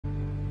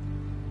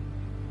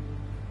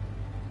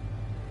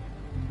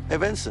Hey,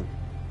 Vincent,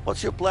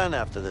 what's your plan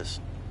after this?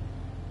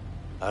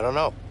 I don't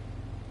know.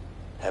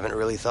 Haven't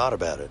really thought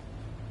about it.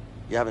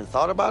 You haven't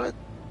thought about it?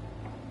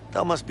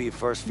 That must be a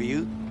first for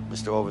you,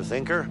 Mr.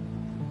 Overthinker.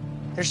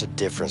 There's a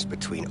difference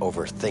between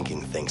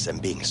overthinking things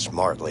and being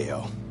smart,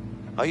 Leo.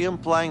 Are you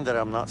implying that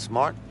I'm not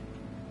smart?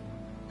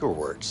 Your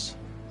words,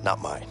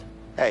 not mine.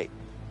 Hey,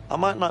 I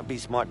might not be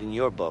smart in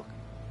your book,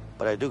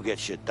 but I do get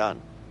shit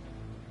done.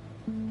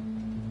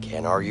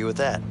 Can't argue with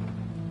that.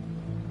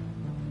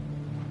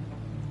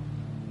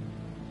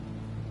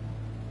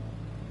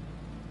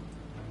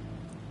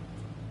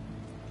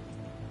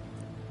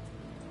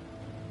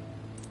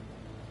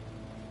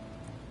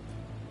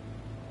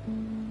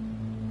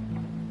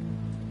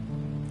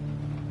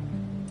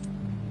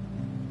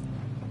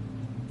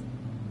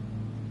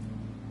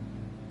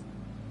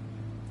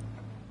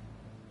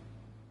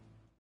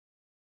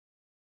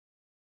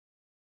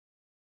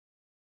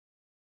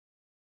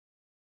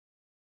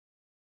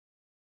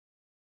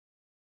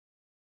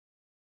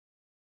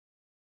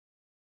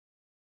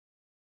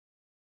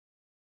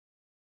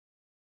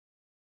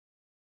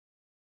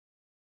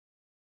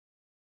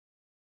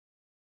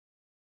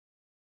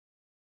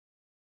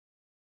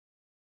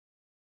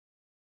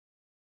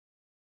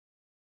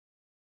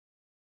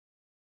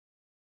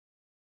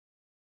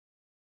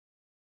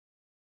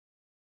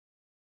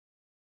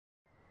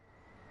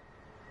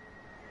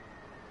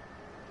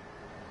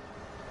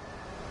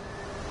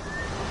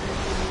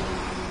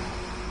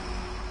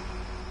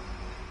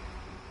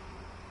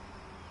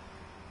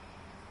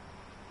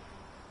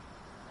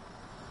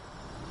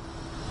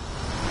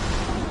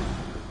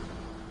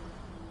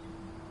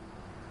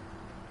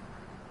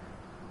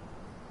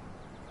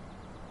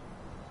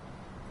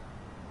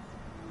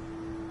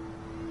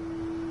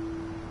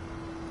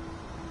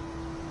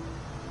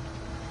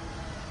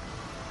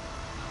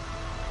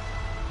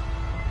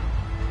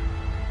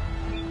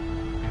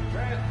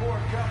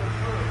 Transport coming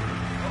through.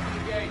 Open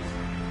the gates.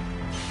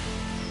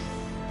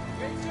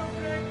 Gates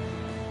opening.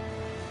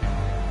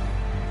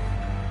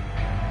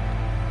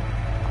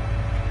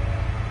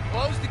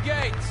 Close the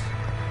gates.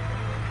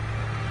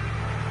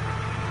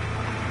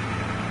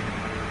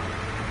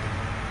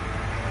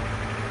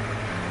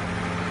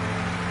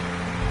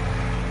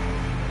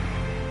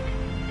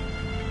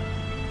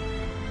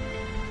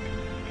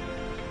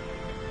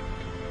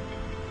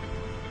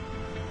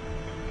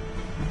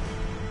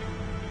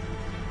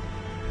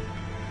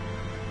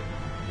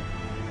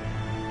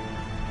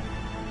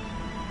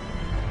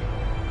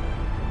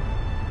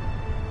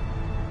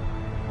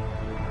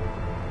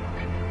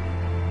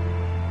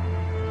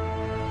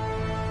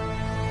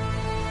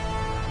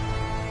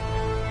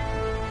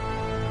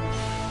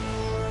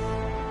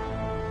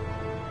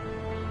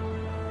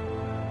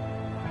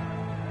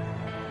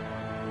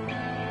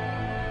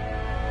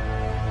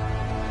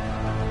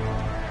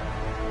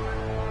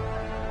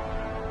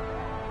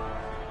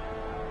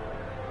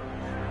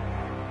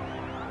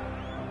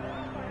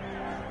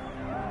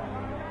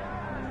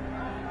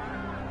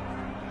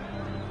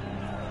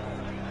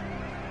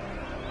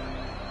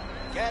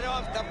 Get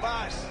off the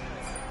bus!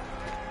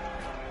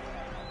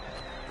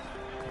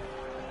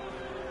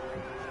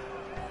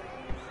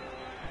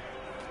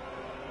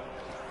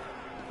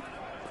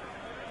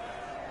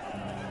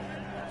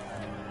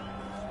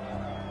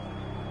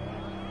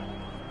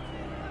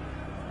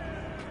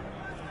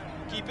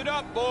 Keep it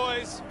up,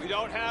 boys. We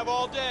don't have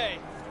all day.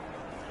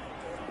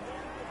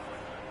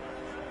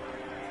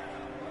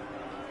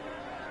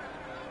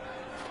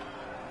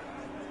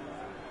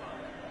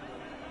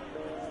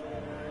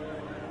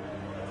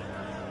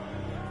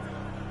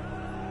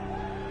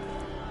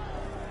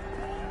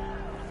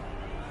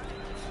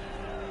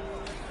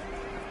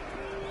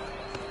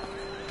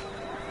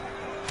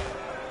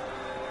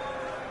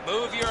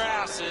 Move your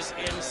asses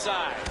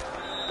inside.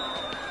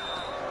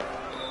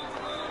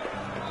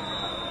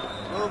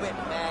 Move it,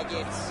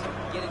 maggots.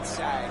 Get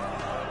inside.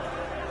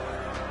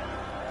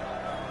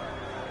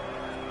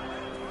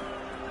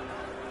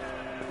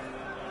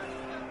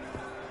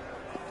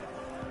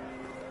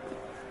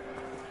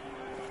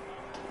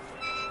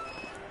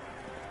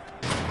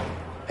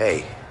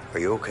 Hey, are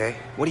you okay?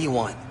 What do you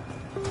want?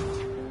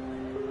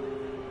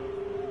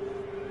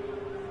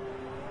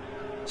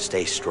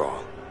 Stay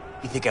strong.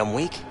 You think I'm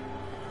weak?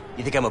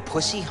 You think I'm a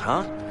pussy,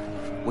 huh?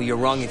 Well, you're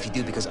wrong if you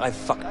do, because I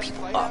fuck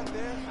people up.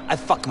 I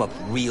fuck them up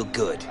real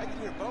good.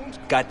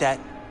 Got that?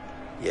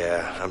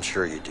 Yeah, I'm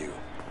sure you do.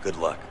 Good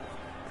luck.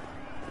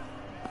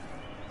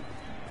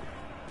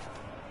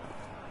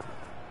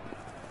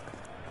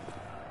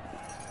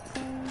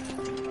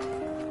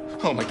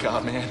 Oh my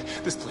God, man,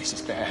 this place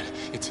is bad.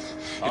 It's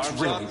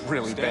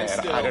really bad.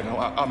 Still. I don't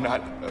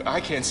know.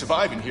 I can't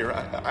survive in here.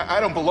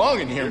 I don't belong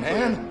in here,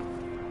 man.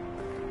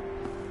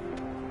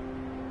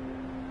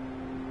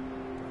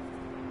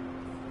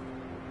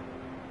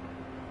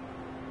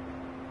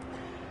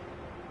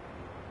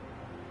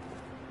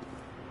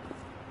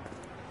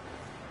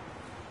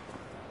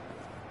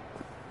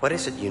 What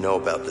is it you know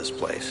about this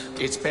place?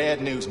 It's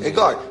bad news, man. Hey,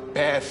 guard.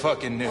 Bad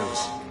fucking news.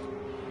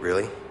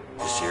 Really?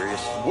 You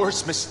serious?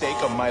 Worst mistake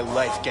of my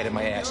life getting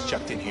my ass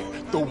chucked in here.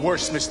 The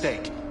worst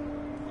mistake.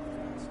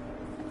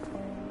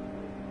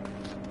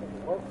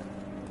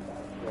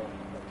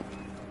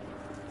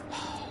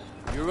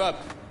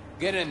 up.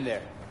 Get in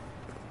there.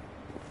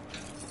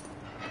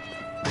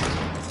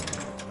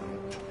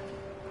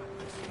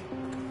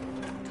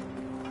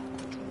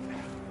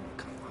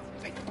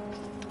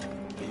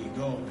 There you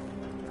go.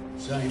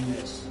 Sign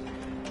this.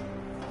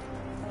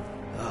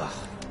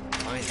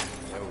 Fine.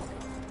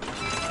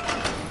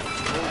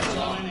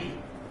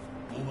 Signing.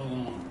 Move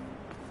along.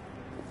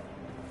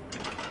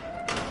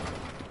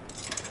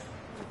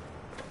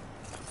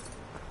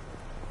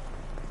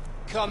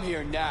 Come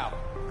here now.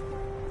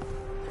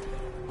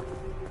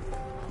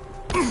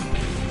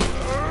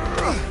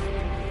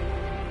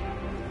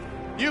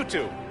 You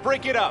two,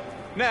 break it up,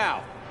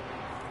 now!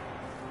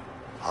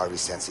 Harvey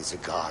sends his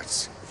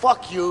guards.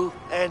 Fuck you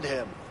and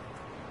him.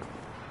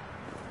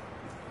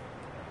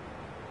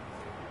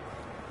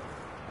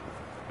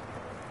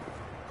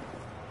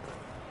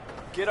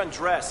 Get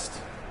undressed.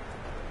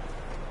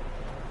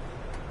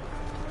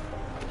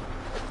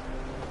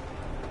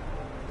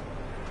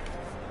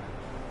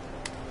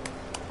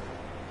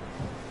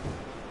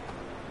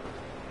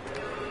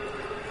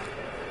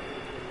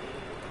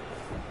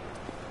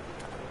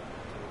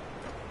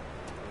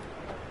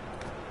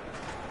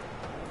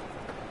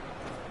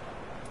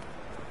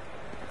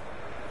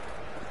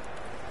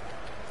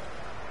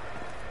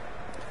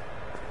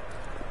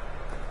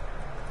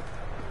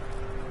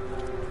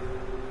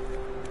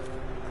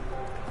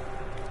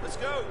 Let's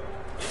go.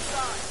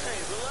 Inside. Hey,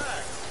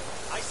 relax.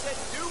 I said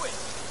do it.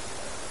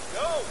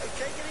 Go. Hey,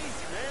 take it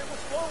easy, man.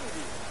 What's wrong with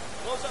you?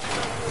 Close up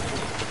the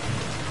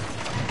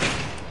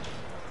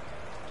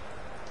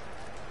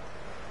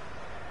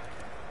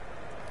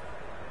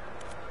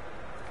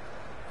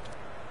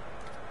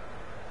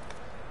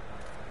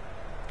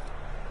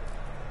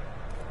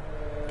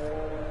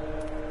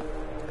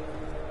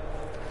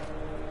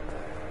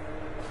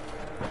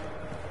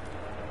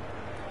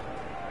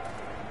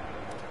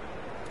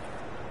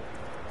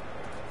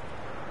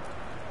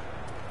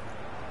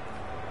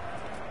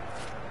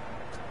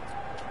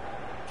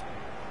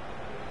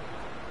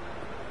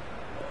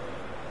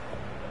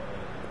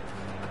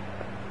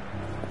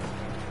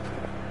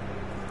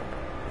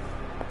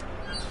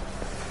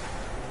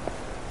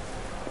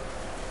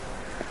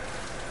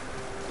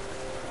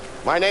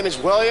My name is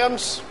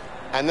Williams,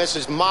 and this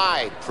is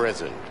my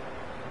prison.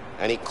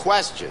 Any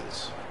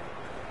questions?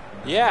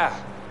 Yeah.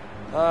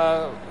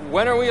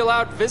 When are we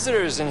allowed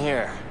visitors in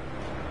here?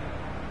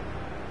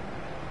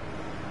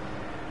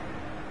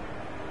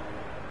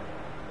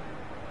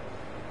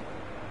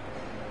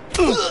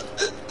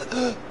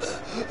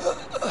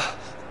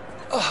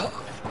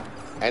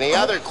 Any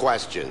other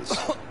questions?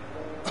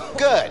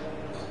 Good.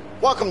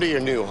 Welcome to your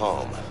new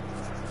home.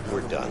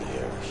 We're done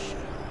here.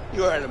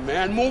 You heard him,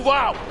 man. Move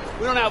out.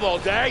 We don't have all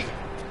day.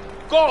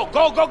 Go,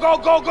 go, go, go,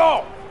 go,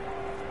 go!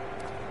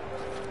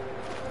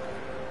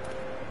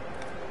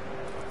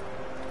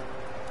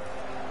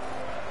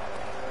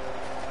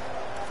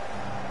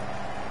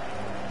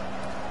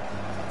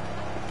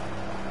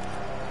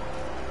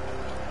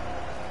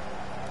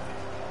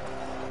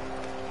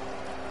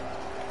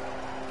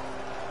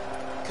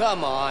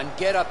 Come on,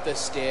 get up the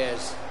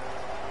stairs.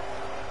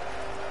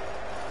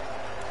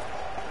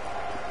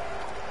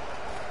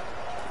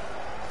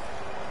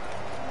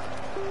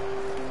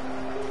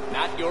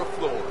 Not your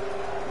floor.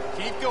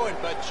 Keep going,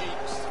 butt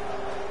cheeks.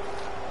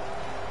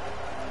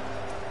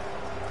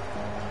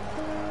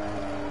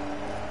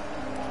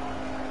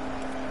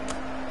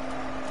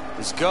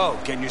 Let's go.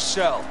 Get in your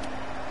cell.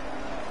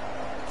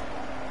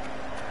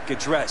 Get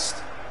dressed.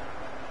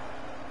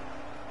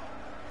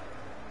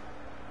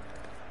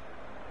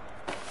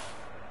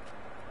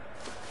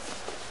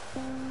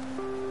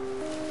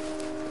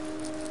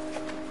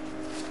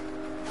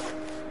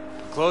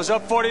 Close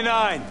up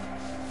 49.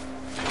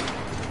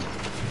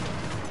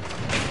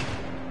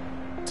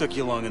 Took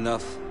you long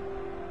enough.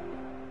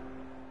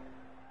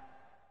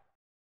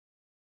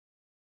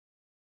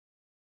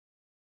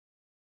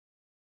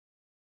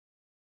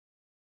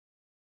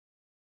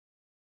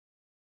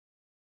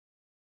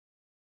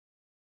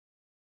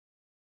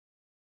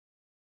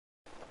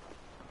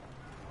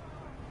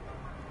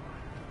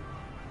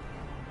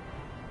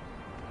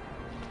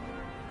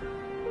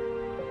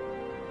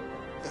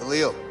 Hey,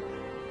 Leo.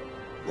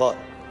 What?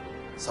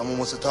 Someone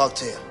wants to talk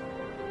to you.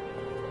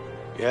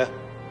 Yeah?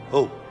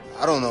 Who?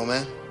 I don't know,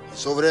 man.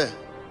 It's over there.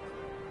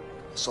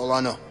 That's all I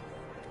know.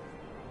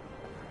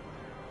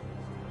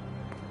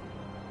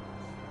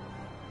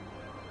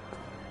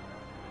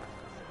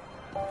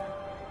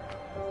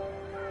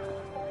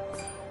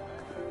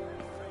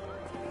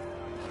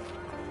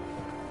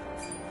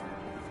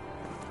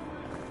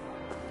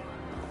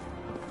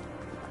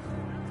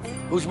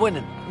 Who's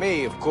winning?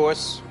 Me, of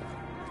course.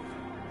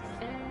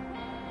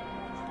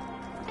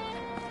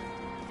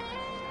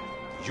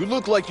 You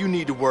look like you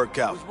need to work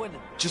out. Who's winning?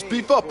 Just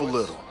beef up a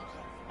little.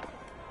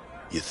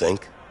 You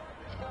think?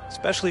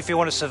 Especially if you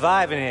want to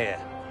survive in here.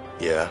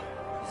 Yeah.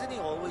 Isn't he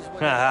always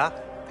winning? Uh-huh.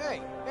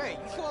 Hey,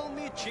 you calling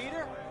me a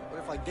cheater?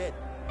 What if I did?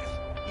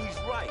 He's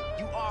right.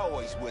 You are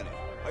always winning.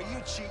 Are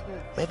you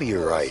cheating? Maybe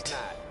you're right.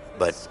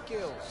 But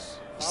Skills.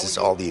 is this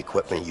all the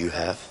equipment you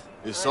have?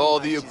 It's all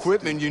the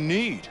equipment you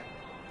need.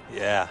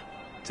 Yeah.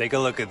 Take a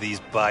look at these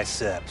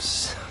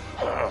biceps.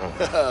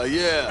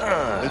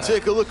 Yeah, and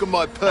take a look at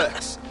my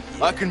pecs.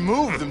 I can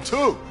move them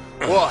too.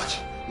 Watch.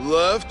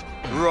 Left,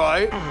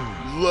 right,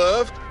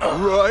 left,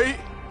 right.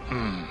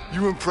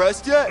 You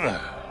impressed yet?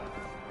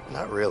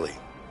 Not really,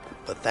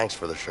 but thanks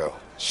for the show.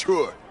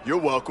 Sure, you're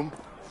welcome.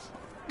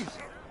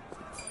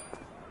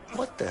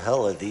 What the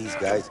hell are these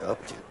guys up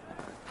to?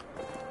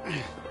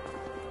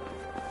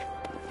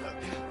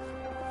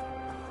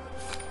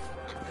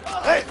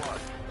 Hey!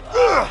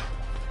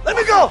 Let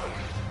me go!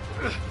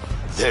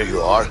 There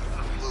you are.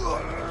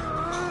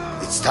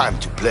 It's time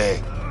to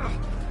play.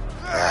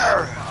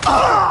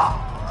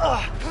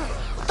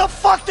 What the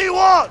fuck do you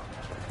want?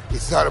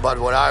 It's not about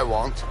what I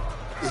want.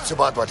 It's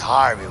about what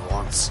Harvey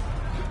wants.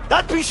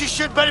 That piece of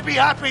shit better be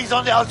happy he's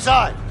on the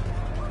outside.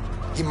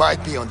 He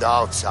might be on the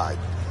outside,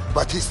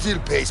 but he still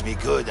pays me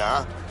good,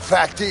 huh?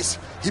 Fact is,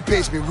 he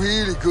pays me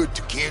really good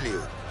to kill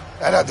you.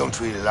 And I don't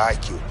really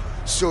like you.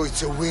 So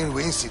it's a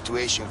win-win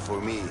situation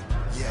for me.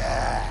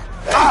 Yeah.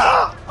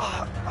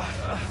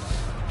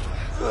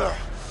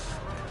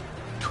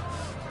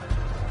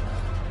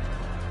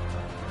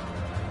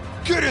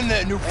 Get in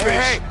there, new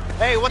fish.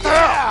 Hey, what the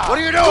hell? What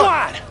are you doing? Come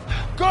on.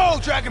 Go,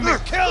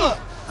 Dragomir, kill him.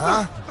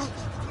 Huh?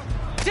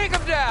 Take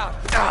him down!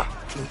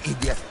 You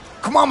idiot.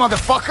 Come on,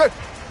 motherfucker.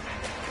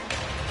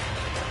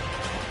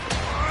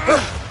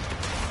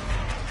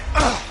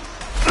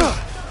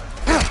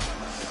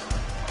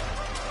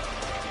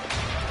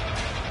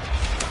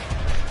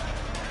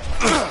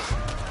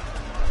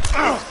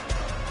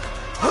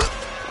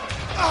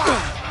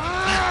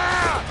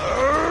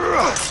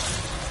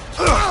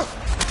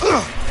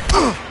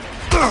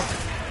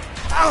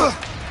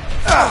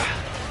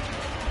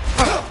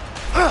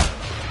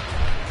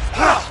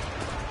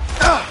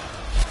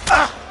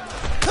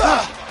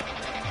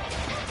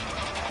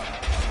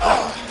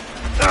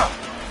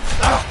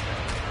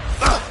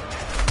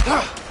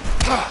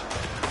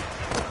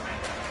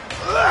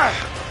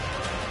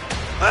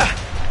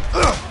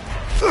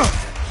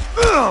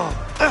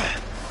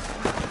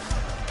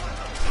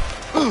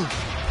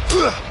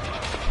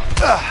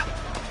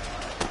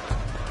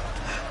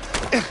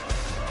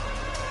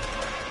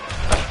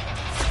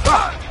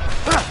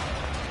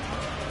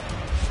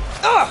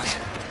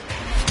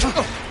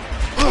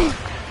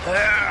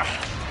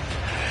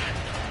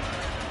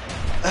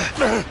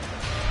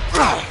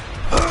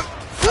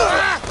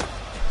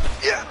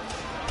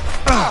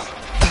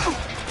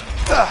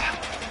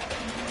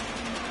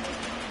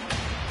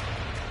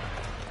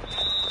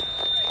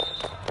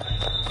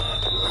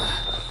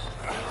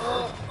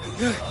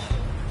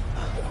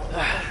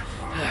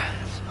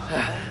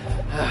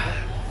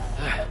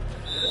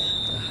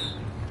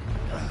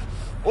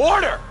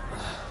 Order!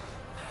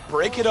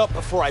 Break it up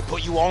before I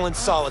put you all in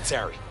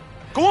solitary.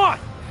 Go on!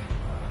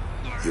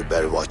 You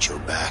better watch your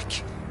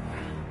back.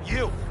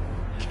 You!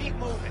 Keep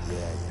moving.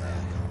 Yeah.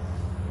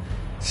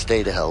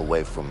 Stay the hell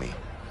away from me,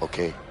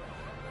 okay?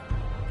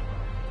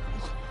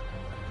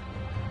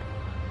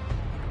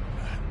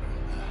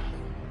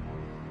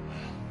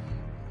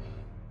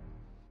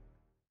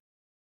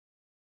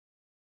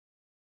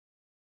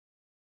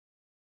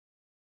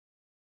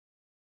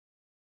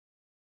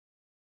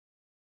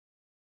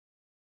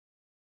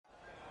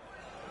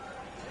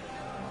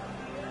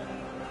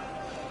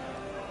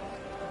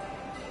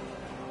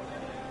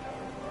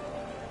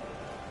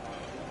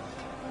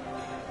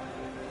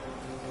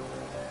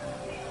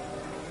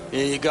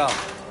 Here you go.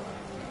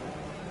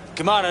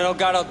 Come on, I don't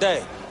got all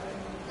day.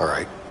 All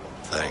right,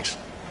 thanks.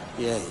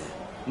 Yeah.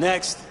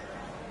 Next.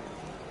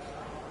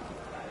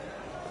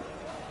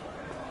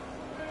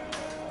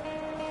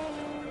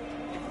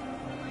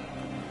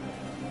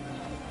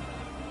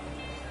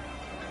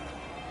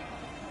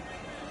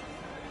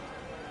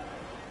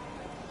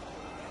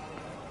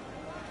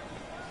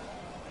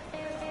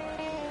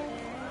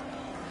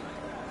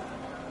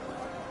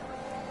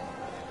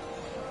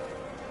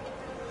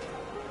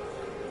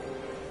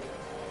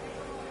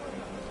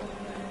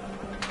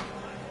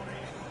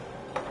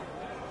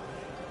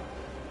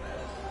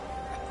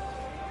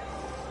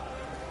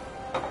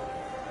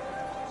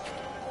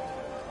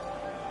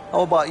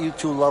 How about you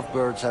two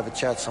lovebirds have a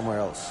chat somewhere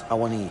else? I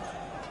want to eat.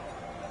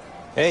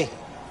 Hey,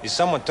 is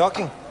someone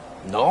talking?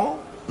 No?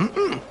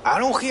 I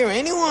don't hear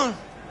anyone.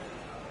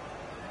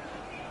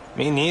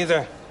 Me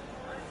neither.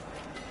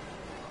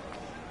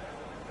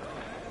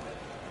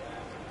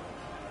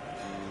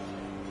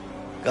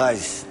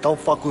 Guys, don't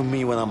fuck with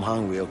me when I'm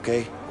hungry,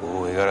 okay?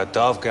 Ooh, we got a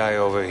tough guy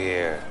over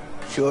here.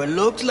 Sure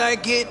looks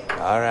like it.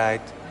 All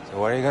right. So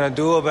what are you gonna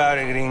do about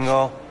it,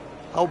 gringo?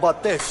 How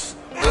about this?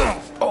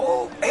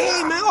 Oh,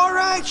 hey, man, all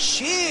right,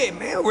 shit,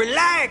 man,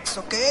 relax,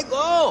 okay,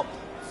 go.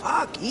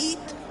 Fuck, eat.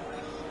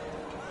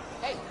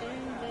 Hey,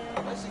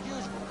 what's the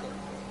usual?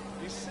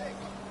 You're sick.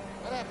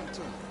 What happened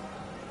to him?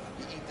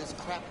 You eat this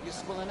crap, you're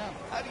swilling out.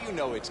 How do you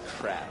know it's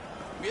crap?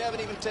 We haven't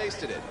even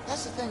tasted it.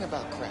 That's the thing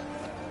about crap.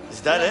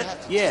 Is that it?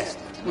 Yeah.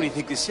 What do you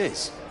think this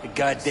is? A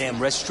goddamn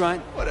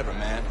restaurant? Whatever,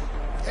 man.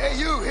 Hey,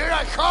 you, here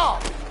I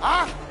come,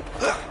 huh?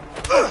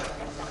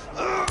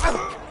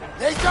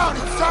 Lay down,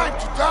 it's time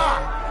to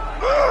die.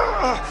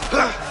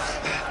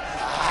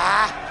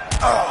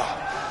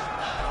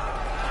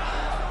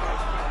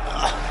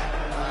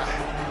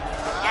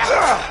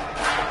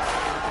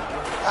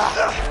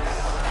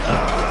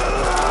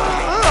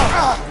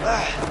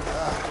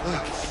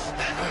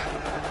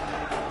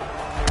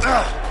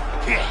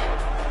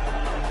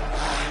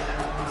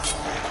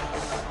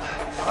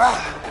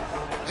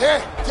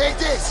 Here, take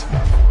this.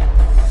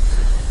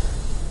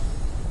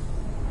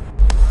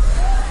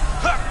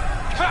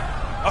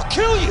 I'll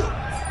kill you!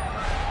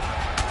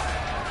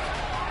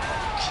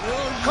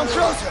 Come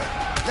closer.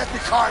 Let me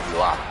carve you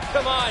up.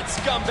 Come on,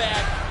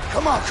 scumbag!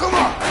 Come on, come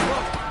on.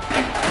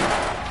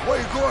 Where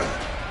are you going?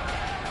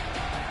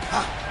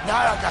 Huh? Now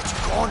I got you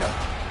cornered.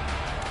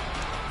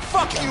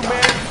 Fuck you,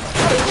 man!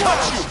 I'll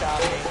touch you!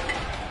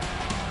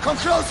 Come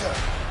closer.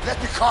 Let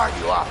me carve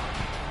you up.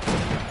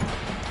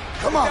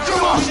 Come on,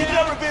 come on. You've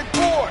never been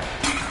bored!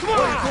 Come Where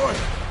on! are you going?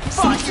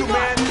 Fuck you,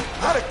 man!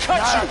 How to cut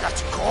Now you! I got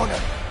you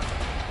cornered.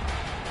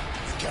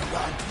 You can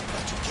run,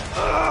 but you can't.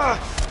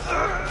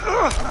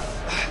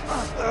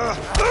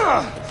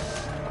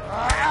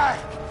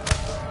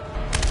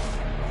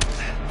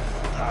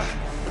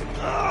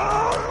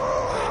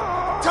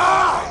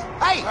 Die!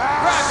 Hey,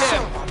 grab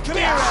him! Come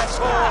here,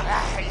 asshole!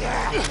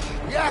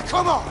 Yeah,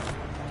 come on.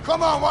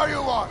 Come on, what do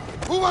you want?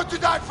 Who wants to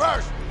die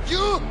first?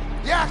 You?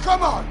 Yeah,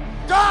 come on.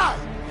 Die!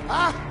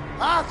 Huh?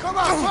 Come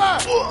on,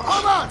 first!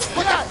 Come on!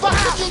 What the fuck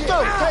did you do?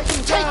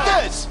 Take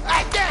this!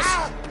 Like this!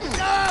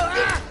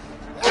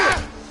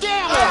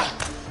 Damn it!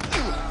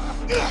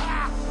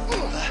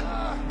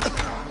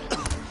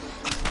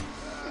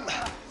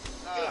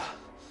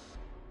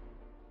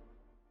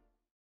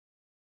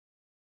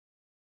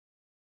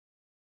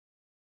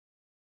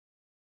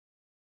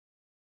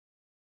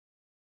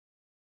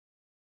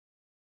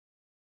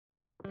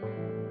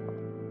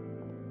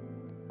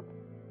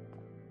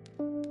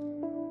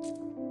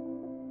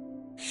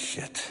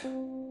 Shit.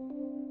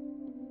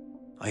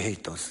 I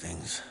hate those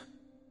things.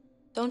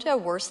 Don't you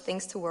have worse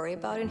things to worry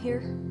about in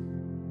here?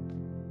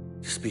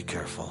 Just be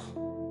careful.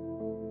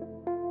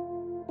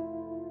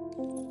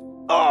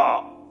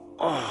 Oh.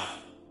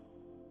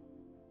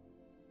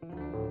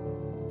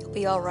 You'll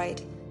be all right.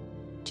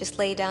 Just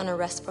lay down and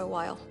rest for a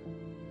while.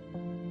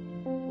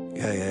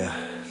 Yeah,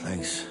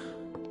 thanks.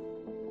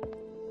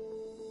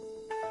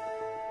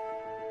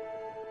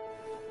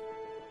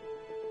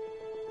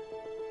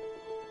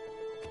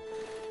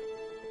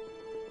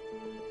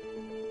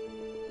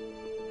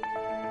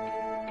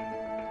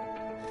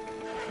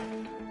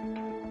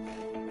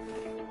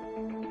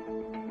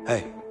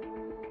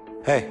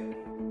 Hey,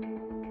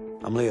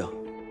 I'm Leo.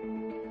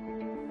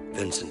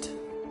 Vincent.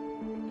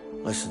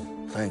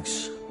 Listen,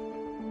 thanks.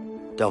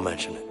 Don't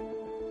mention it.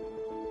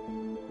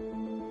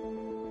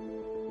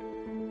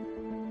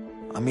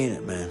 I mean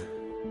it, man.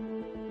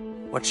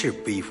 What's your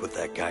beef with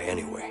that guy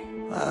anyway?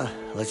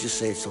 Let's just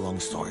say it's a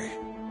long story.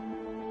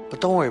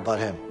 But don't worry about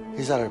him.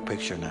 He's out of the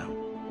picture now.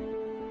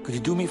 Could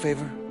you do me a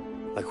favor?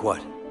 Like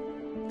what?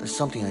 There's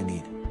something I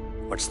need.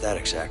 What's that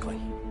exactly?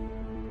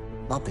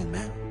 Nothing,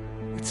 man.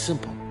 It's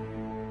simple.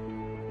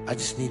 I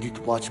just need you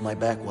to watch my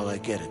back while I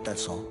get it,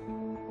 that's all.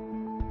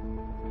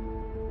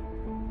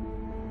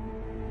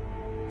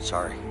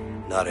 Sorry,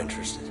 not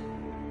interested.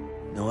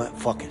 You know what?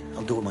 Fuck it.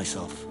 I'll do it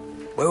myself.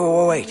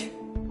 Wait.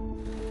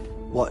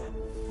 What?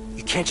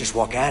 You can't just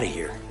walk out of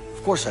here.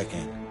 Of course I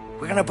can.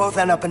 We're gonna both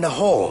end up in the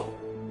hole.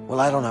 Well,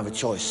 I don't have a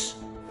choice.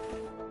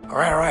 All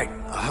right.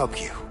 I'll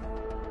help you.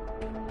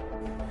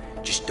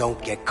 Just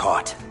don't get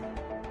caught.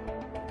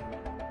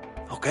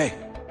 Okay.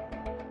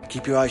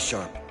 Keep your eyes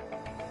sharp.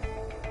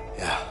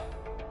 Yeah.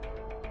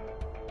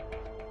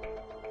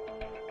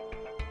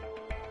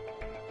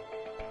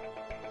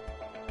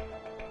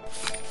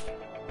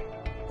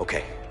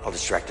 Okay, I'll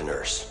distract the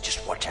nurse.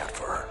 Just watch out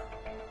for her.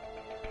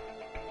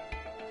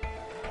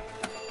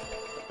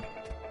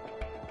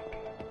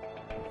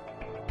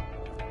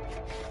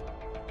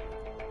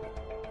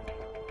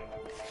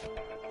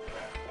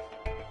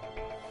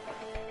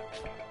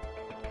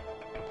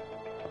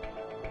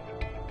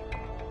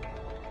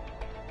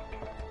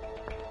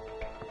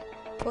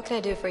 What can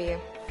I do for you?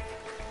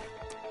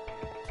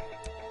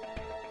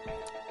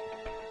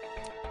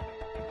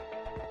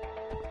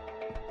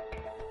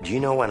 Do you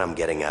know when I'm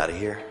getting out of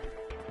here?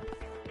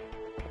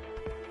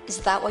 Is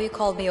that why you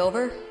called me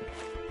over?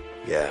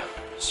 Yeah,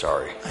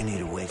 sorry. I need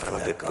to wait for that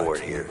I'm a bit guy bored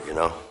to here, leave. you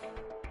know?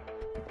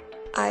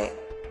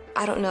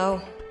 I don't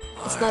know.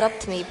 It's not up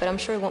to me, but I'm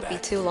sure it won't be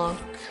too long.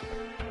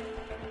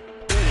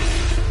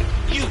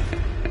 You!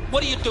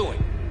 What are you doing?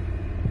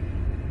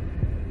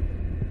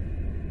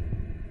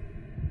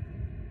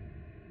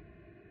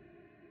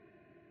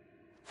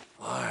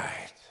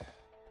 Alright.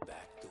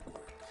 Back to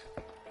work.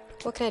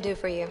 What can I do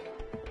for you?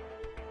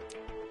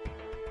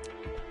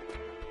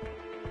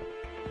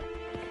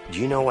 Do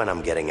you know when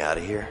I'm getting out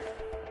of here?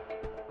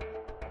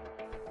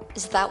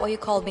 Is that why you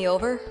called me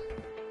over?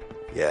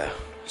 Yeah,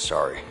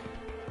 sorry.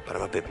 But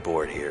I'm a bit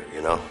bored here,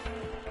 you know?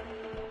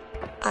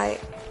 I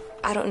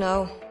don't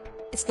know.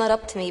 It's not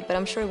up to me, but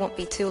I'm sure it won't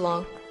be too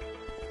long.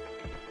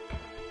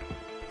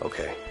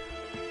 Okay.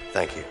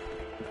 Thank you.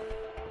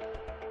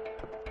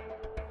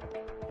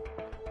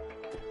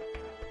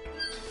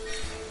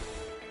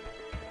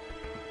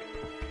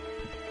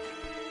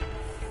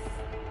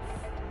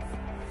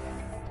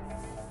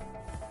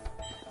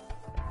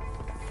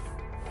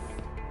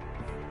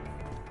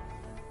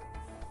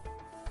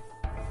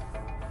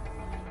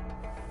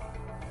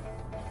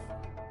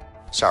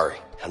 Sorry,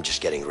 I'm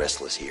just getting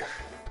restless here.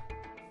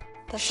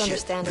 That's Shit,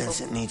 understandable.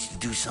 Vincent needs to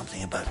do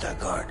something about that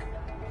guard.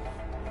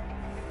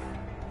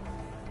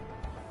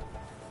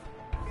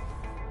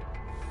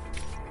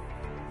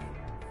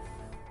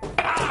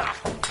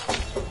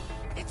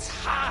 It's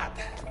hot.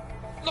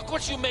 Look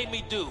what you made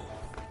me do.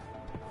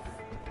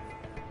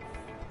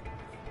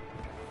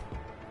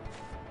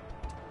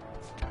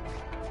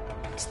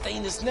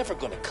 Stain is never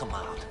gonna come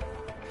out.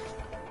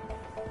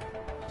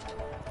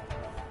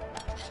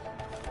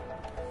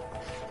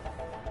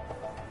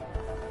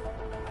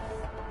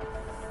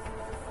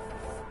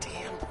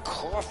 Damn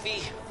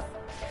coffee.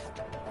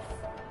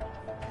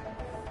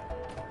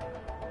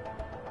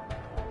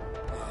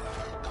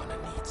 Gonna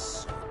need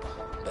soup.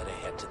 Better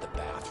head to the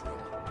bathroom.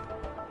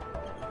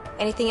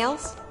 Anything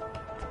else?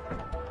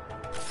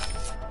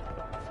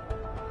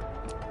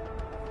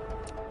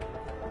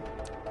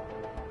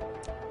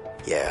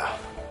 Yeah,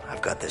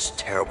 I've got this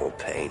terrible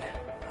pain.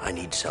 I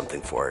need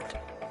something for it.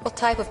 What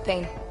type of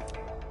pain?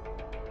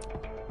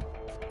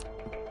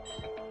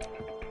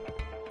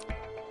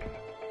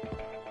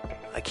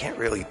 I can't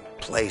really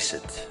place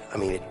it. I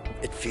mean,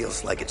 it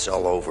feels like it's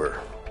all over,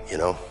 you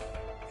know?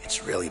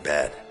 It's really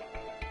bad.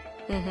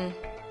 Mm-hmm.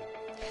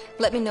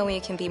 Let me know when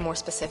you can be more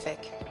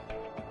specific.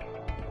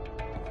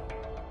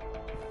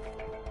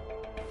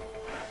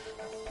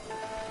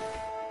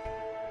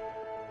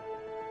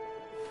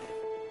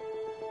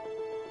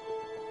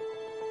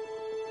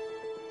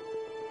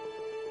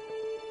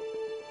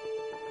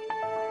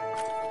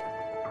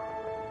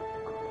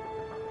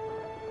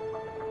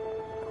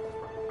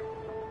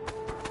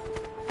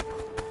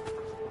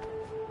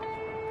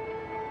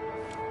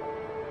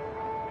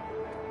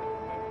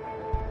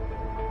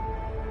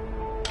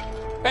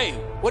 Hey,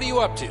 what are you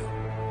up to?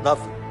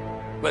 Nothing.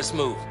 Let's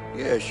move.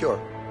 Yeah, sure.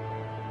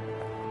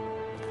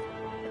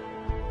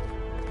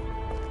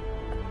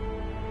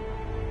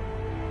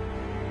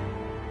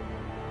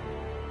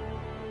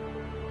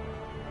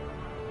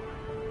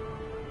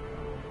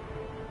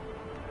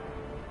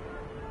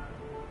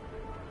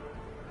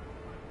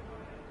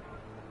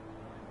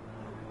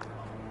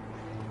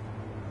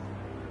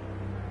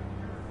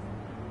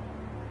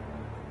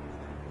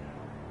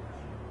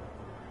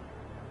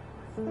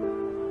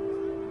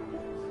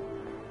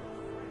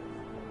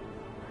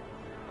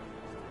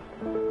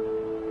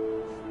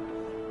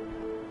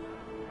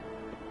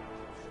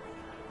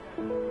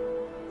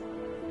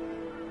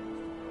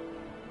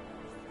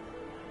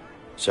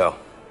 So,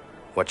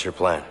 what's your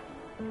plan?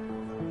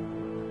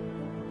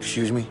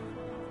 Excuse me?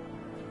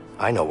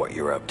 I know what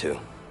you're up to.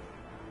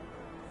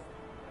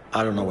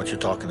 I don't know what you're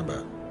talking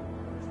about.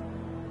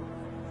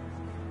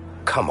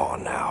 Come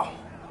on now.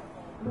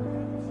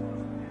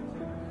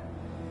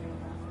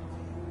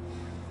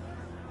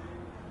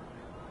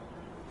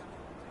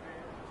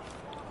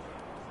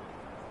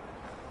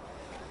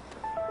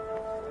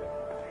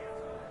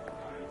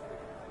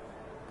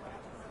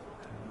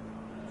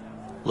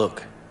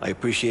 Look, I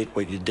appreciate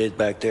what you did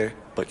back there,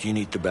 but you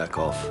need to back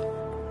off.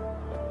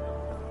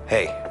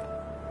 Hey.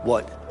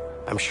 What?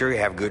 I'm sure you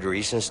have good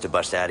reasons to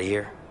bust out of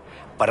here,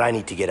 but I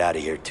need to get out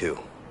of here too.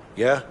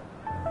 Yeah?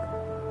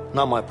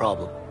 Not my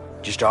problem.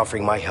 Just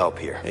offering my help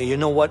here. Hey, you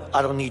know what?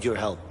 I don't need your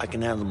help. I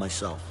can handle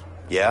myself.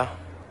 Yeah?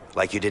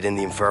 Like you did in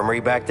the infirmary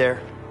back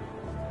there?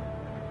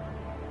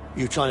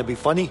 You trying to be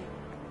funny?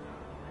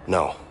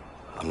 No,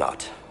 I'm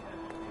not.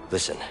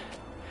 Listen,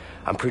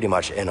 I'm pretty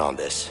much in on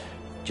this.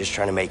 Just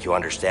trying to make you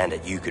understand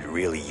that you could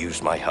really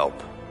use my help.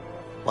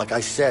 Like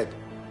I said,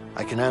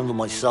 I can handle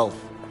myself.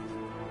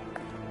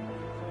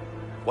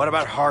 What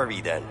about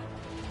Harvey, then?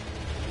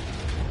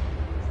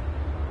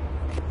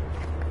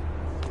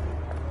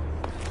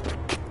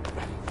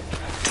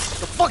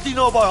 The fuck do you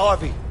know about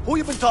Harvey? Who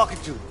you been talking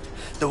to?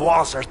 The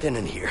walls are thin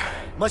in here.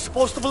 Am I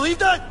supposed to believe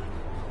that?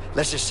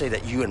 Let's just say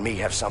that you and me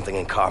have something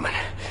in common.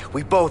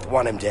 We both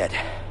want him dead.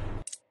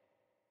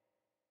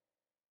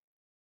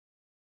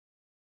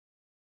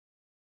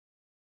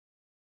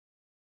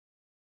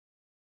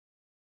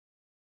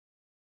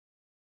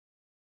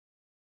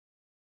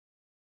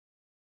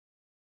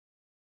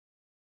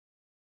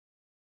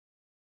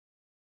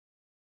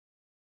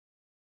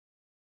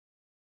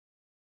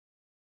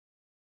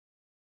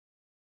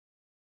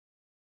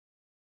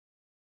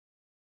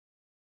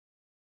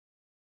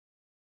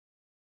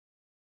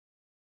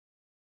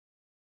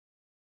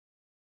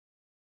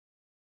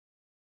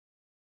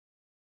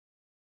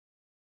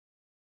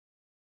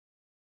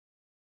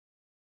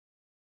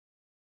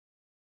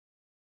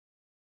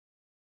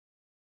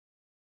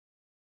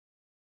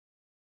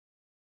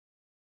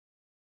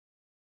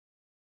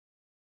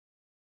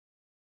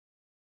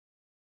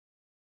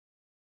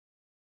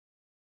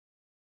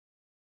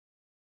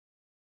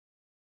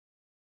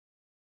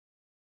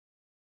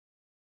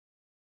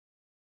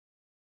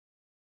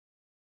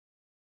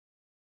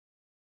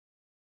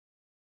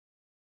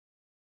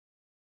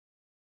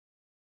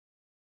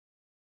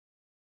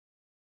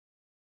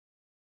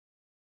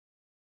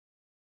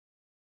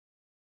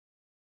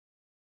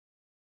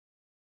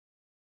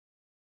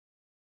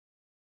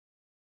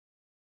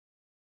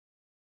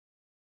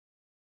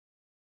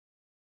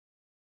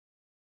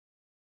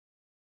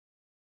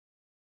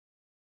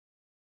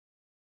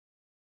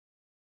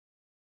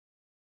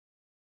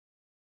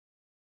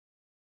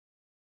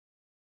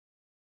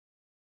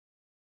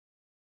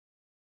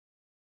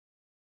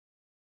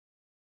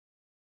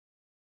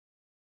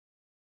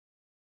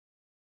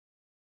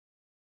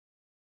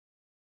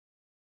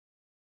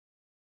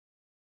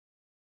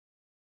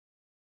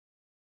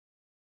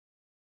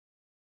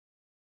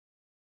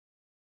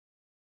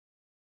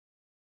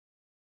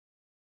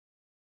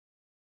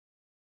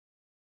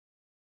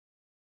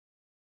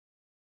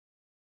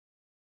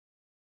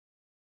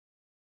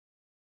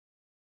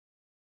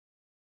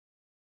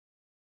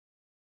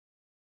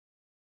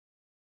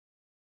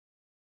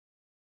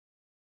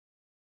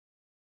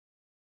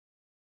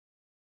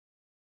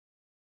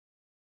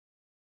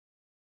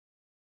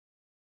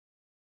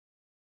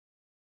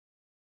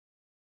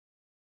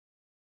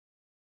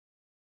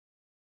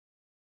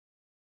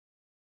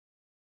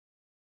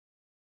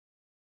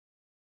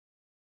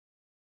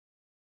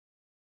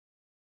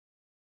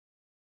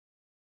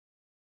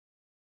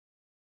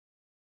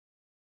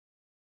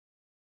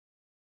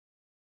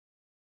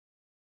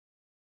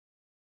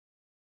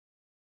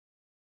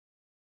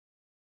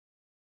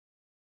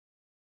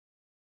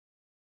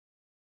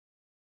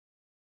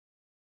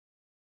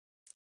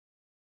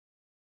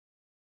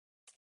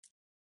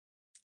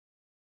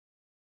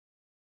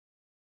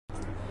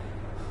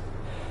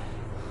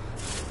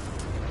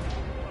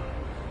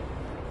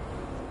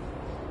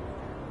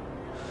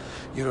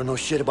 You don't know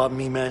shit about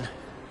me, man.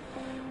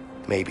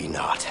 Maybe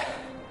not.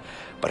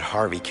 But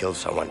Harvey killed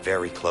someone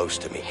very close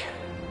to me.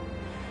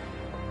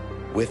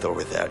 With or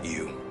without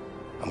you,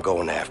 I'm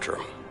going after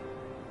him.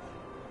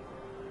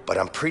 But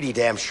I'm pretty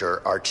damn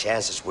sure our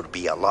chances would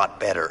be a lot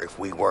better if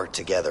we worked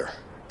together.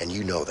 And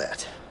you know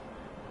that.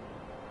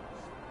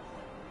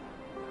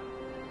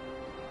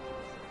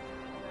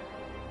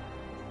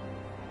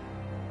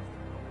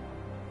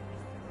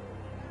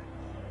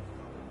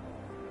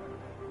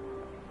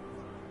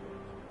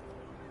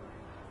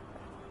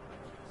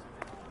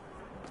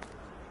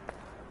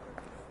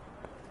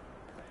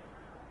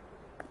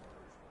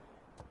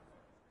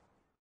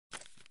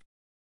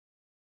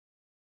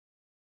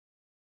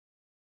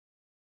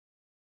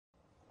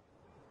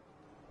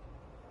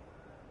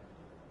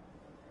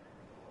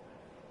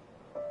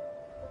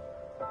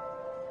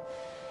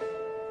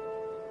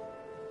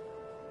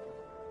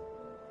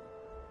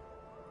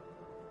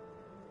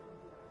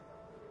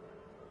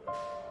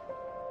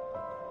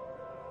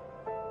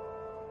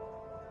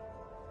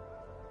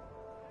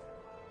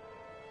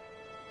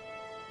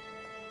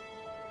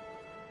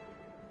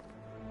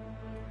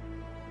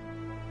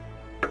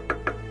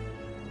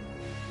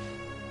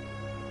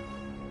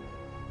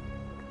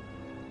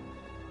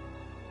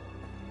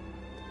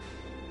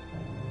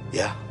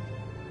 Yeah?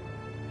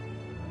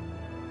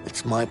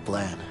 It's my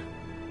plan,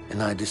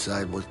 and I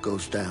decide what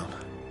goes down.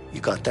 You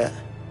got that?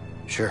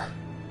 Sure.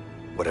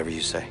 Whatever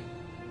you say.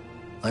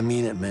 I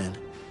mean it, man.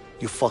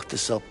 You fuck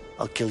this up,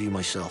 I'll kill you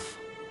myself.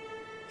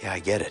 Yeah, I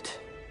get it.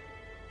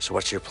 So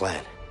what's your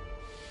plan?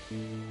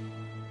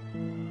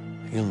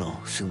 You'll know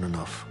soon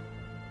enough.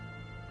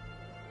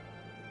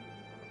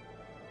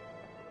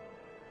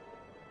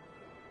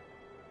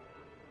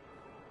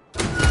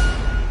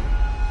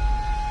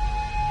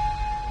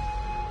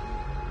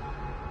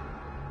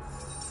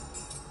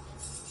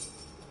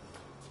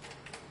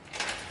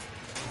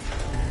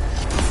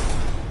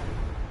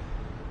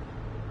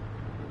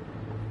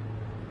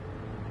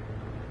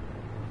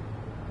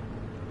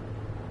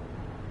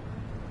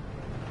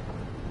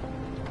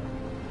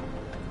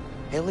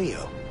 Hey,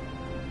 Leo.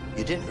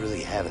 You didn't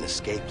really have an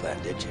escape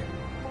plan, did you?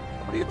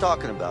 What are you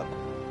talking about?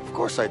 Of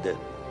course I did.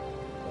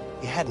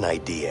 You had an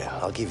idea,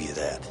 I'll give you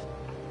that.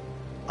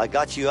 I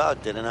got you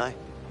out, didn't I?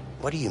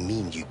 What do you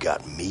mean you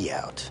got me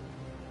out?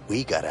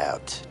 We got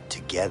out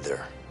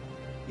together.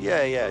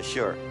 Yeah,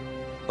 sure.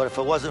 But if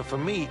it wasn't for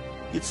me,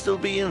 you'd still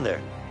be in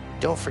there.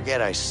 Don't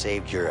forget I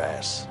saved your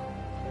ass.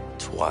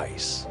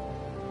 Twice.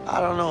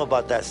 I don't know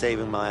about that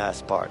saving my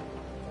ass part,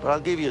 but I'll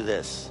give you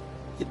this.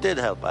 You did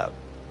help out.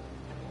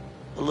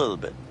 A little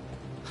bit.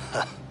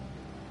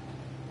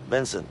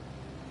 Benson,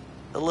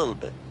 a little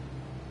bit.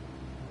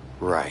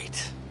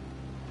 Right.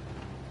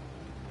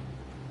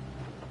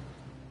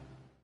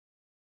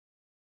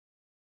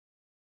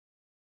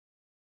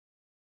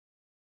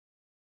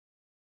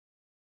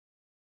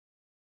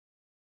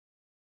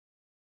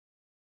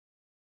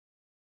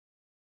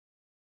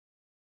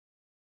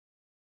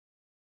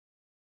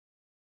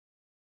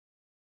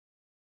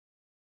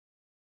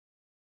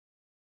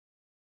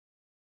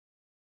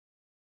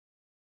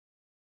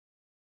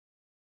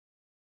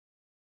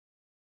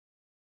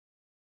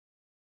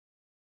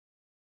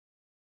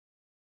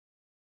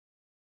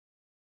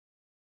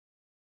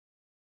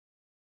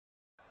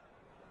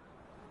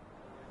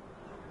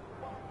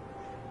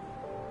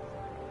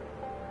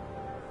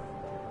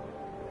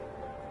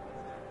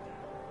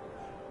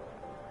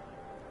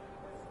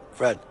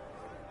 Fred,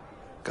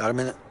 got a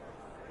minute?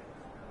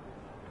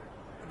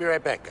 I'll be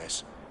right back,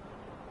 guys.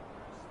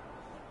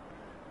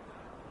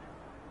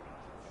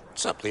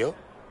 What's up, Leo?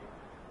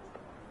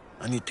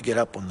 I need to get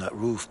up on that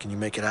roof. Can you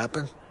make it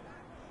happen?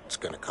 It's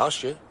gonna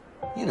cost you.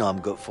 You know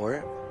I'm good for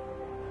it.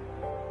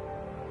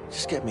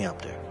 Just get me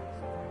up there.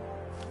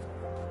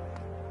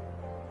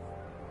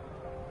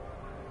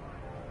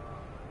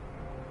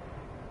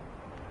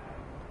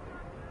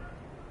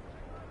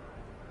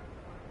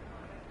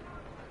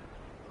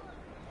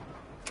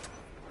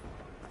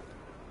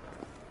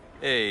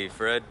 Hey,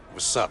 Fred.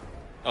 What's up?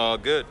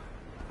 Good.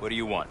 What do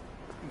you want?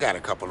 Got a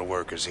couple of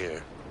workers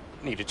here.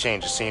 Need to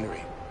change the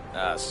scenery.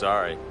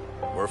 Sorry.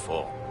 We're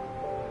full.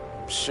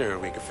 Sure,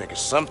 we could figure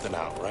something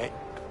out, right?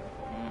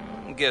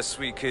 Guess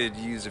we could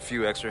use a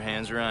few extra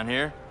hands around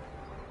here.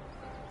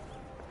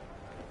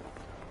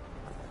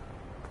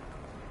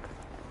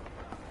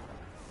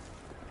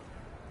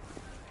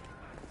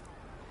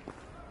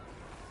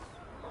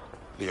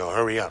 Leo,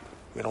 hurry up.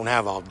 We don't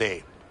have all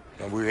day.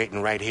 And we're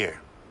waiting right here.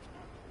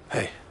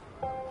 Hey,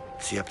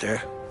 see up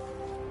there?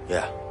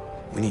 Yeah.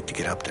 We need to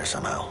get up there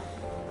somehow.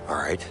 All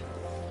right.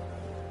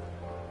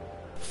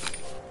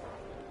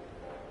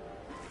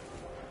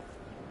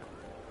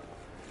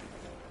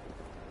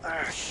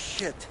 Ah,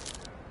 shit.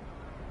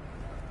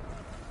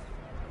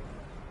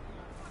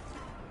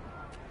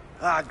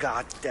 Ah,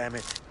 god damn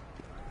it.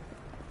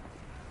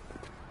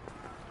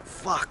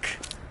 Fuck.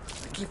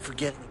 I keep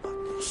forgetting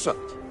about this. So,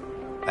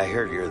 I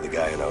heard you're the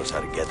guy who knows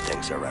how to get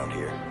things around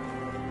here.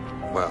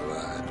 well,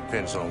 it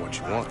depends on what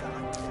you want.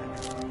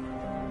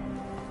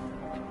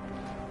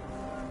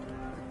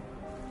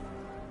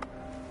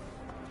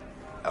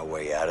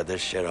 out of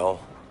this shithole.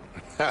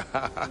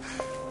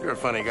 You're a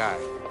funny guy.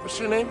 What's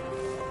your name?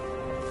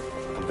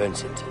 I'm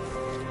Vincent.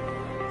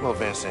 Well,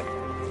 Vincent,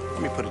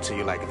 let me put it to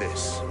you like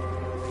this.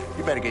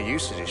 You better get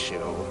used to this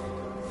shithole,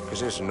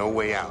 because there's no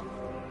way out.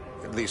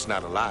 At least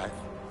not alive.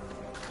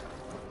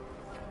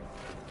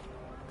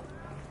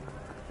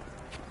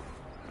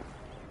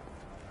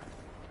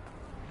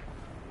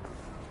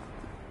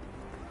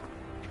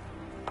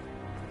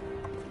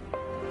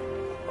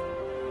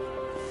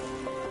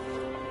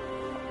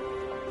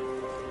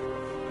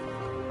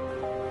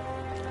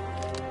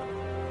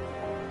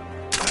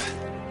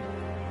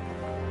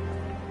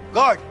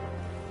 Guard!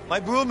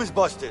 My broom is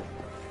busted.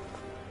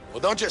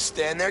 Well, don't just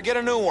stand there. Get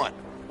a new one.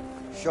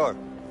 Sure.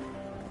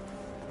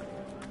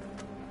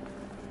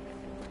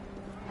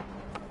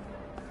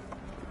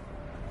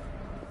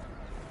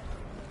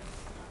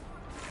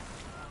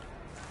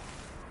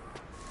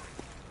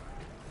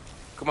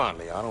 Come on,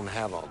 Leo. I don't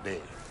have all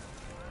day.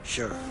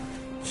 Sure.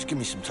 Just give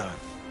me some time.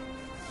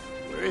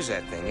 Where is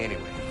that thing,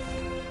 anyway?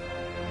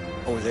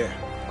 Over there.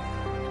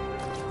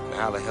 Now,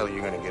 how the hell are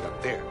you gonna get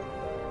up there?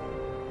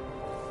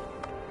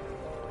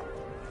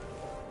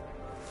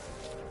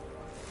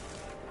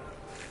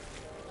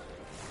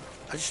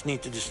 I just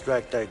need to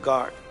distract that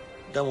guard.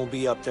 Then we'll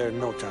be up there in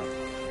no time.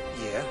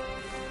 Yeah?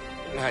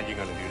 And how you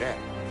gonna do that?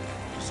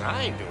 Because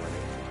I ain't doing it.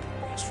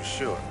 That's for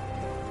sure.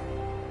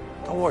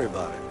 Don't worry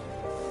about it.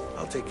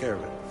 I'll take care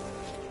of it.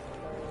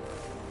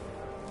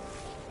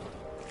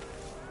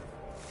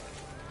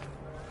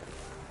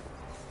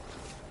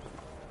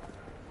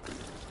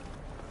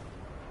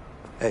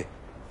 Hey,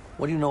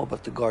 what do you know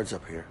about the guards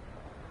up here?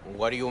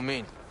 What do you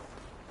mean?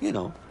 You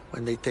know,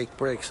 when they take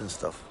breaks and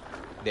stuff.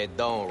 They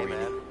don't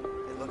really.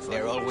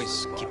 They're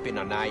always keeping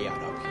an eye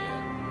out up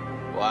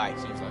here. Why?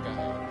 Seems like I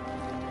have.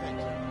 Thank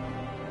you.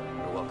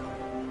 You're welcome.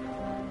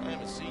 I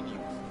haven't seen you.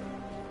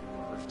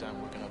 First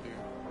time working up here.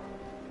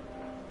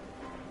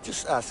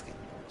 Just asking.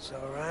 It's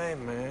all right,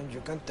 man. You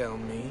can tell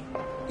me.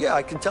 Yeah,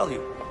 I can tell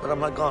you, but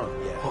I'm not gonna.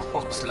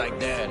 Oh, it's like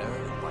that, huh?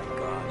 Oh, my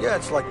God. Yeah,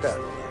 it's like that.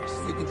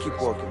 You can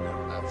keep working now.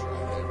 I've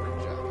tried every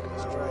job.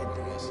 That's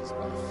right. This is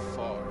by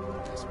far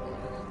the best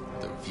one.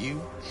 The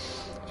view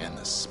and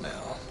the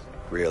smell.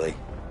 Really?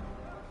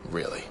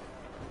 Really?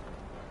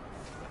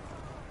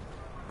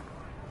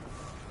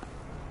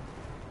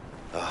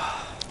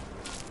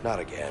 Not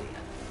again.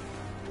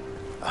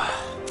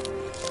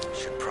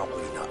 Should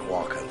probably not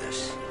walk on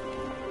this.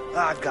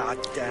 Ah, God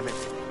damn it.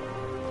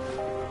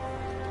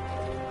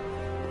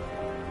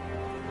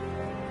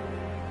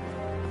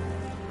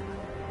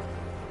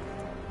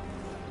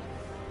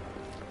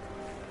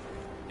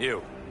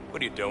 You,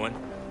 what are you doing?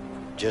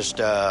 Just,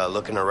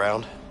 looking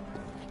around.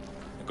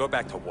 Go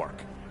back to work.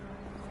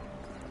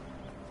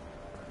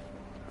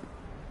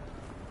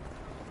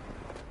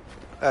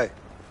 Hey,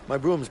 my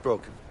broom's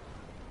broken.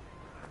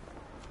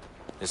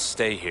 Just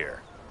stay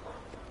here.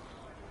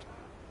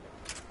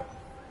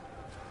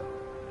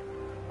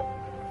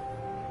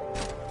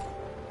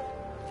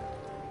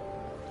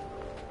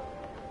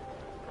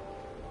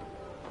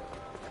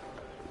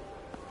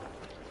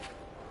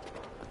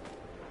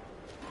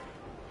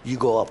 You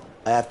go up.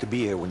 I have to be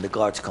here when the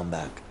guards come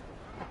back.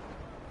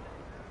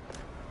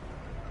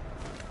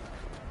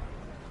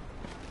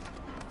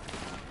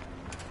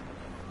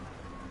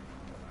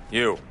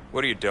 You,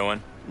 what are you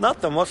doing?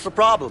 Nothing. What's the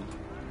problem?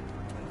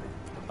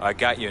 I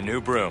got you a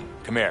new broom.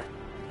 Come here.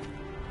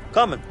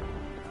 Coming.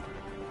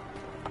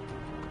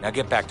 Now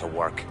get back to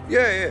work.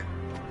 Yeah.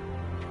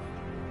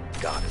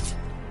 Got it.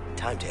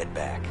 Time to head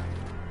back.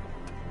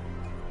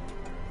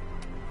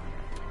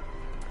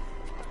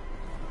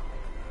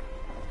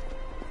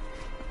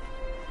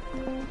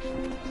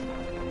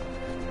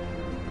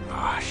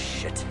 Ah,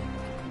 shit.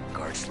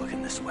 Guard's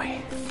looking this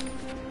way.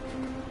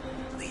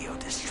 Leo,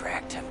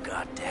 distract him,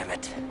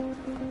 goddammit.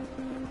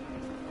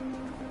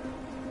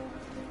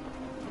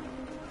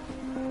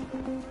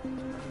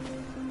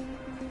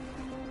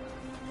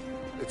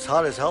 It's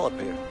hot as hell up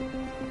here.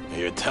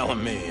 You're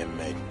telling me,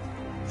 inmate.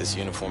 This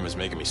uniform is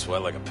making me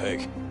sweat like a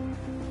pig.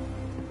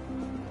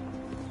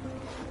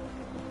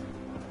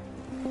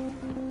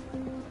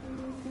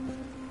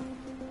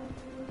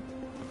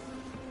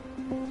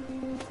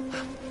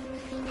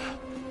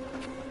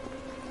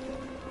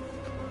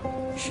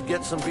 You should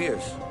get some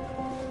beers.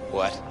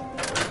 What?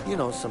 You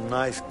know, some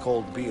nice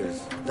cold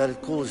beers. That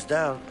it cools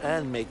down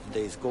and make the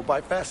days go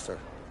by faster.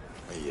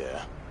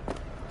 Yeah,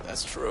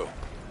 that's true.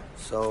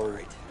 So,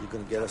 you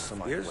gonna get us some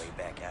beers? Way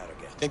back out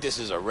again. Think this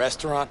is a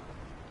restaurant?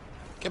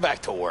 Get back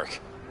to work.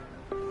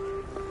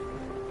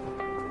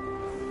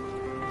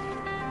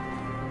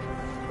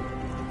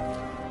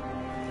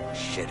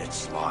 Shit,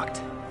 it's locked.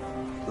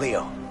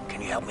 Leo,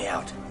 can you help me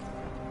out?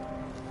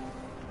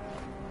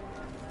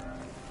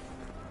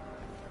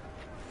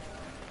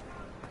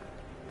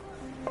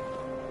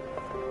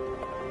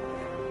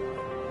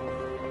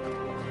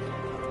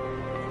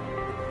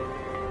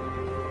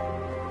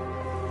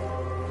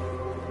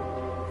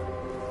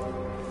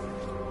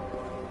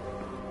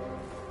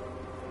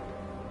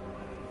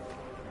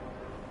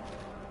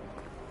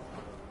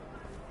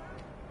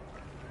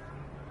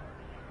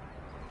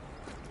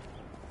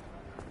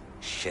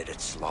 Shit,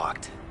 it's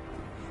locked.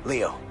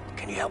 Leo,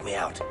 can you help me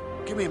out?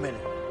 Give me a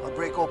minute. I'll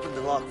break open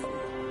the lock for you.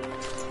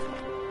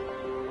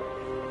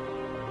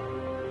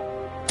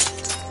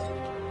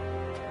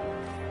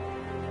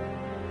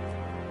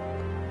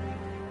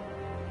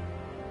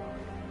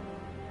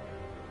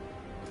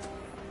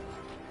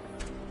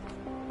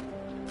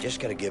 Just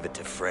gotta give it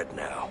to Fred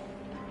now.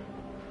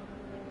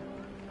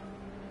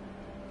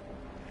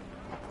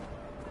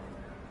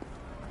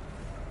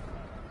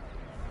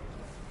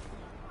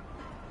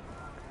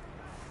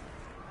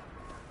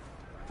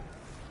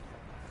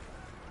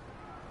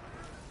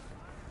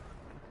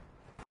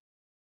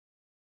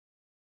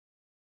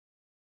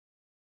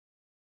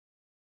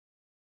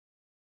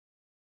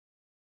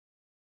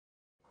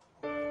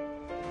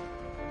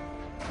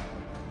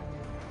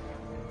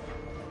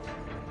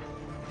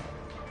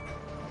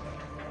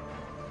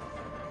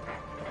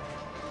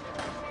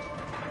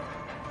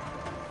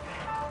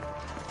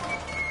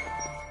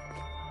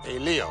 Hey,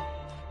 Leo.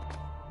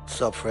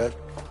 What's up, Fred?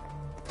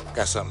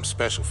 Got something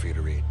special for you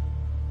to read.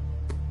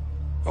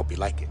 Hope you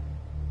like it.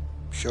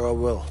 Sure I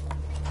will.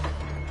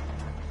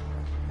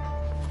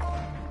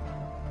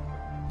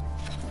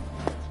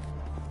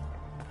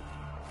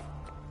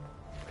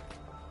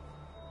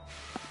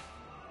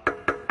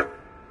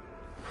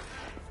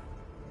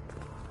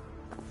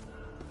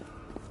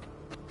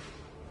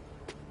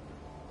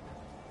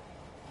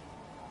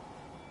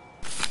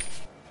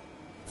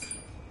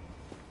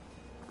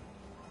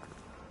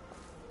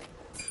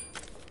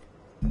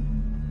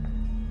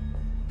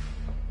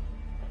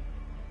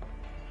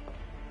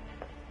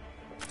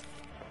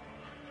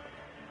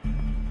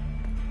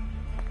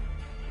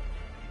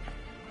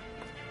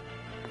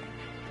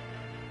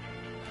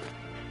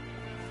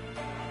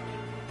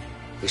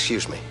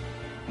 Excuse me.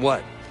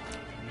 What?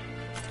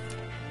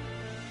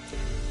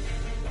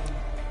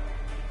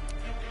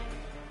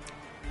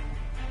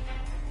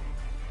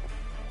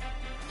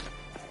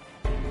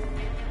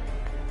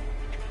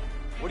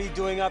 What are you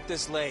doing up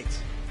this late?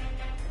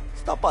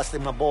 Stop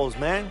busting my balls,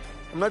 man.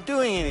 I'm not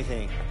doing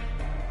anything.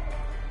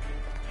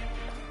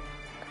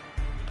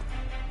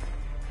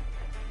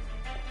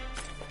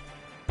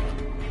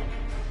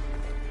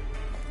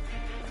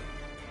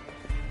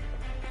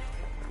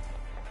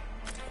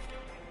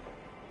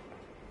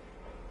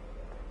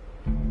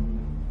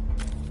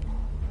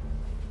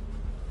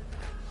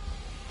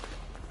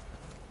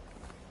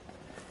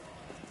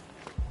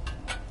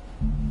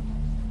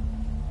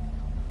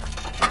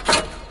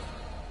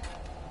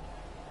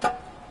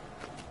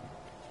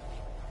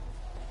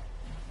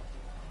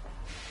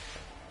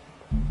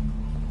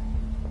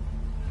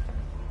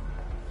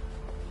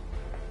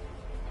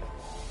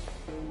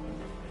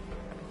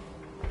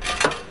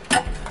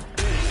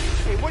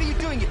 What are you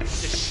doing, you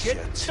piece of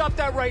shit? Stop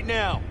that right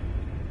now!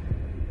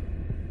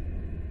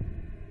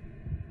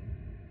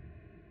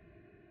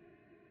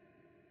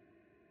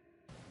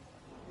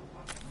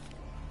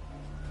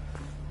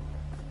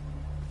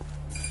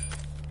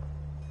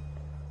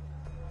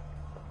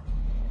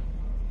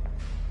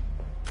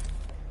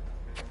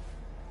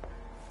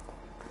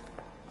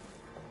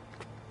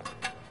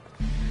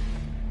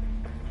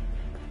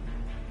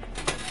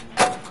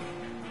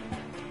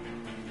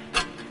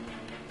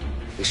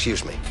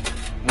 Excuse me.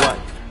 What?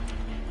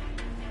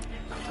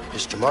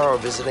 Is tomorrow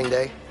visiting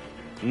day?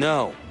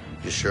 No.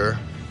 You sure?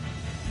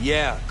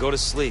 Yeah, go to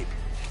sleep.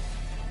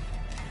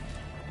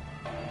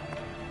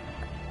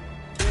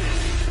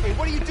 Hey,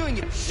 what are you doing,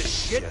 you piece of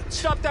shit?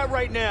 Stop that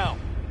right now!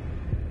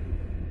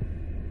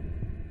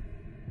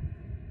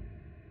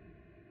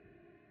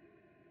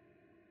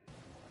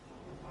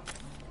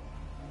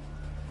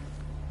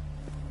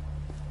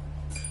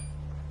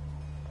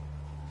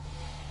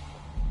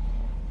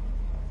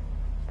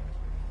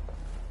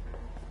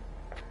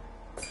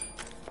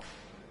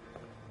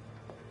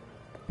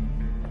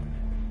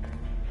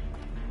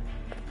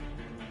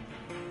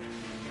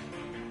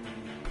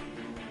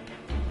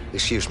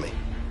 Excuse me.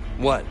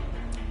 What?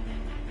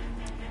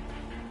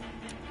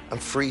 I'm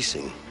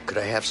freezing. Could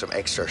I have some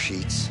extra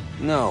sheets?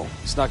 No,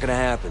 it's not gonna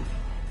happen.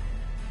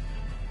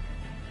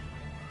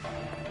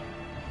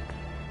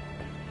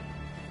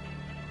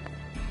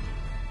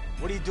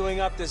 What are you doing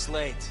up this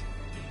late?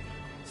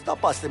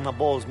 Stop busting my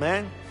balls,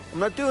 man. I'm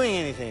not doing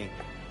anything.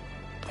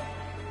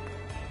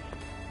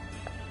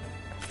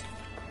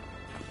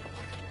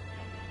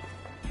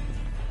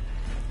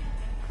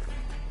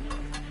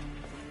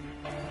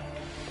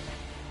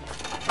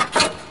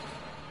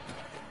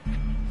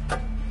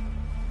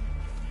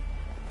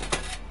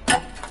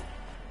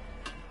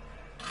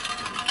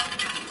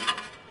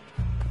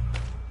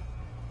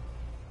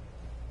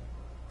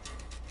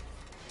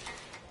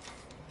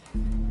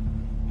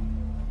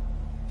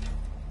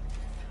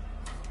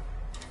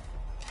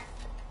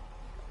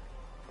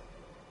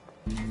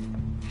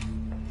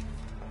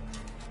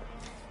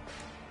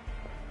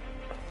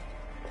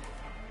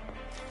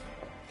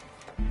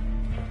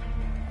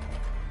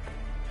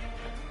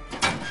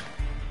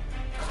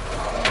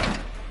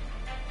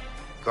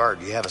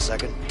 Guard, do you have a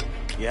second?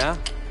 Yeah?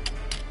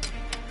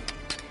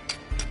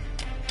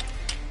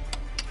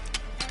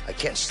 I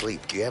can't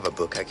sleep. Do you have a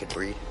book I can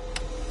read?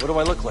 What do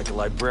I look like, a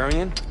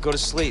librarian? Go to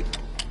sleep.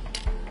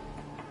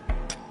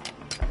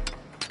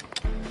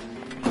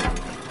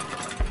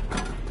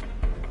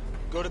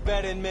 Go to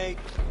bed, inmate.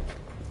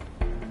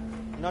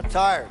 I'm not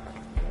tired.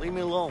 Leave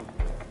me alone.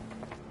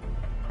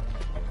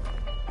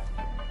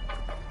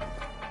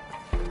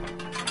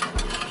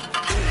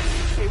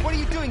 Hey, what are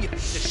you doing, you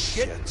piece of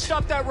shit?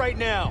 Stop that right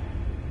now!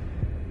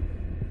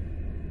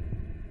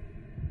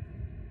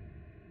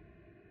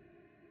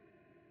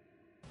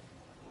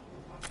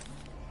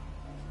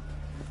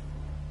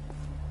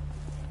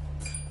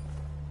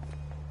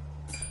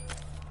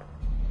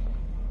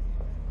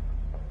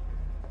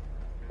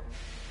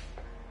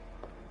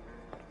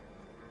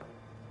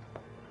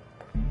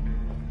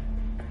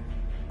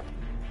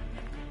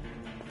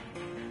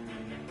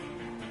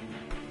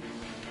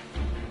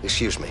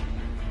 Excuse me.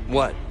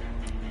 What?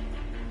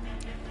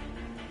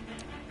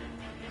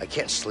 I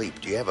can't sleep.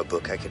 Do you have a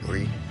book I can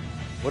read?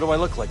 What do I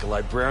look like, a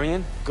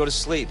librarian? Go to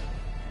sleep.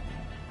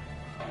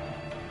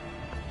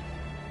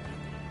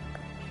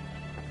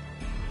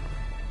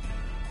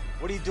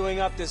 What are you doing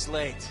up this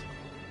late?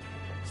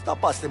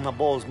 Stop busting my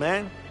balls,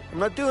 man. I'm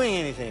not doing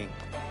anything.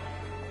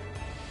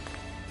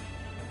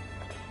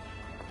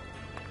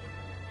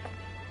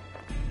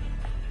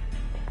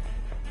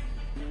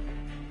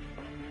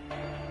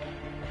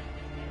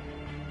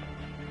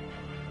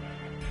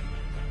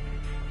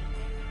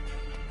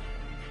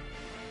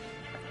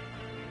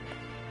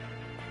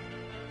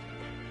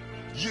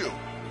 You,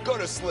 go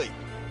to sleep.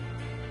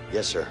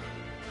 Yes, sir.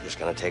 Just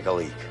gonna take a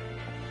leak.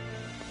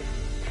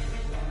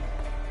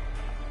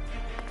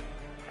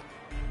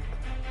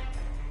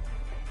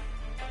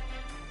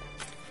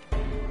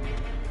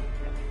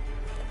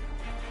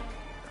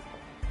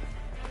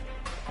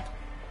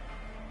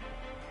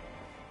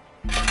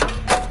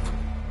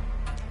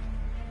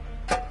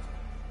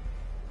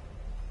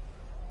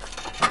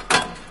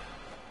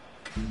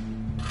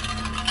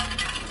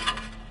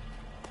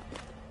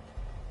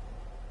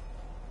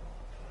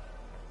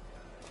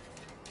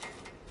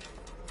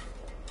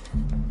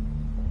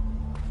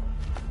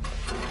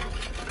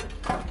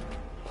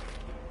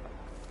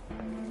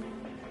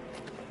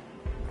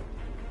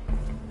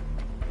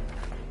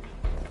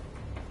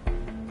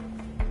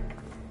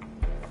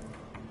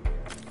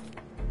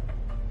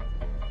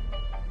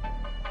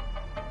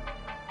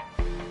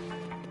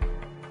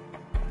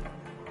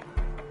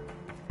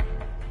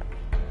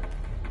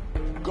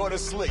 Go to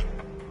sleep.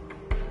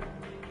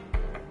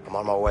 I'm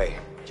on my way.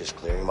 Just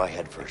clearing my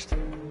head first.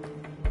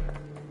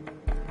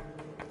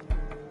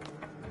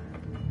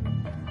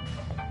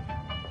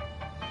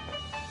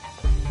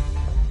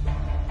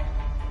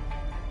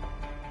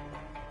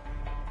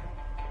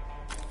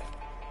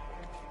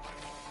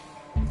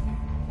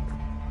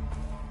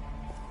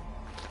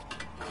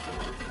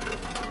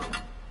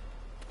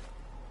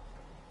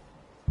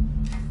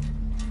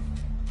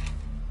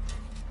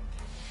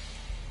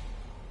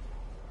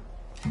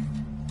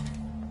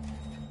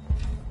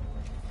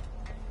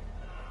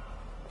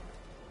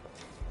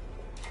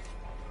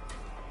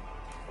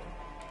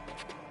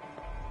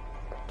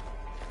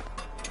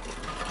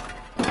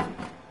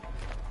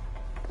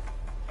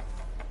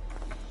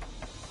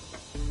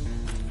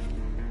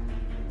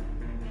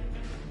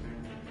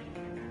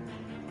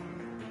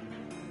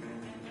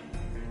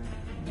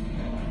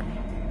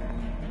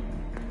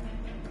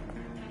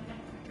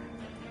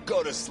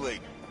 Go to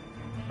sleep.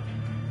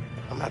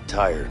 I'm not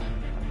tired.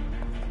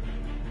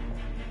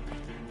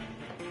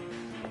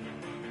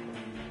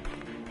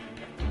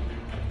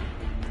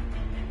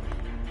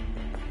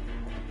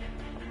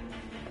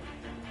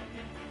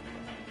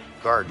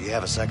 Guard, do you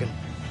have a second?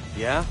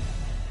 Yeah?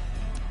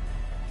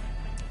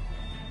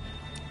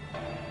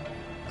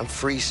 I'm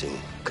freezing.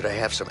 Could I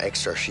have some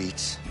extra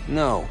sheets?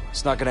 No,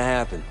 it's not gonna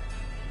happen.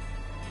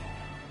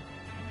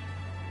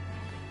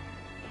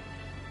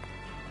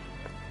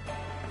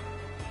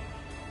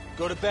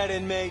 Go to bed,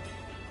 inmate.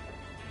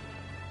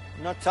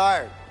 I'm not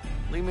tired.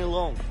 Leave me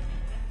alone.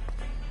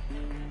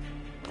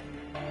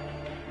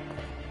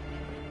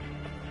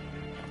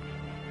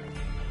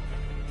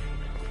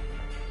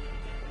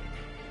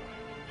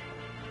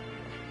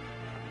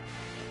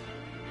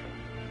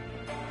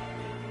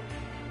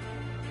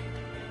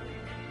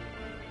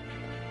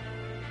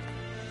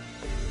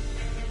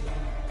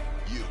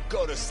 You,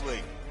 go to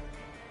sleep.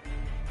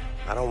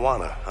 I don't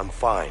wanna. I'm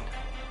fine.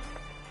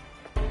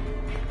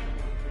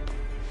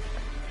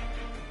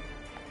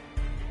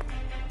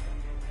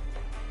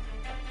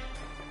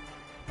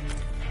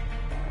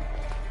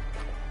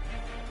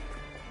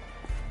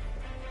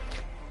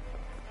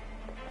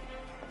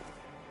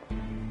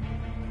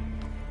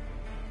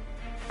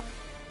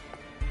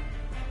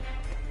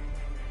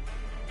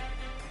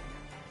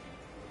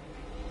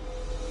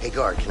 Hey,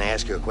 guard, can I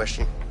ask you a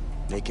question?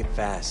 Make it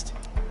fast.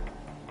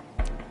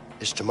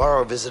 Is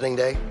tomorrow visiting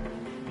day?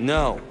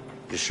 No.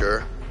 You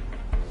sure?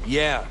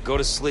 Yeah, go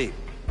to sleep.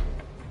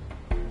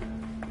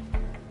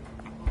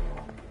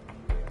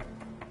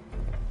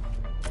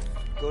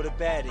 Go to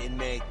bed,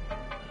 inmate.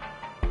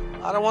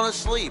 I don't want to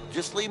sleep.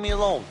 Just leave me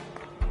alone.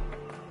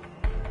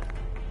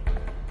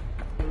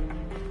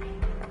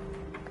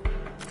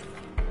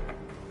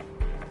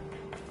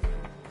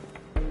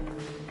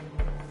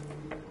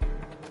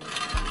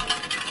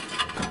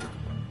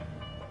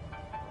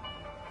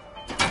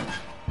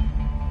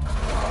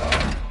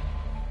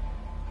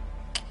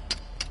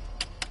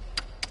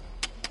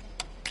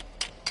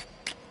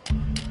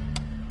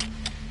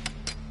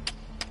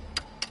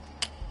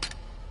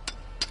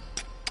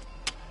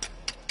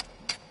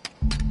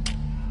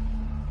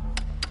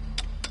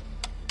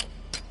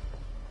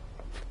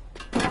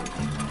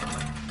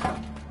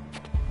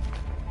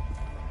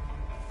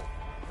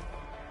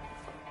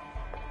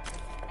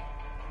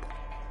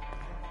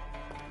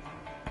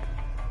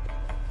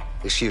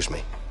 Excuse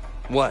me.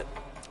 What?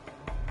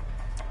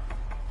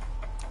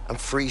 I'm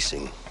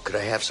freezing. Could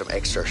I have some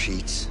extra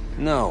sheets?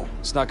 No,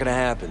 it's not gonna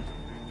happen.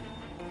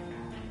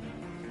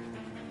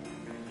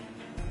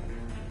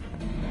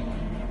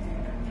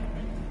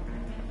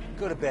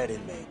 Go to bed,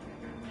 inmate.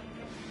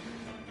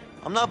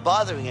 I'm not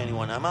bothering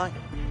anyone, am I?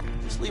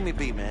 Just leave me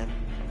be, man.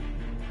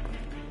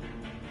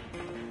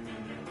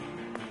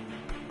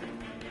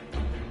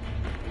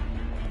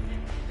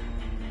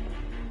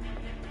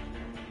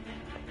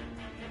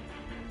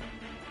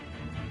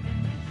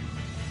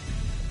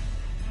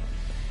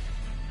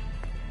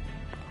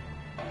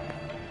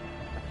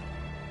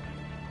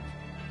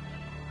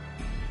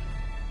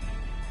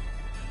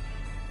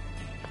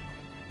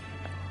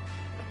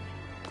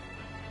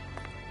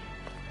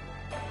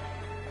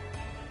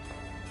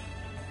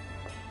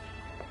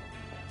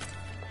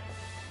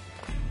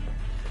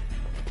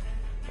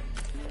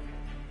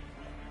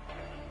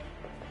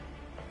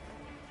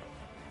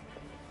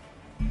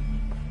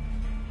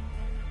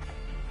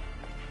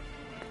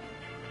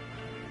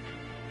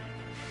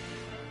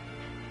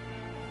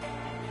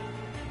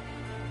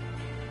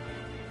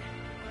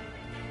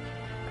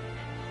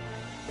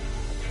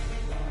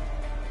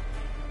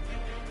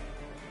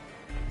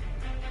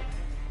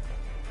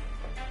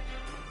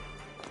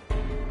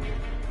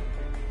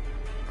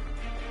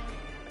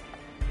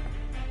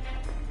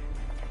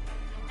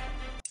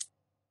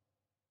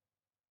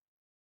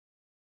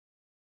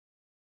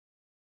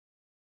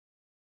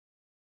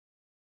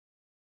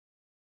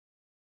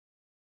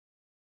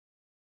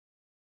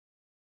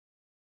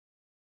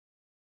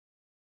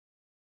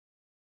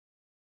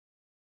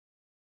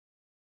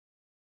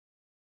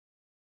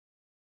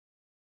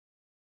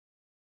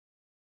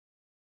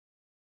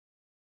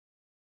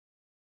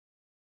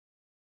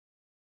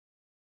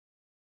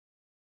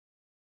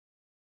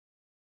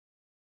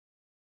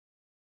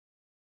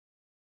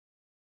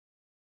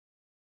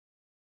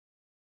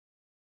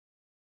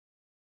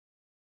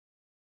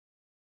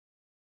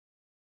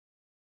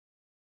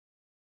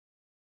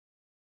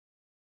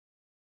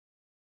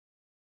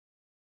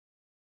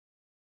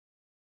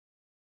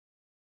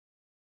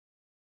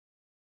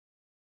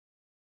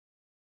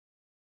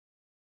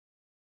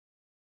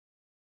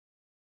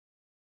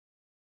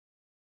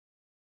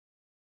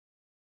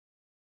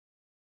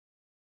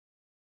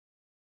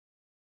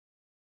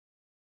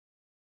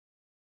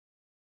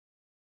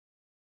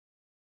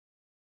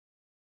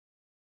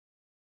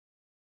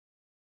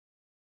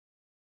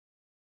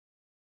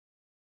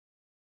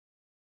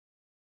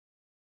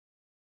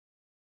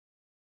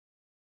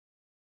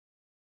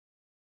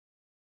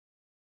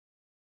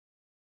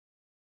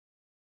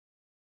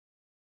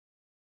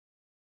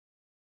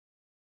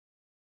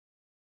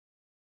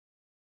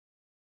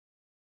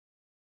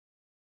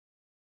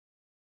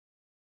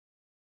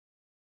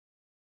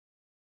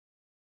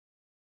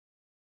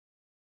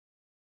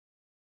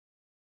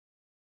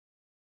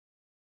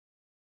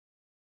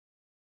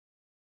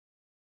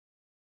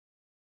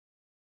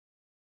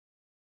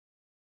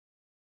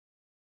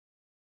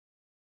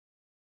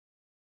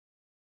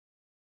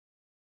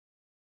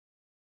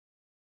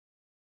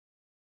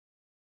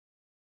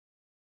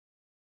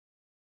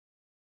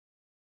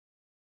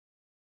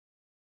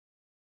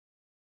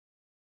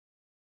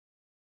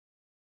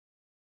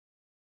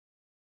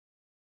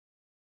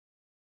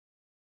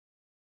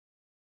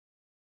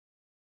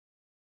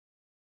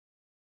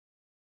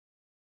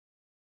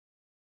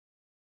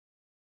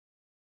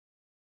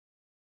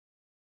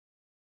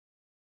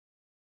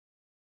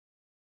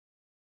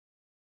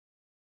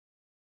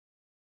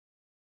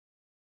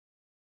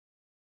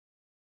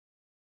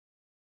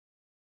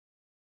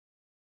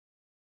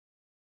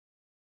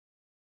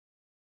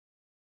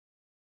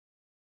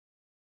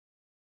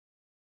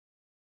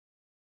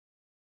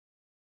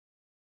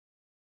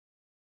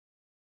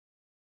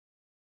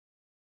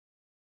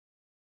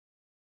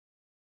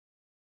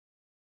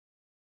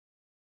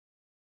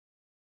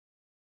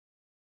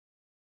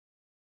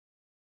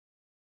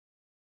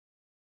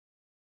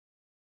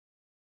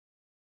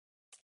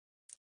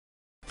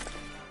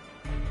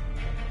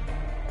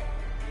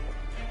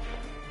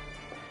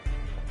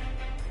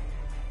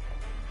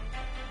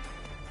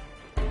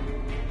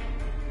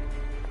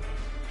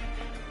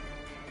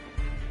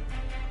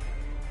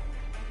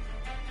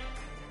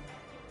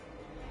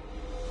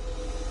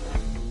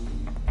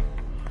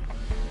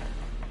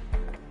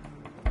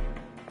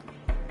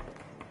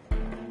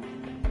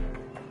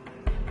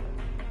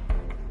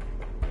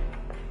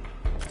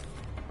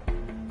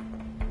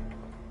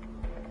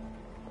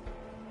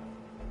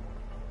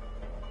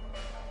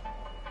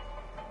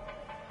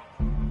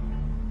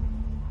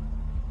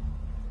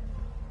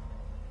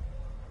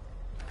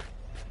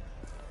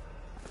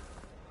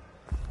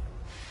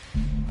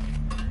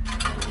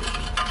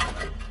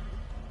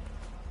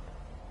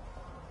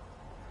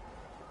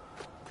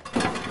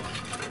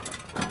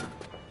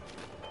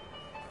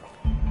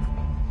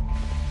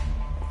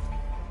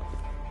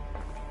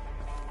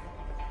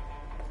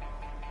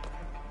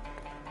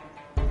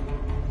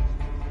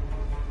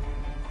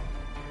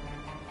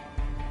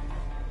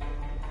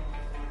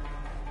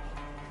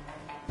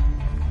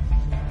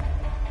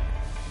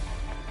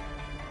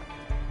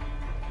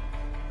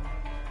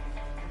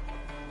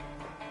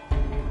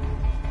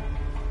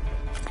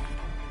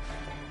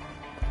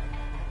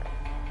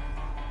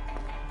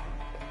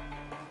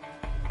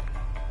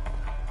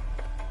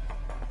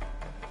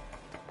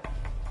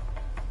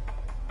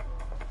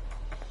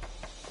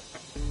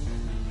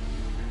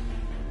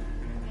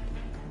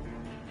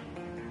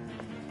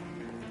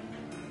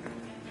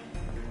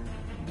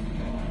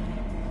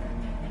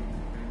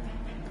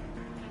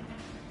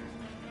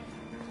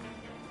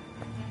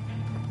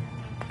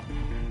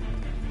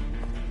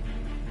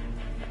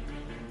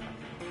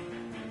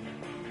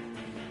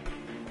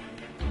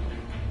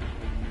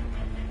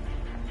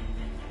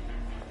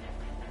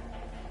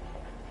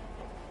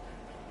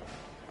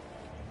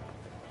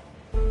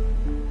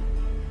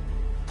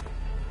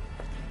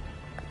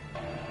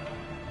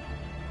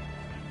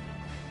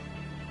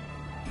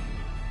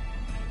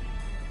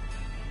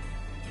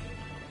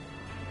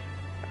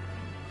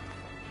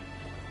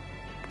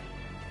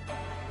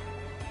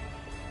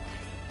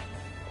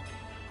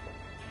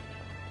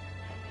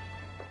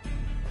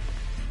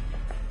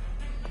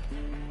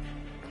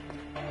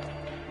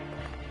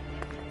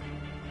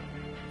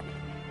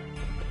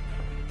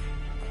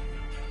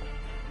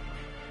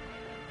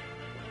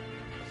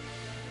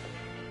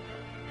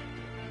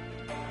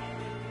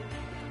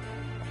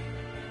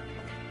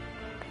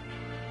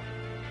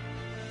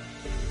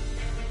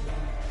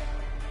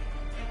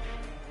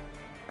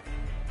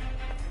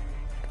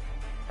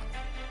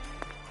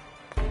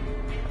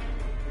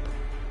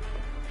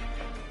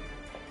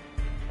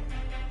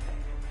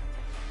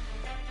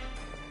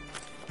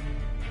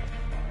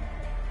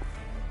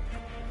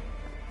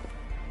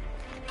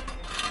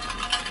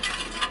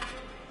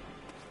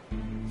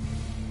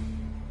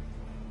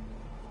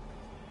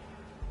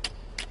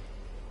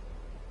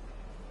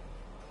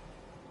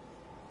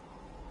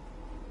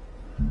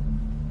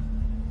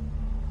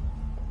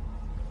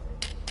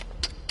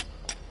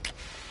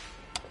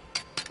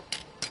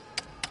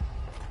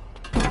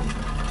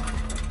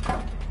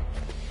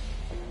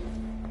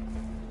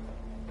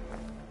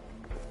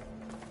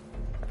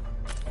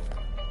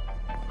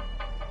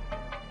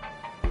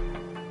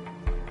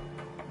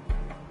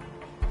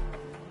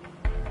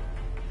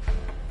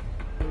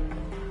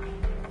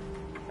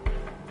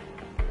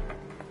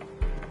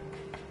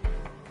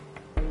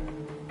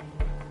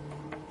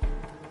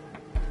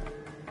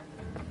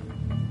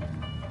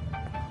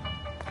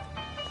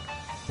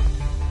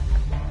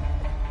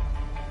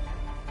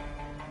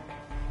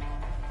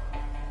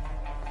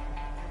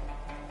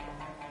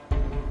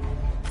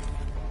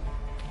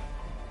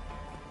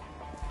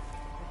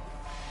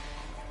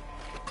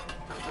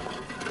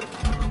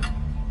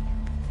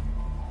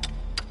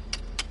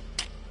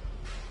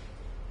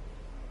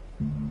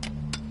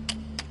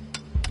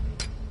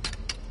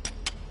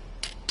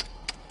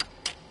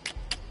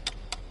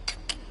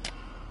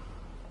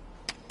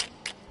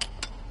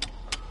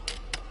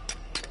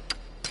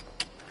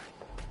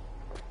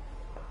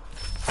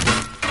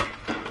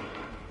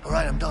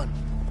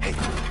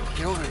 Hey,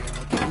 get over here.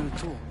 I'll give you the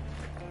tool.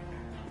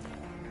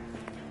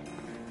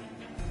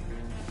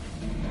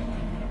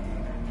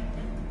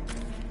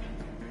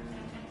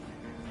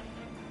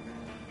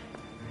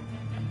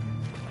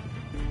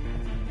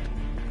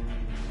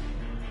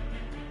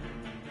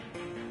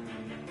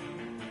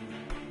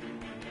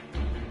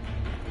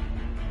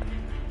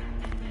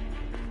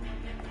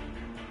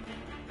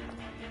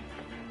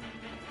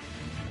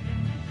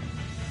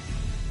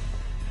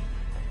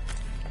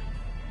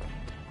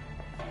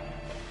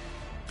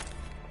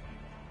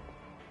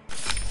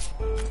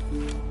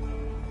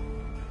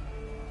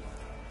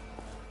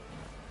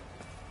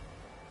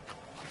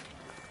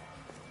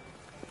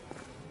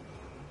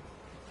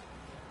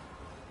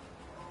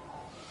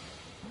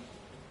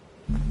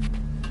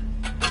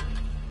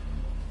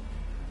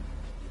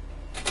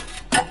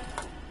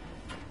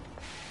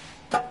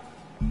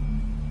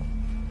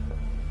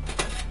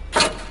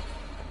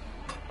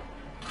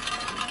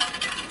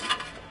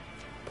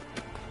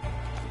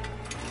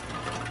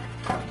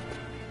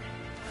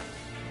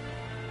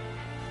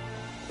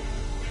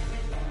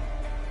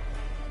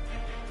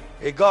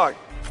 Hey, guard.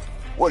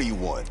 What do you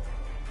want?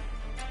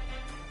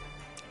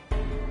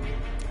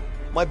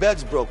 My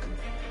bed's broken.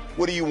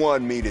 What do you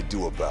want me to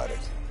do about it?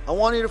 I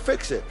want you to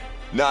fix it.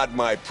 Not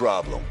my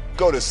problem.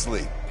 Go to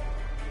sleep.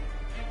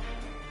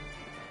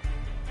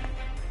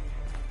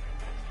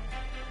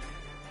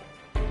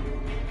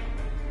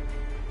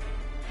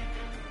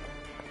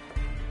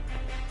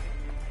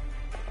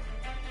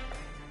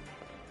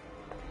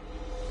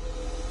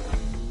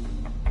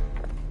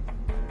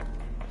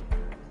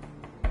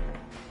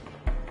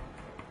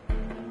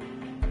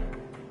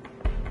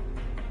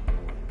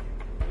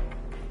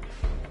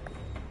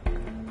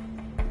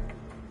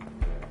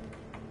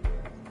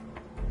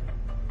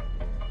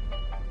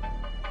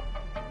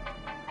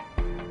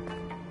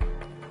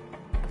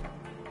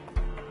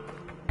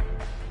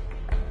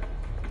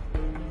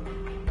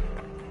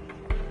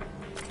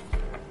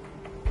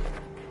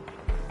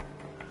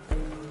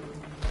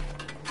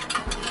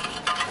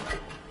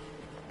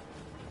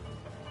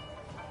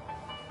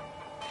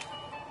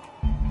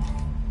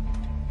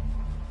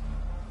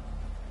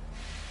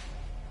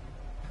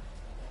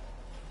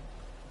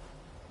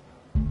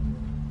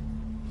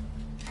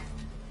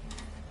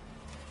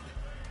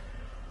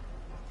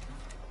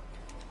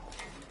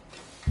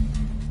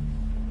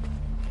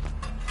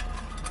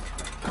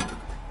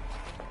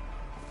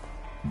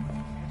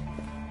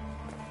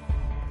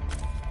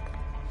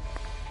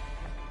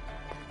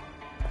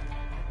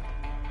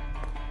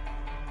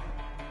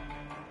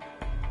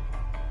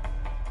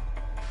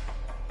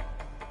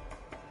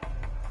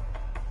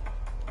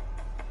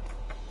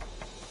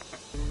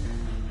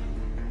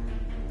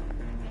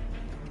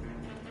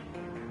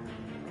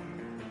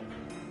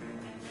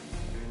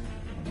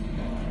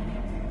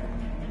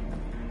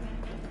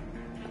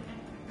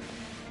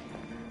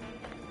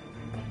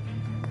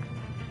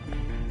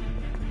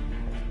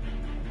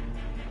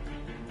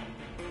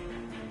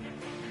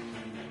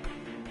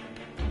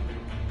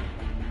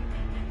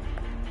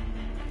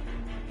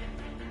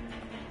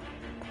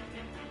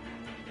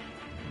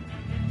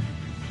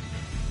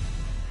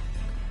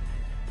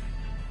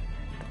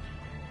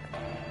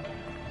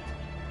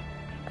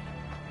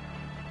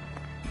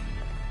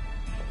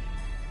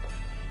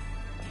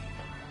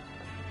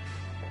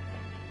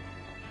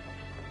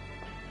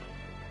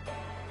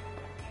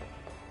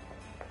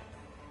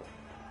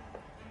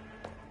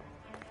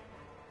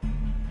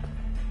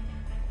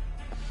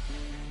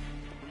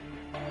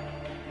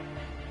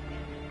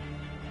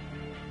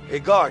 Hey,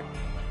 guard.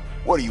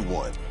 What do you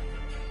want?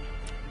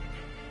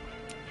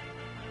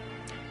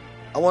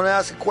 I want to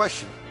ask a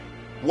question.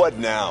 What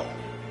now?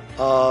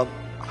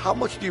 How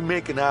much do you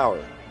make an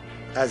hour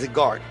as a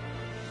guard?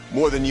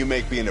 More than you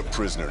make being a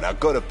prisoner. Now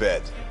go to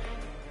bed.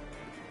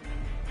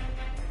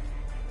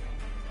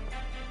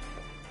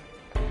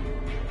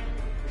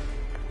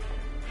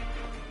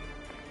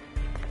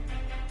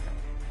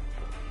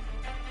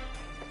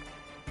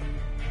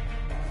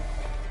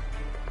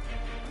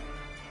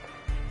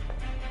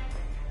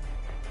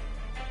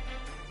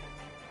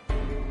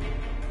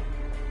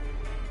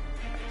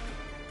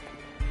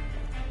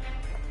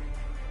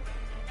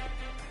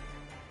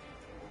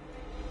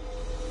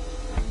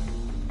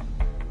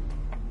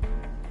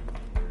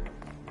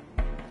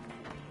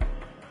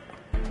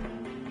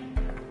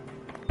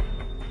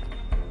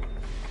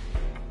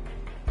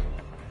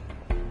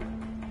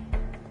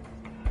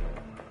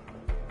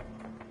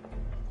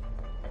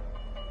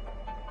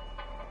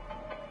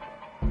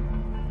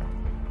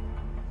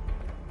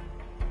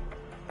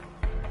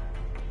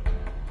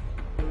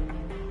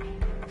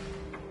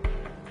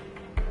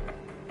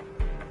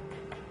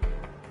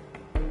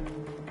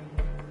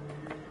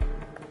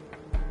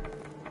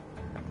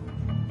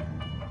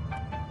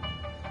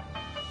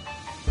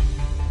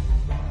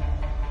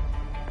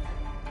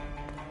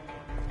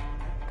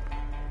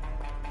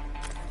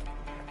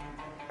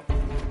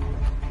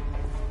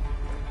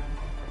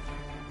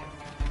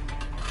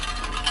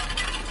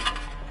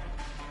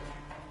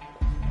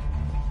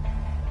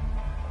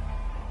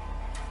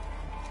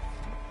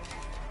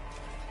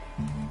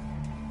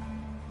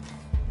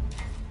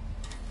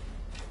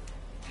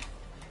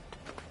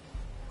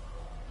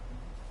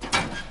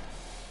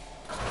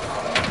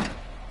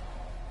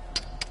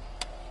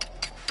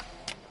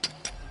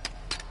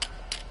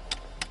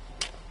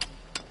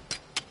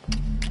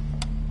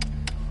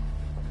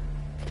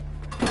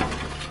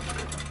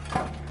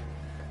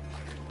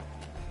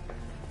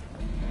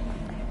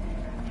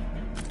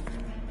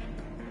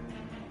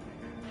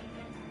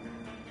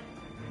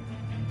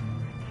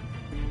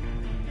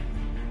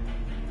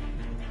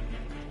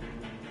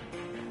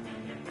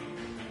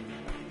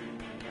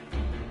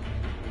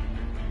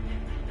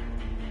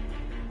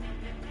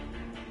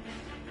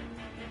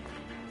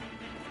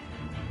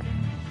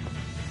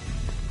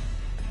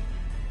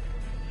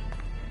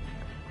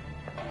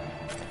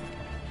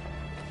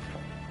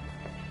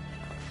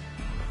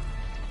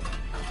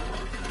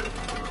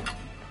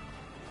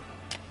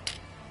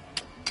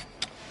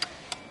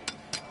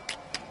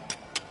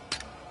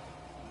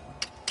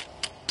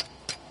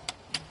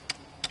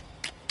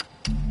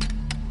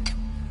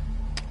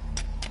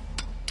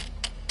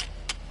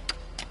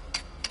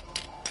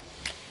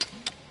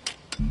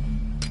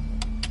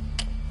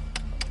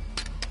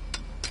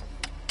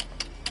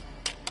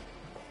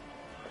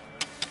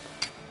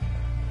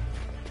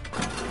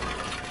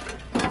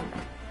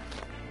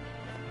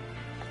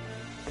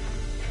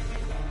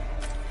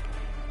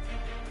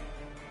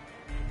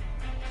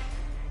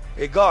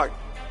 Hey, guard.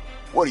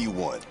 What do you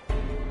want?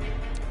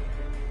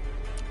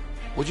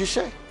 What'd you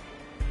say?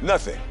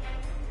 Nothing.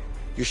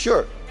 You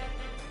sure?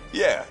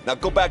 Yeah, now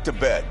go back to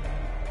bed.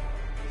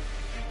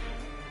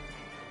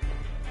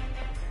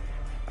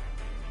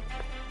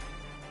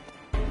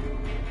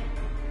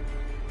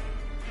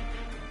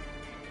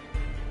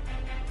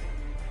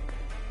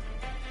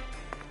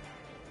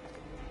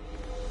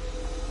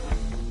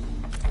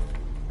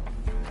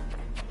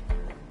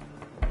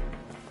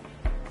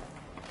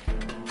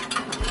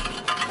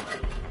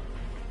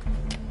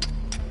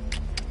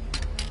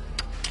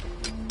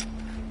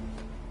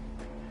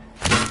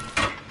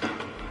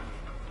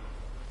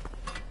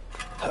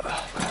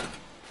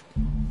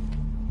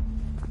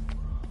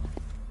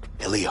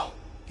 Hey, Leo.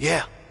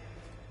 Yeah.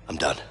 I'm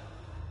done.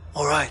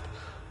 All right.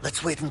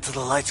 Let's wait until the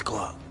lights go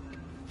out.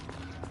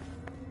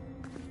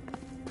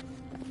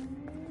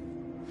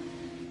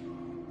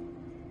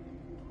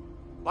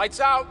 Lights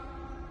out.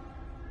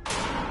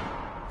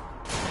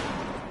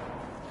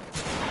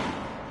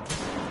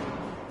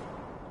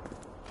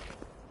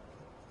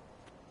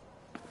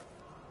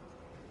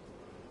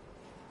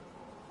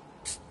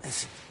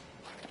 Listen.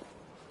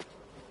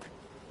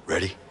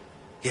 Ready?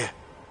 Yeah.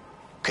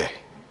 Okay.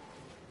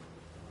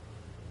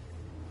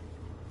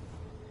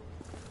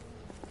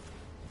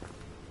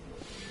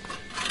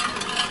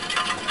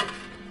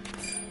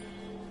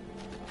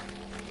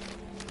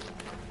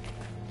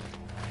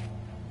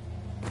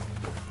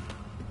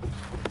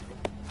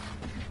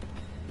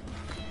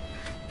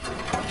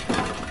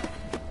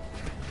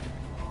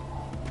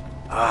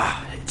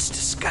 Ah, it's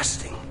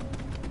disgusting.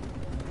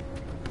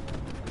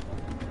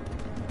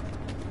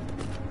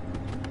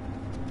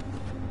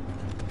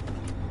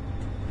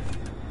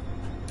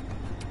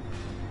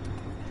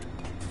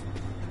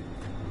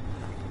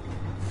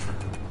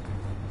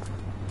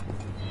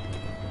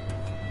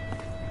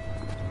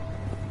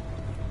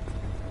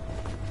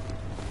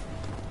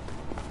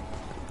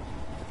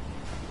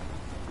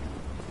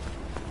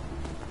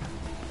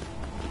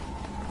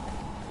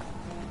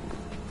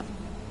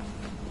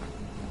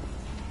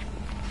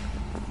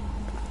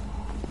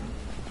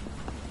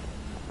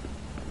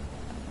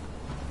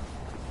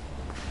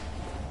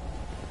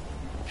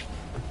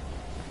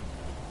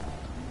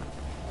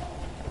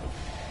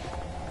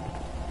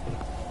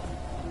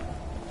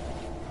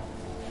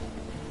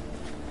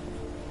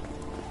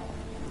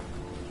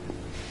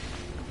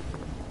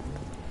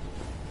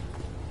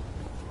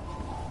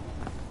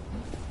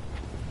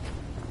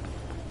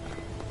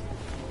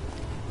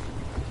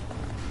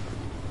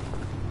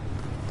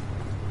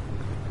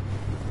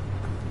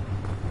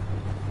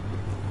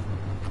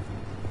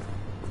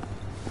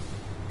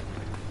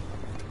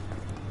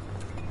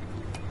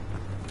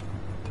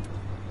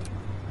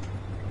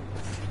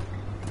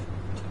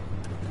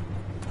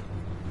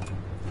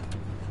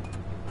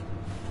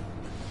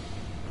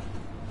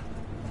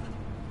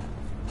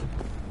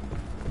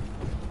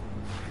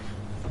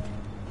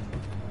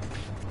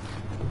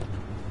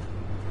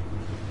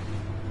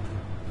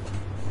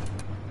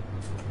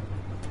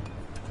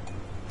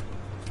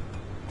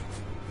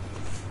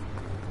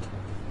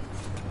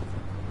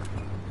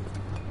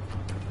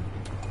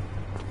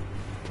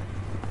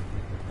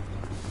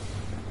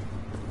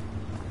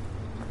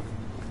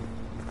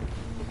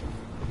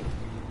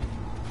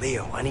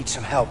 Leo, I need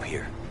some help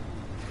here.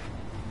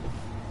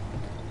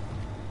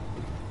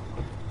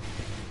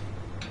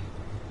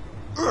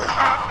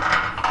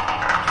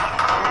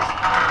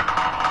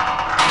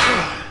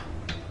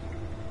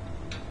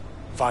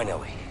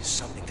 Finally,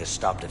 something to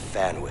stop the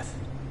fan with.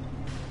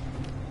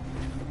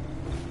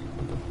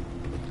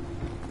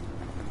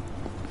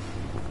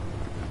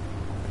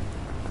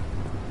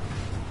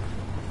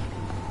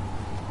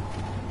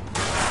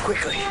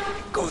 Quickly,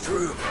 go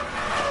through.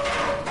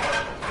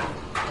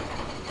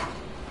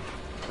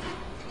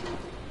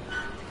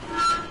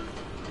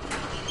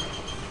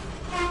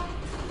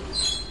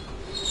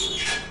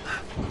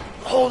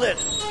 Hold it!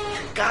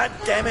 God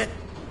damn it!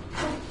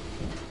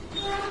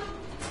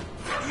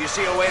 Do you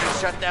see a way to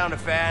shut down the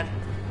fan?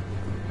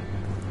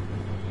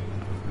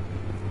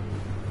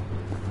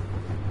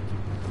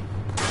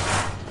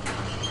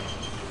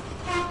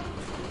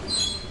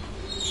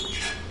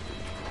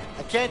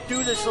 I can't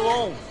do this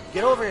alone.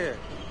 Get over here.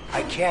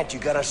 I can't. You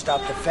gotta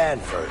stop the fan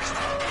first.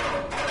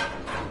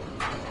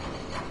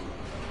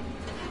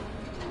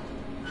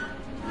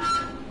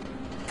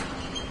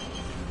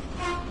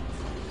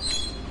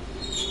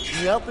 Can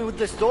you help me with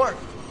this door?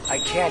 I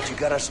can't. You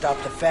gotta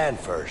stop the fan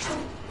first.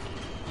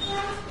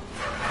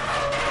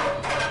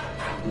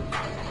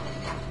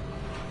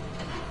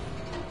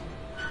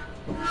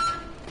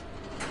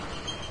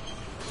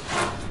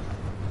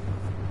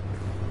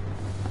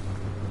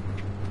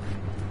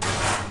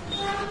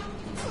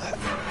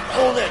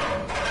 Hold it!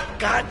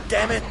 God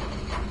damn it!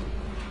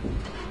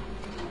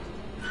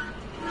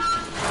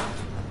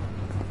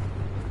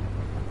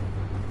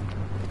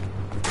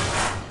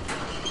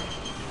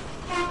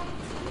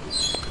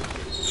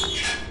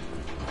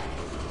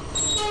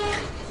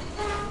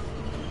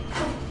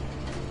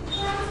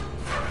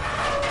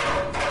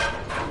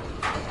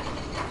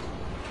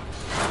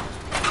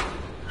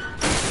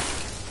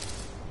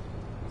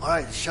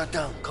 right, it's shut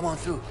down. Come on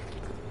through.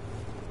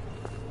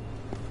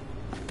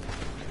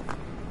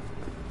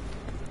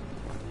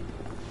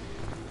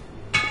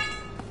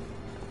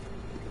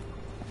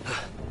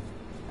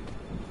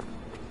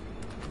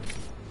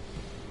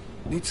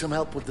 Need some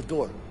help with the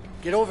door.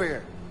 Get over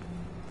here.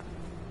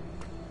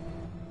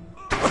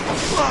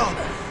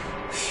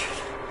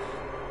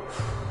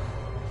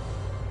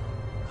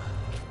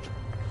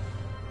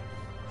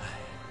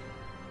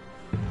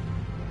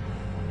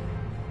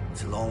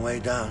 It's a long way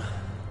down.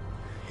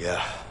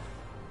 Yeah.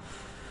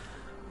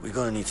 We're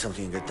gonna need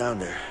something to get down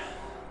there.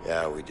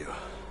 Yeah, we do.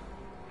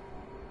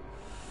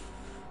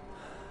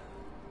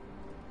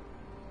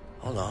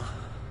 Hold on.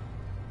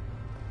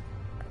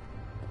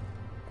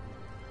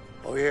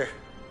 Over here.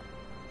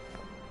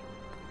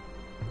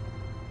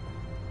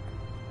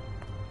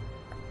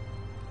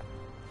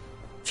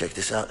 Check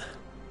this out.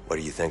 What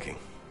are you thinking?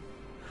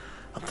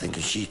 I'm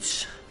thinking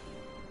sheets.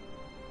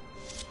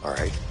 All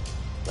right.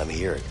 Let me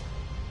hear it.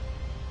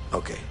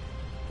 Okay.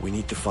 We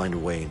need to find a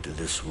way into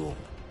this room.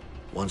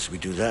 Once we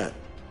do that,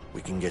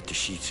 we can get the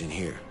sheets in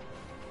here.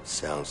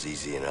 Sounds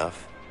easy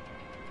enough.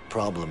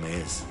 Problem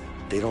is,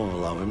 they don't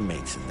allow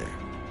inmates in there.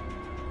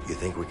 You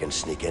think we can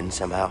sneak in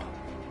somehow?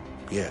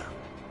 Yeah,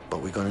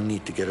 but we're gonna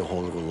need to get a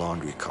hold of a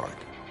laundry cart.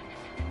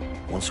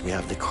 Once we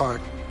have the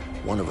cart,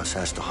 one of us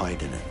has to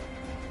hide in it.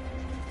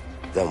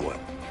 Then what?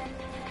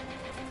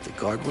 The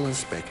guard will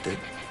inspect it,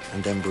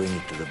 and then bring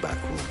it to the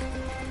back room.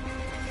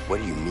 What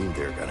do you mean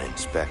they're gonna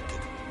inspect it?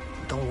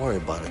 Don't worry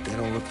about it, they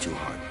don't look too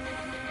hard.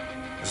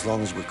 As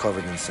long as we're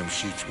covered in some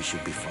sheets, we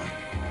should be fine.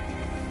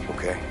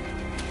 Okay.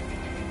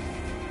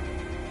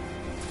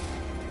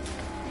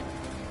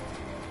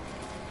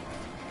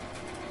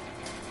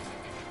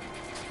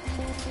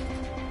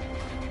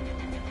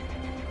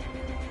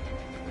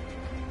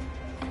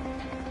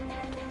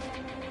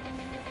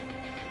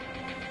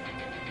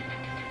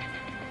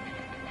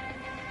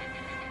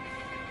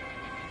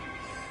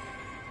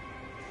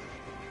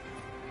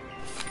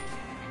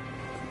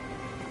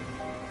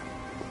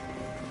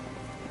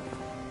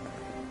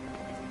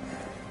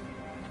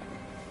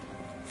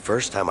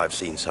 First time I've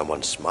seen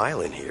someone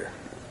smile in here.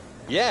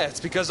 Yeah,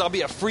 it's because I'll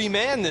be a free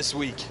man this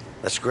week.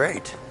 That's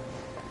great.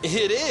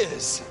 It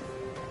is.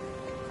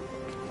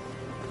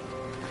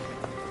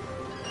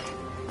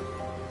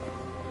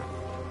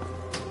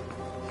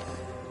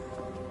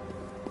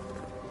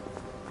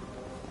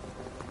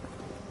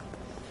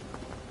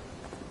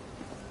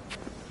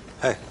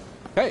 Hey.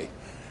 Hey.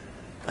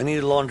 I need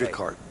a laundry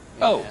cart.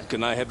 Oh,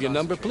 can I have your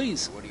number,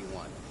 please?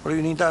 What do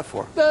you need that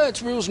for?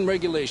 It's rules and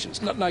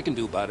regulations. Nothing I can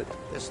do about it.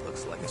 This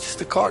looks like It's just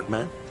a cart,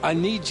 man. I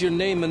need your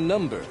name and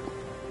number.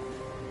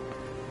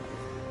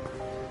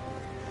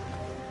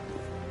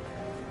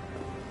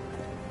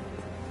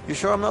 You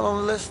sure I'm not on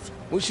the list?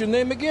 What's your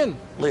name again?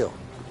 Leo.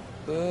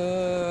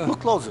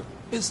 Look closer.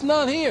 It's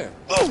not here.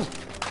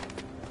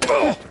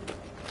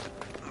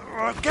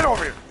 Get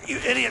over here, you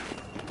idiot.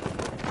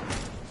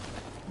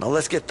 Now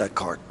let's get that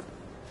cart.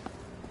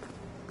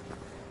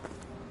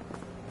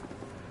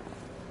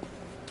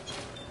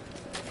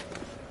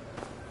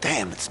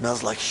 Damn, it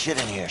smells like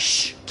shit in here.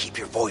 Shh, keep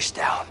your voice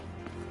down.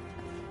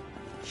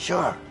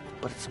 Sure,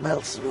 but it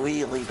smells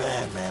really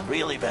bad, man,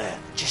 really bad.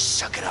 Just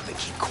suck it up and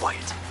keep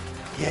quiet.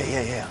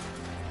 Yeah.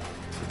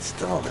 It's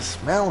still the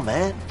smell,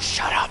 man.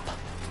 Shut up.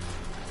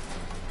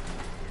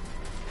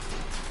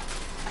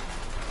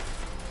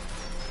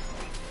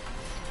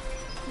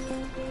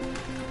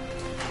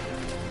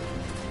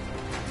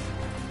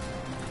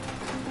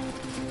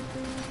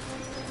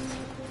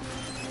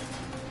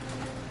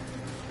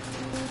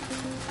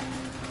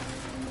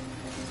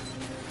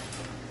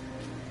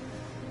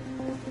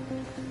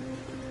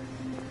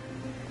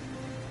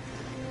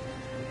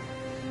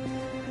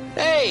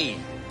 Hey,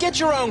 get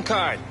your own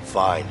card.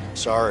 Fine,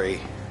 sorry.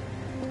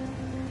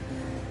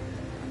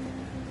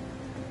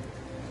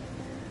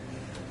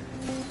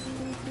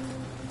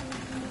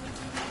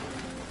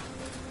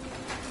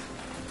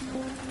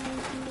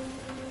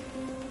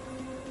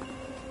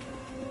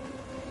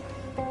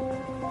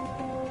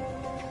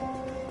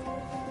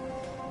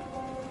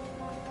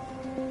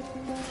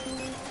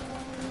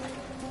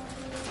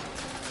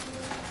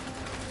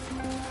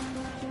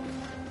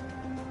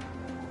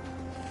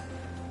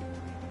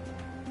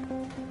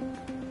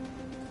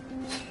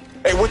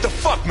 Hey, what the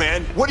fuck,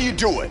 man? What are you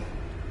doing?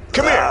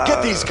 Come here,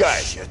 get these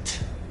guys. Shit.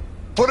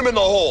 Put them in the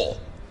hole.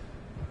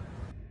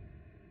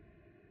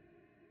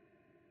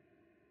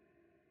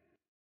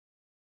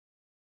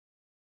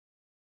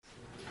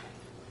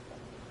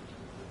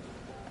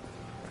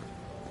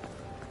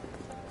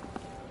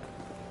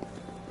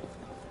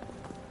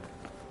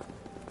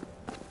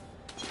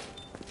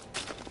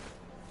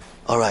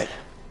 All right,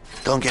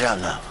 don't get out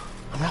now.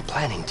 I'm not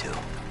planning to.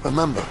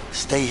 Remember,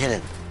 stay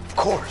hidden. Of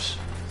course.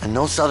 And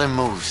no sudden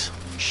moves.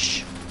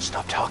 Shh,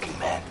 stop talking,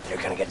 man.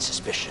 They're gonna get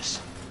suspicious.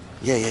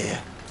 Yeah.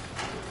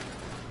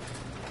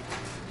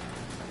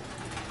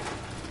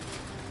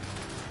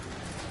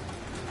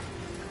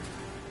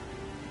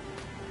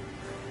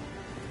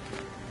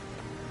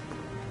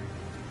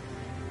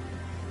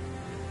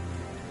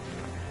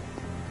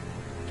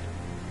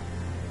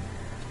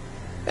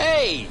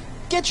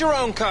 get your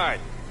own card.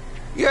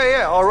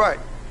 Yeah, all right.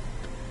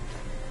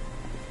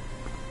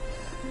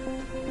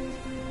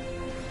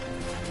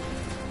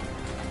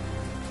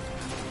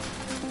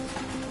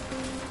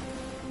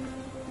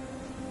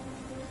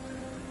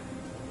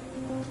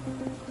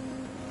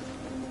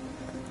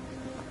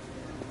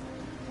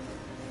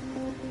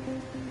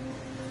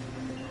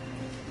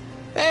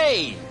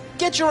 Hey,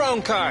 get your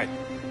own card.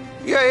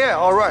 Yeah,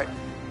 all right.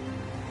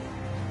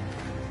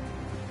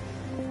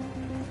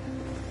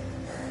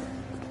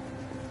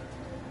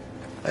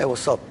 Hey,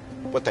 what's up?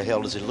 What the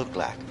hell does it look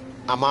like?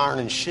 I'm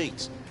ironing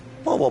sheets.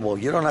 Whoa,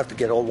 you don't have to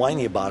get all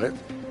whiny about it.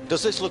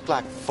 Does this look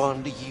like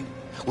fun to you?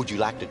 Would you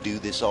like to do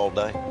this all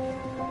day?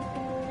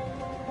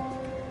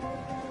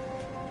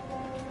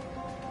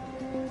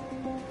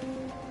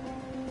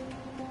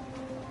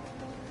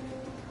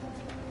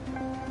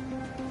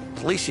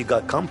 At least you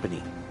got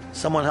company.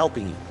 Someone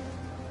helping you.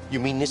 You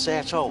mean this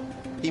asshole?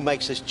 He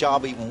makes this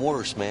job even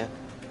worse, man.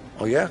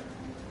 Oh, yeah?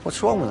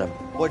 What's wrong with him?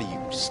 What are you,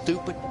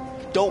 stupid?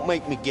 Don't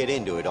make me get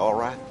into it, all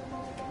right?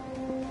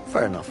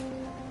 Fair enough.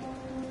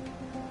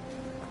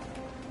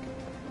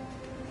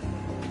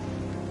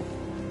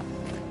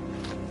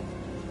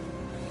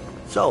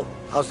 So,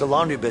 how's the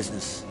laundry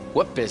business?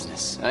 What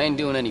business? I ain't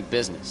doing any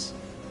business.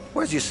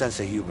 Where's your sense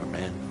of humor,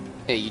 man?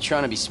 Hey, you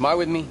trying to be smart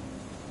with me?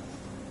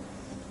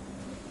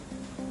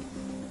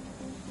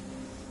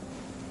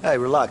 Hey,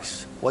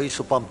 relax. Why are you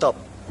so pumped up?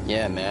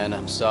 Yeah, man,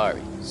 I'm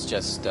sorry. It's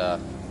just,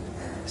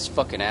 this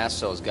fucking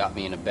asshole's got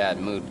me in a bad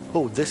mood.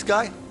 Who, this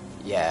guy?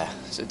 Yeah,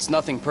 it's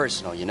nothing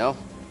personal, you know?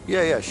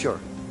 Yeah, sure.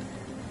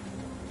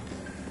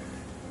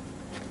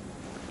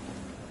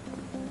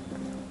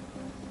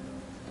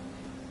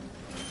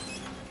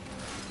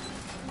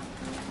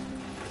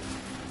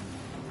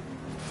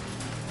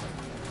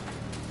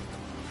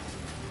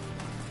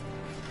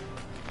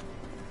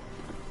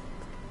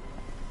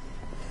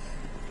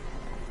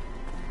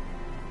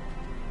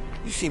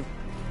 You seem...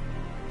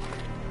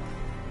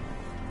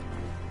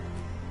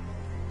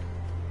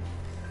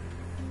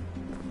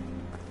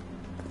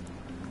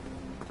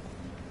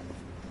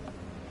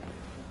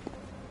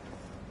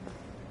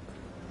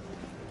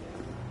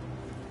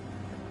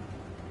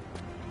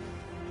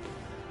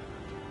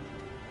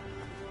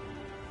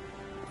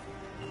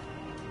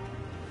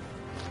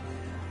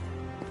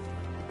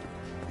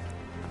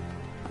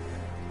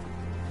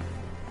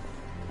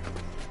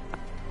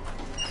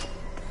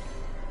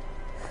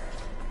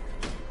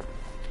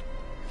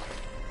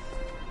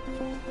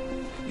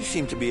 You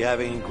seem to be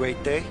having a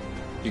great day.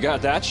 You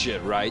got that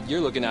shit right.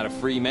 You're looking at a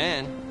free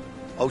man.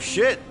 Oh,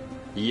 shit.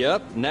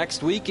 Yep,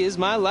 next week is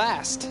my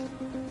last.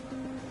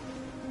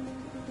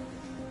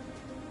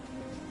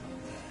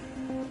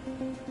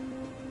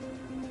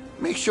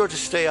 Make sure to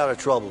stay out of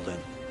trouble, then.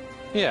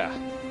 Yeah.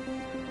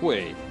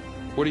 Wait,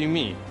 what do you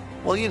mean?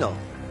 Well, you know,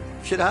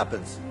 shit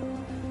happens.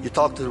 You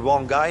talk to the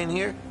wrong guy in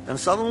here, and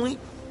suddenly,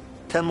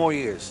 10 more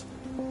years.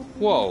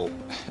 Whoa,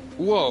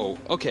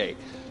 okay.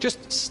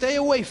 Just stay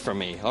away from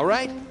me, all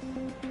right?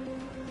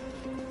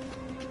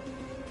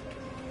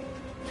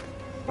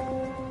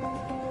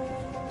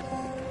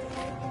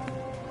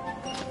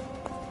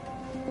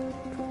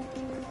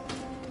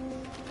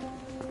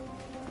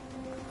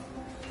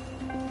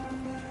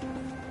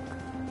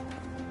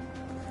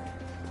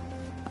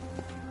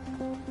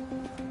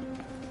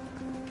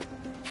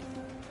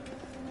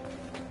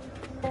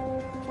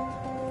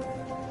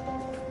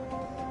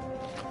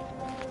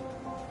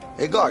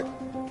 Hey, guard,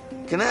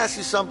 can I ask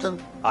you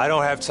something? I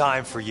don't have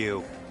time for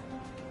you.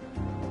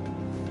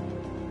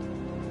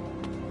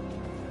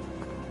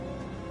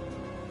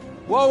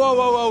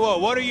 Whoa,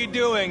 what are you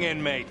doing,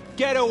 inmate?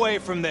 Get away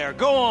from there,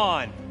 go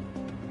on!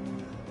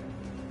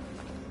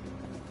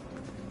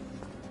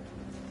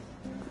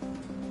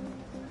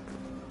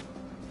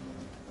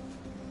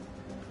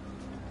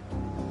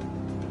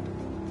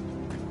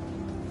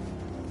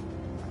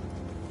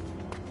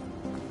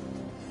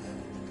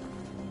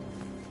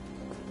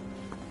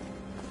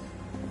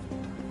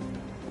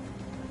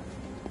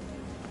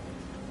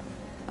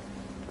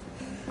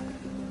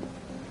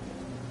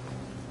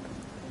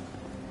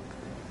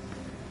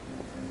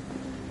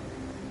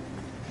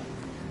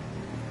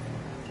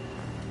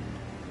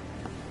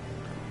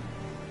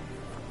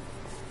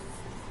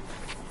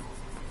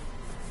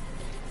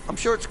 I'm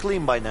sure it's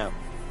clean by now.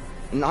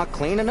 Not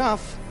clean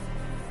enough.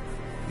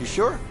 You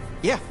sure?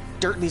 Yeah,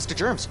 dirt leads to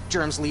germs.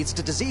 Germs leads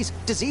to disease.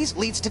 Disease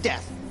leads to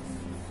death.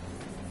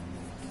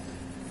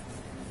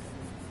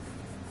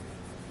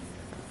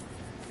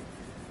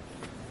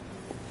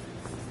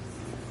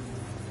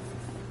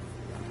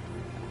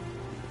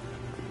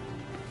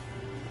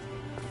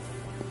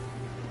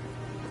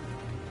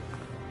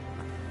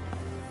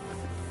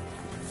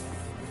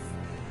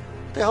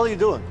 What the hell are you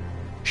doing?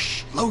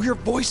 Shh, lower your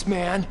voice,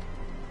 man.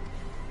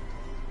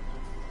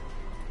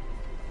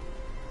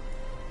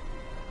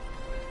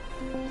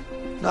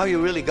 Now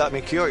you really got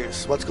me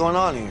curious. What's going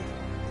on here?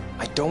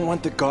 I don't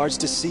want the guards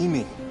to see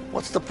me.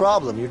 What's the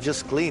problem? You're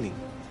just cleaning.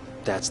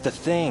 That's the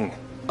thing.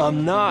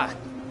 I'm not.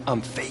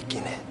 I'm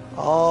faking it.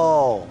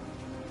 Oh,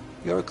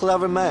 you're a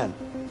clever man.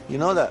 You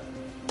know that?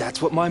 That's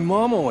what my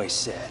mom always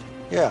said.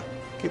 Yeah,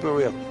 keep it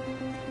real.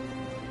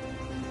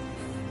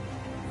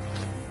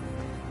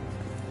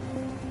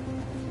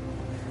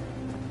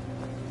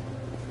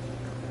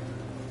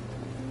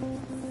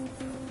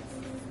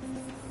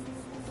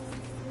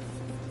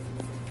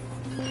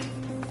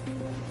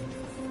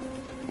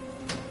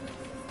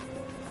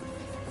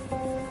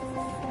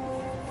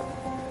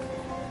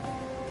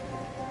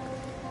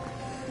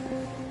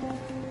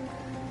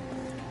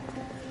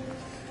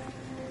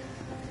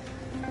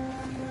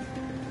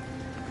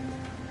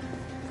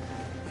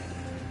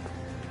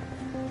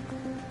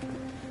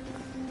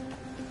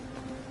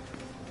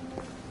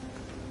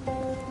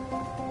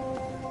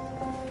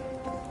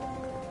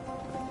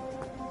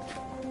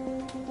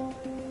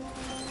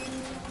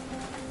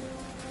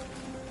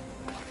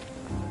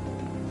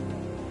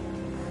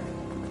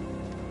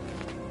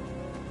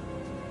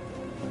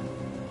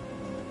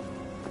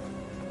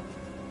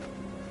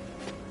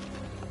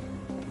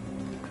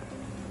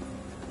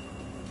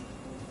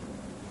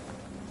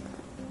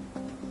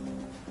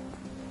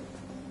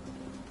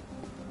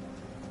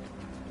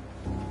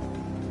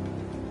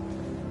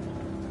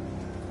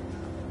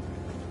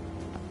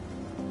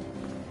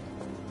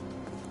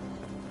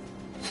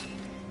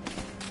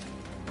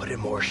 Put in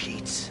more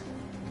sheets.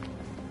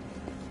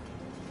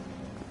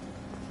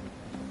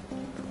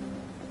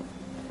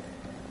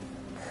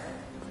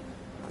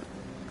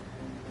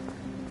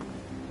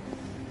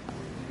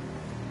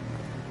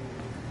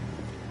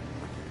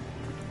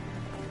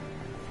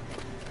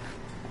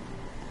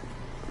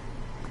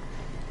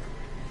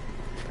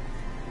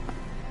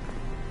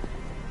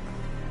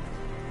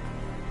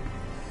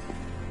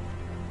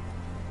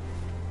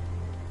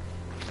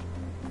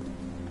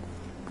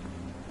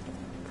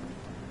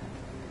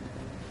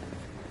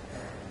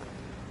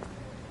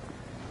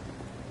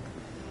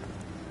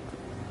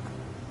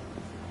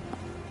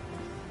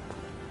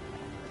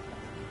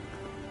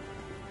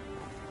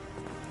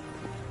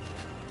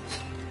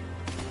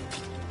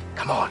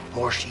 Come on,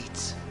 more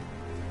sheets.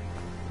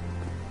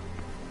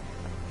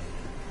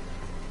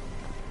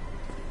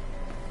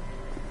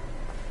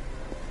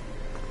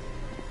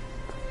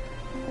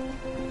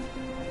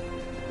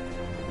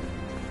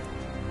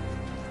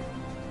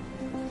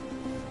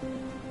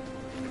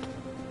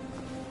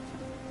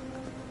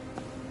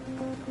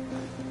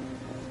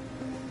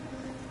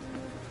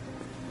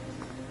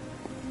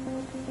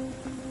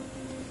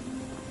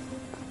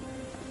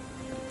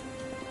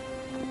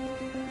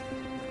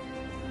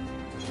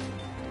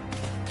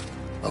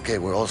 Okay,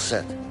 we're all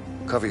set.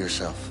 Cover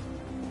yourself.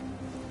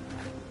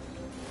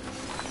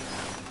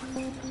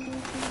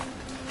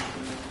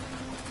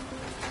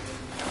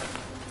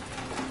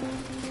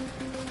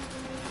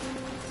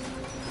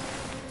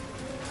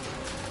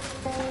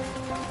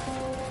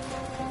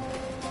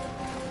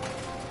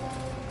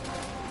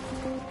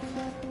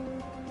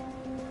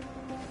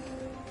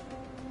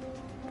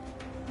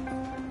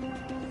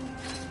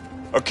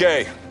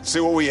 Okay, see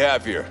what we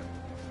have here.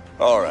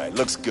 All right,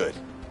 looks good.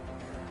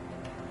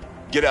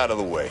 Get out of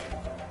the way.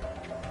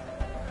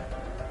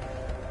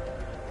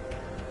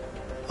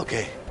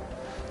 Okay,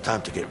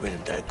 time to get rid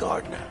of that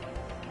guard now.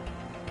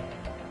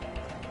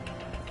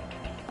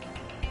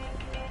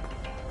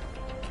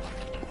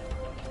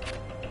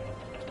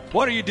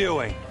 What are you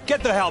doing?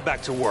 Get the hell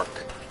back to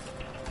work.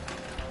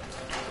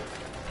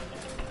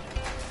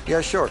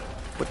 Yeah, sure,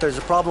 but there's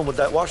a problem with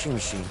that washing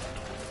machine.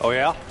 Oh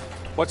yeah?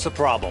 What's the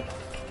problem?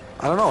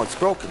 I don't know, it's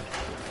broken.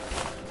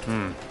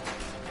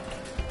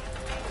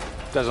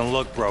 Doesn't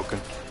look broken.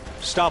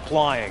 Stop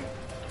lying.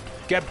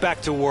 Get back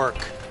to work.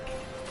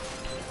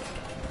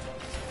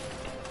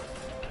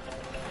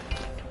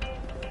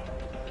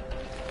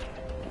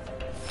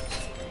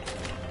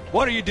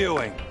 What are you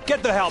doing?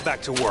 Get the hell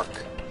back to work.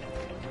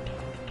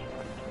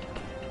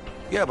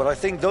 Yeah, but I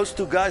think those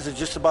two guys are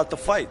just about to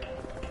fight.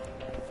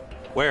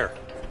 Where?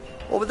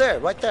 Over there,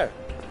 right there.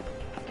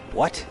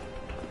 What?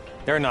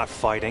 They're not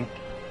fighting.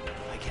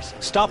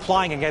 Stop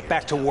lying and get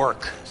back to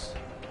work.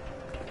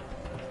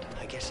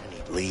 I guess I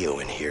need Leo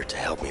in here to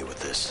help me with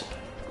this.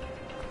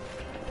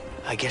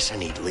 I guess I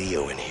need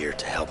Leo in here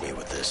to help me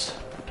with this.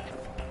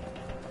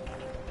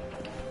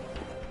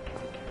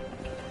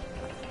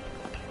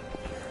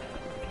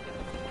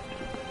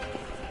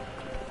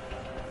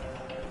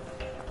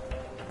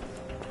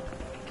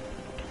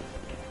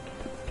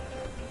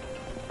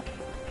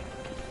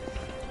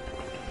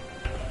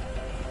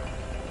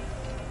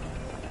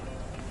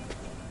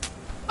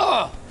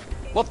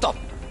 What the?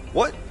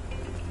 What?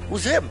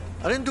 Who's him?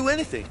 I didn't do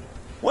anything.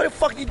 Why the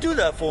fuck you do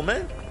that for,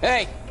 man?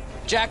 Hey,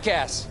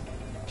 jackass.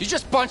 You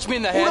just punched me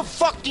in the head. Who the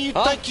fuck do you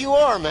think you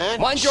are,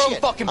 man? Mind your own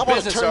Shit. fucking I wanna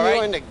business, turn all right?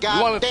 you into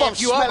You want me to goddamn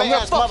fuck you up? I'm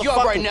gonna smelly-ass fuck you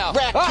up right motherfucking now.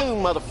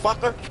 Raccoon,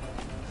 motherfucker.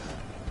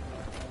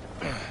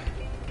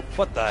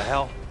 What the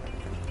hell?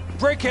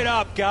 Break it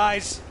up,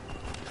 guys.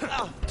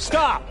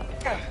 Stop.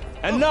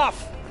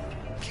 Enough.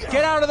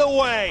 Get out of the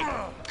way.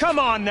 Come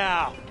on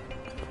now.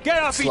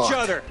 Get off It's locked. each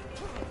other.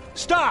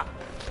 Stop.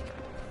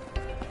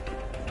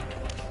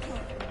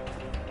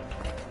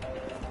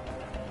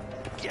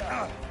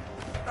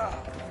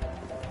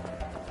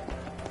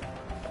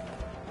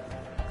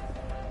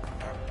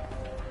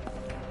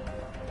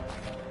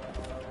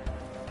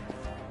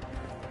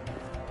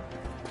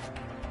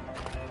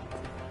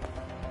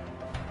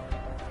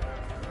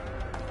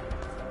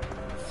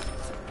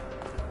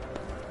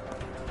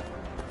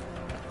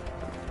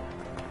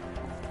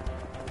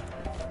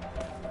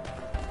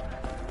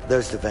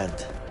 There's the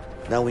vent.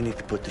 Now we need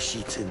to put the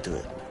sheets into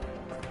it.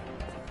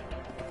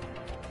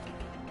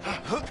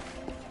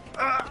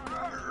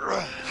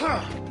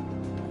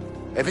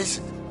 Hey,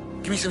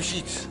 Vincent, give me some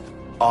sheets.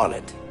 On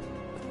it.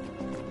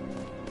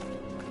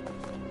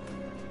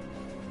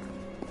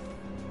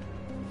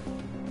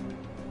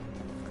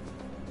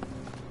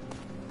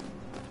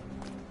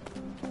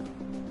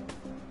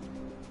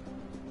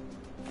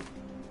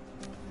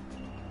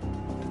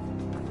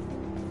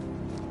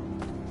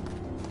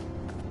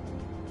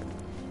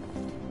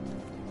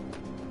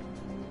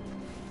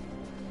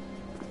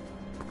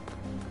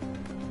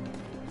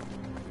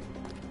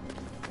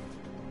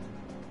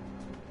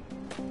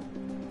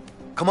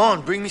 Come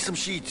on, bring me some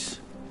sheets.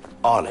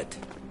 On it.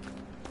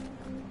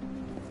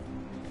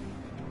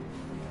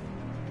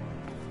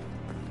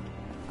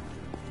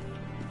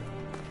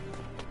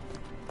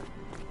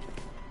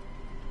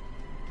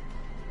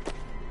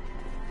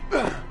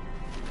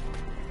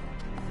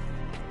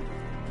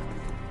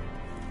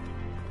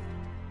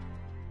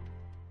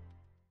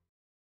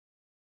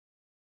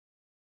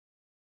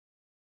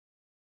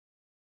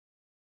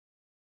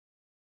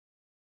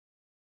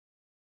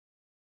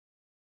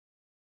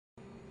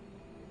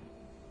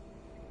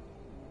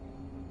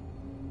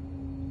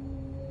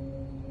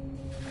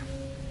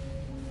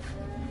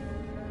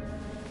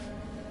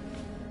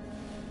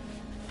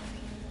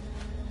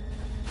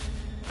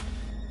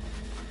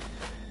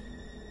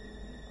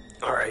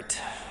 All right,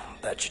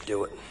 that should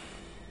do it.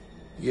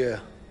 Yeah,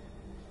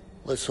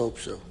 let's hope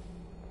so.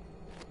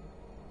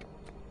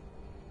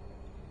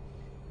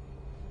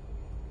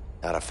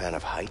 Not a fan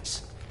of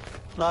heights?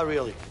 Not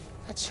really.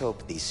 Let's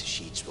hope these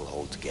sheets will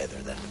hold together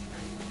then.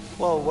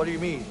 Well, what do you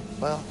mean?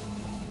 Well,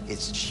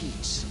 it's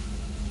sheets,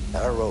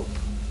 not a rope.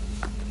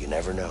 You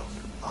never know.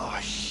 Oh,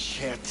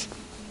 shit.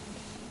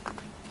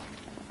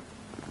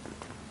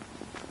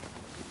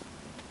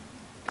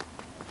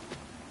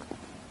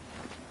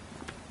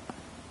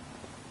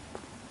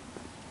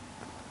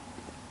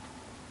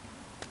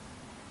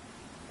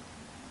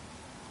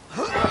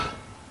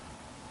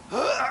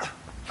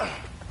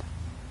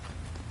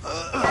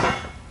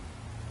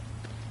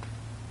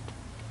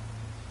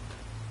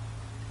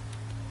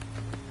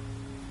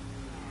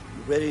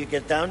 Ready to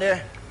get down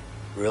there?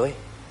 Really?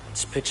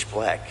 It's pitch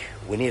black.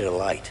 We need a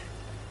light.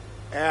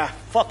 Ah,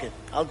 fuck it.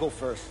 I'll go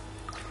first.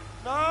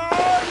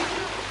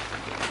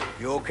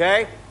 You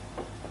okay?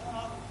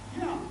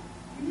 Yeah.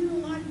 We need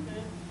a light,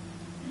 man.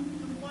 You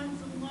can find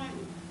some light.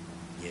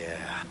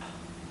 Yeah.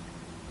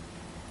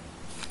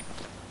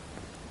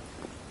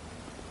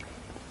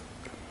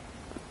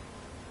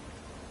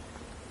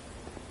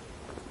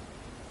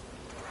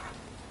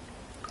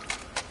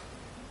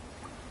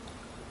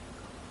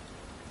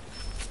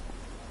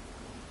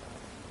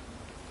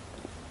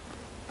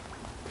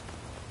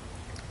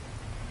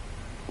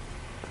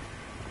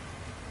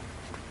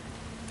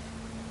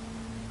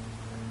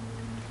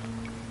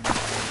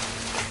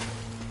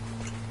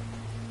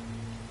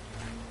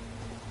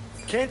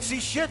 Can't see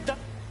shit.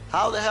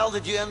 How the hell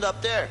did you end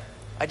up there?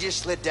 I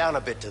just slid down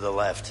a bit to the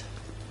left.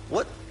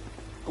 What?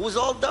 It was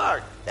all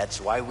dark. That's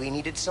why we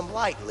needed some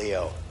light,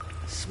 Leo.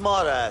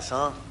 Smart ass,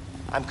 huh?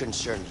 I'm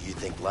concerned you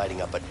think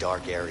lighting up a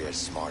dark area is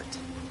smart.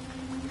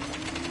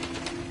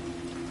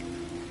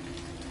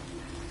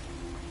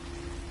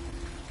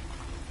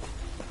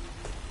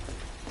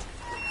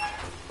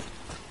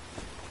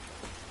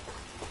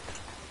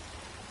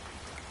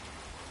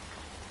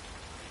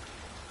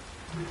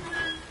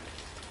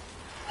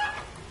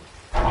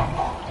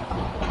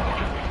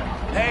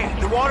 Hey,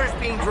 the water's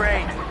being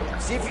drained.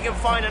 See if you can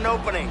find an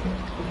opening.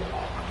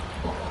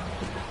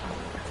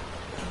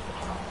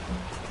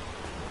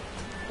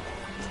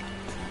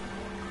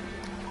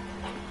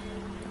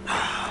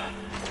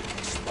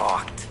 It's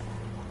locked.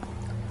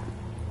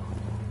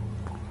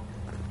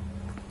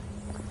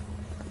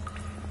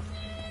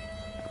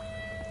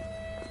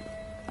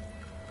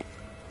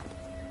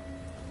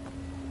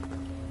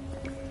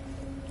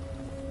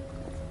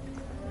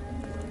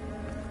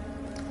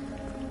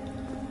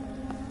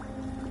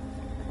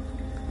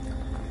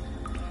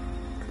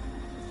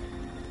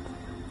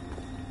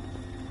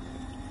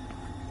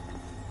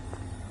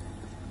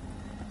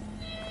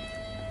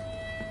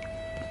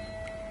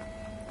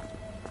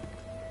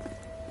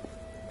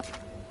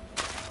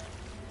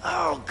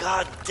 Oh,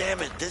 god damn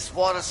it. This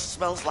water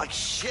smells like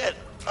shit.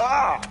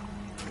 Ah!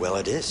 Well,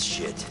 it is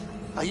shit.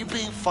 Are you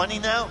being funny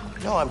now?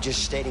 No, I'm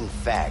just stating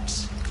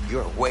facts.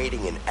 You're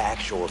wading in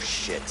actual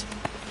shit.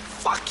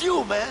 Fuck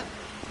you, man.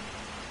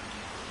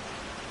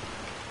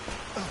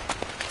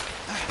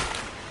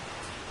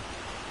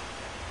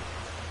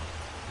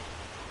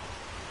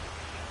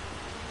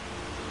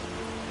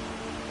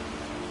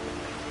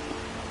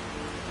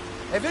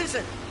 Hey,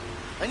 Vincent,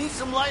 I need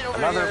some light over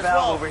here Another as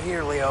valve well. over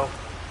here, Leo.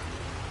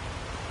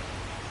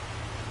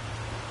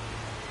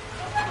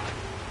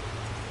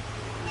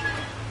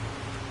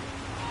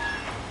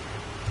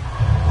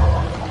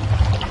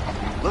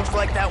 Looks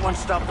like that one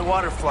stopped the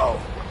water flow.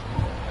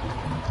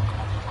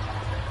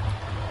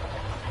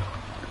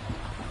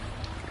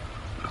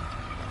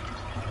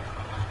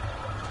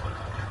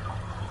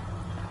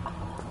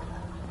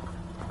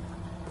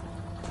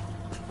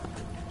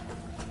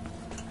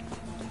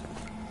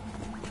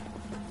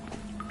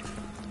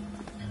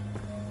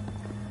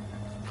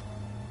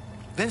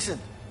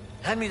 Vincent,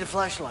 hand me the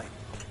flashlight.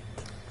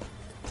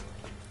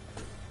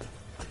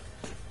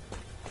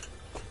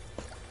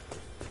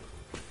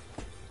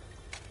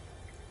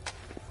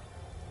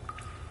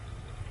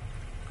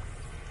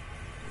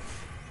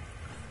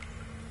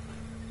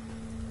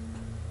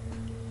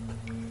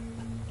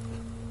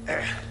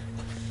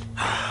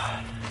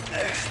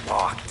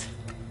 Locked.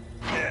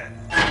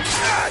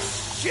 Ah,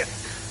 shit!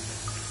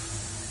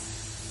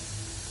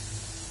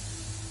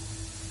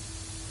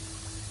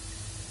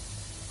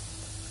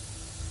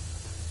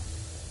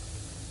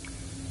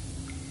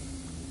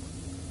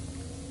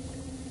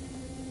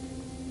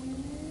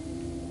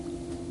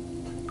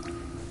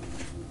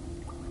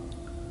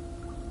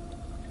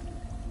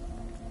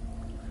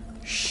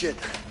 Shit.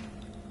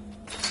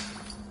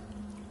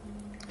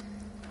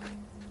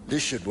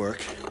 This should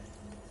work.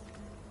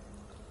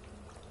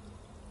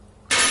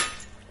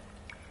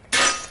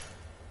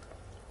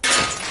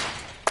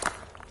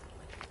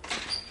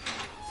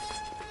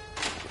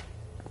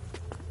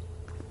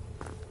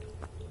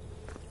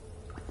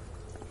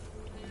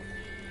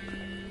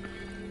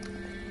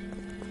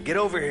 Get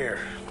over here.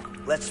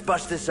 Let's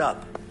bust this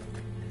up.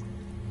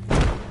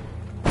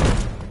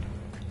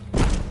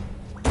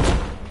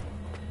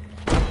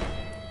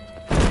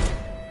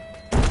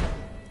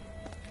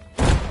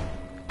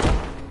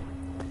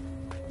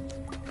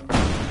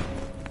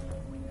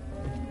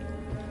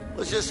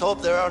 Let's just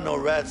hope there are no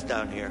rats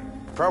down here.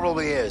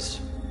 Probably is.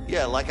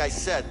 Yeah, like I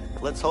said,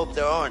 let's hope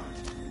there aren't.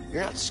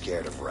 You're not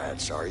scared of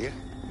rats, are you?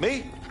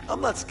 Me?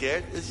 I'm not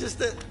scared. It's just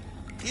that,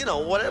 you know,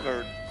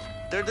 whatever.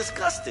 They're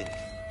disgusting.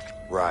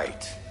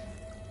 Right.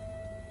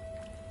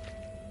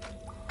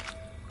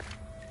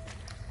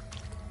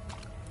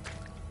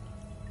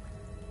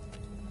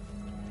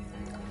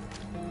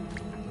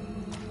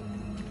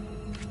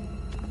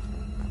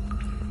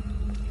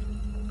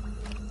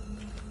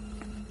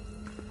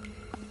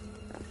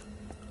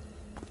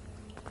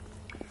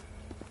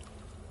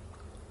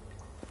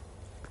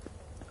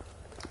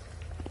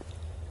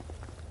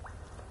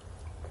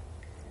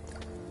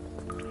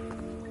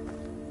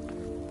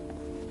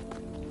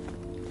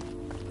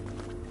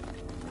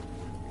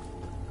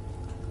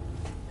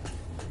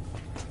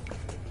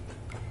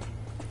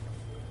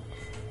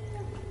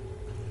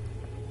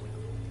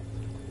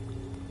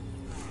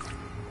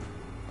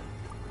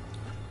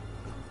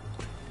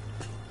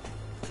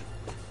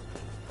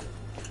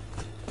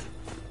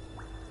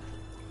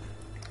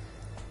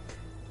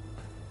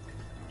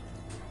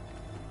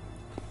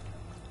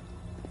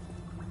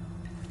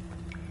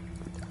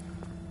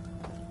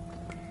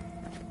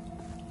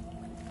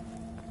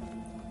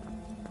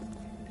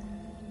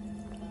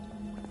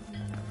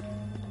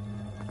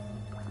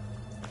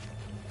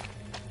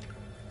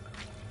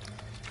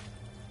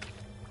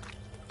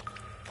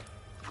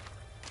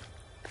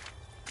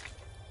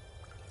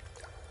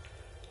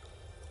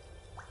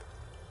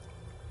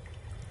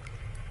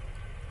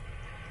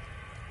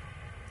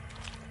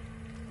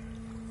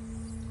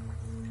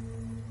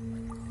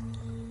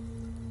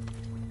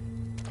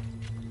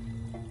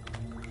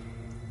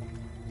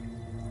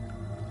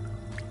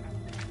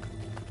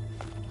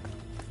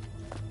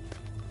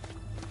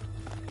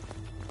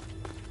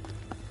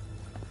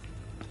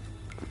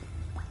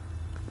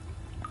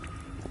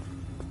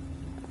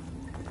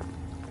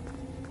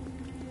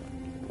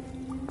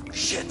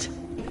 Shit.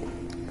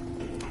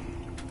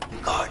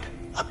 Guard,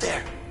 up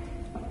there.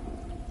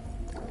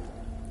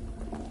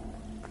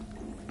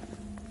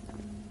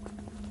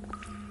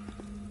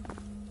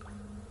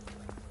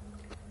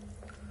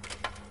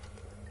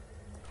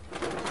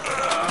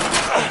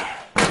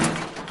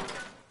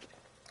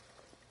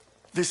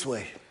 This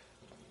way.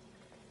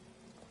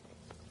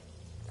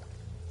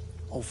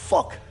 Oh,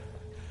 fuck.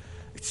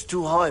 It's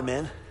too high,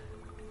 man.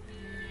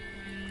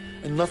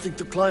 And nothing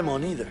to climb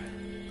on either.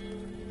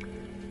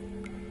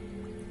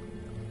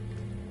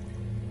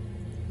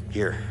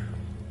 Here,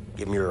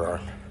 give me your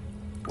arm.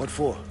 What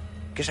for?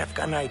 Because I've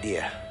got an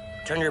idea.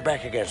 Turn your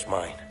back against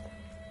mine.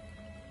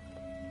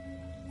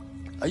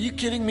 Are you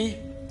kidding me?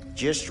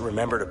 Just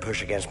remember to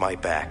push against my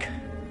back.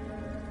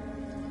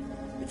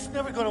 It's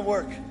never gonna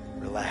work.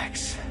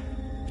 Relax.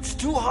 It's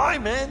too high,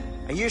 man.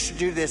 I used to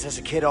do this as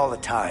a kid all the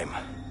time.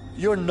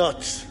 You're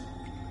nuts.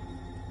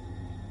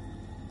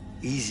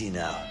 Easy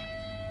now.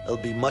 It'll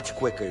be much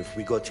quicker if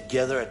we go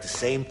together at the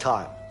same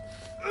time.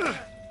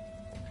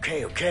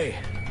 Okay, okay.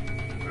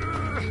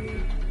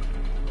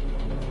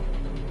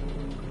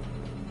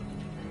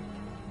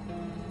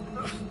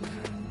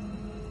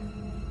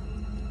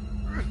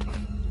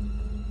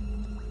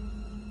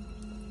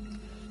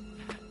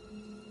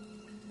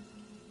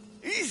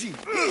 Easy,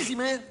 easy,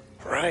 man.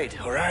 All right.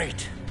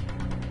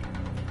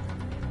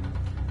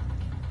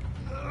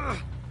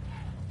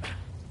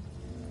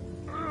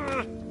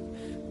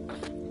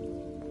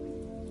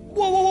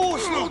 Whoa,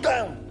 slow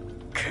down.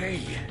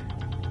 Okay.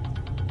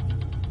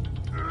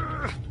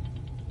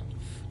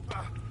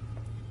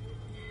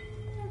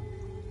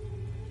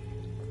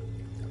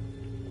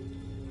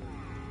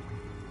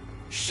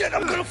 Shit,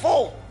 I'm gonna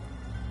fall.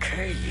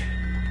 Okay.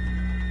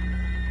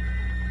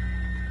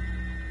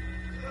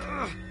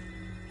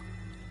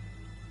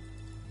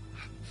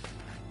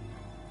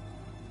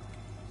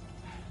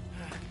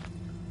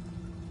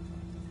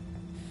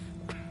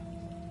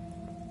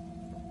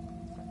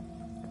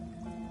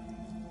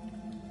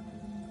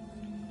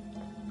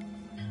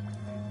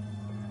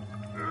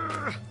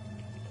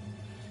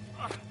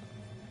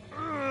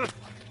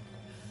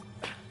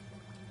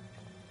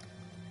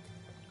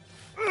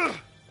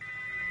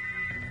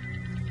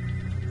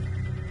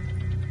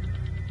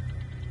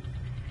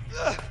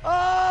 Whoa,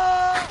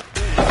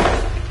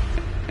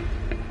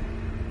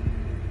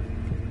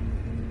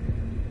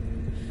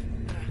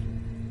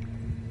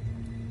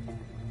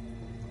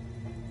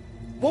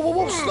 whoa,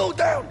 whoa, slow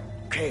down!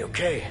 Okay,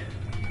 okay.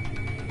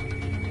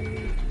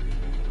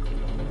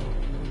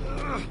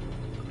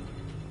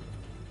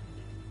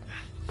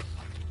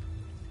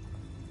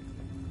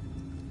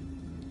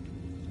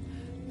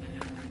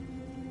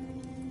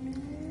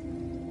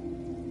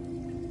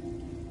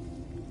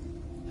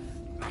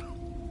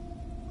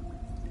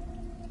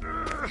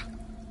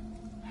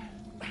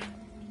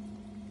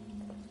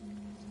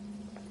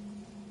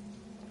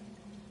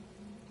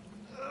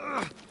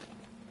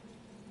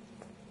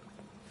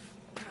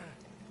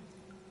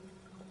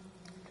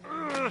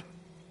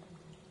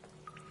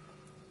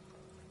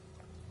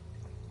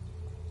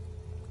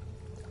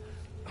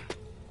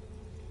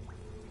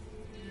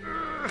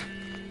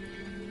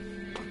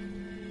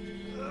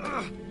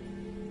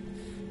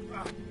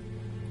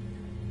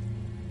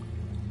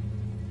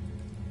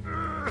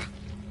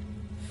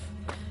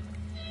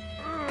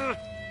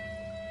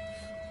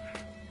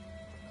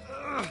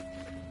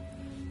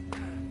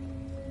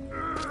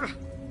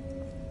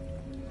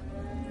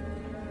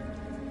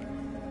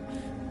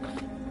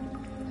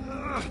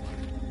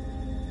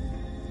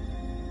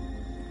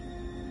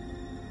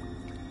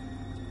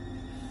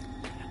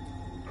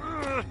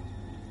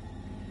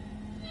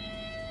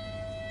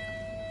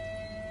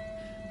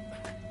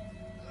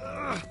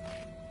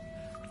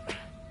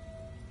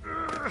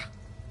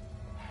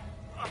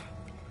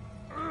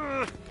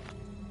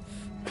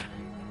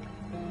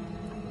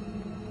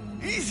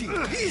 Easy,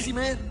 easy,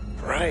 man.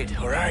 Right,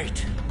 all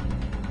right.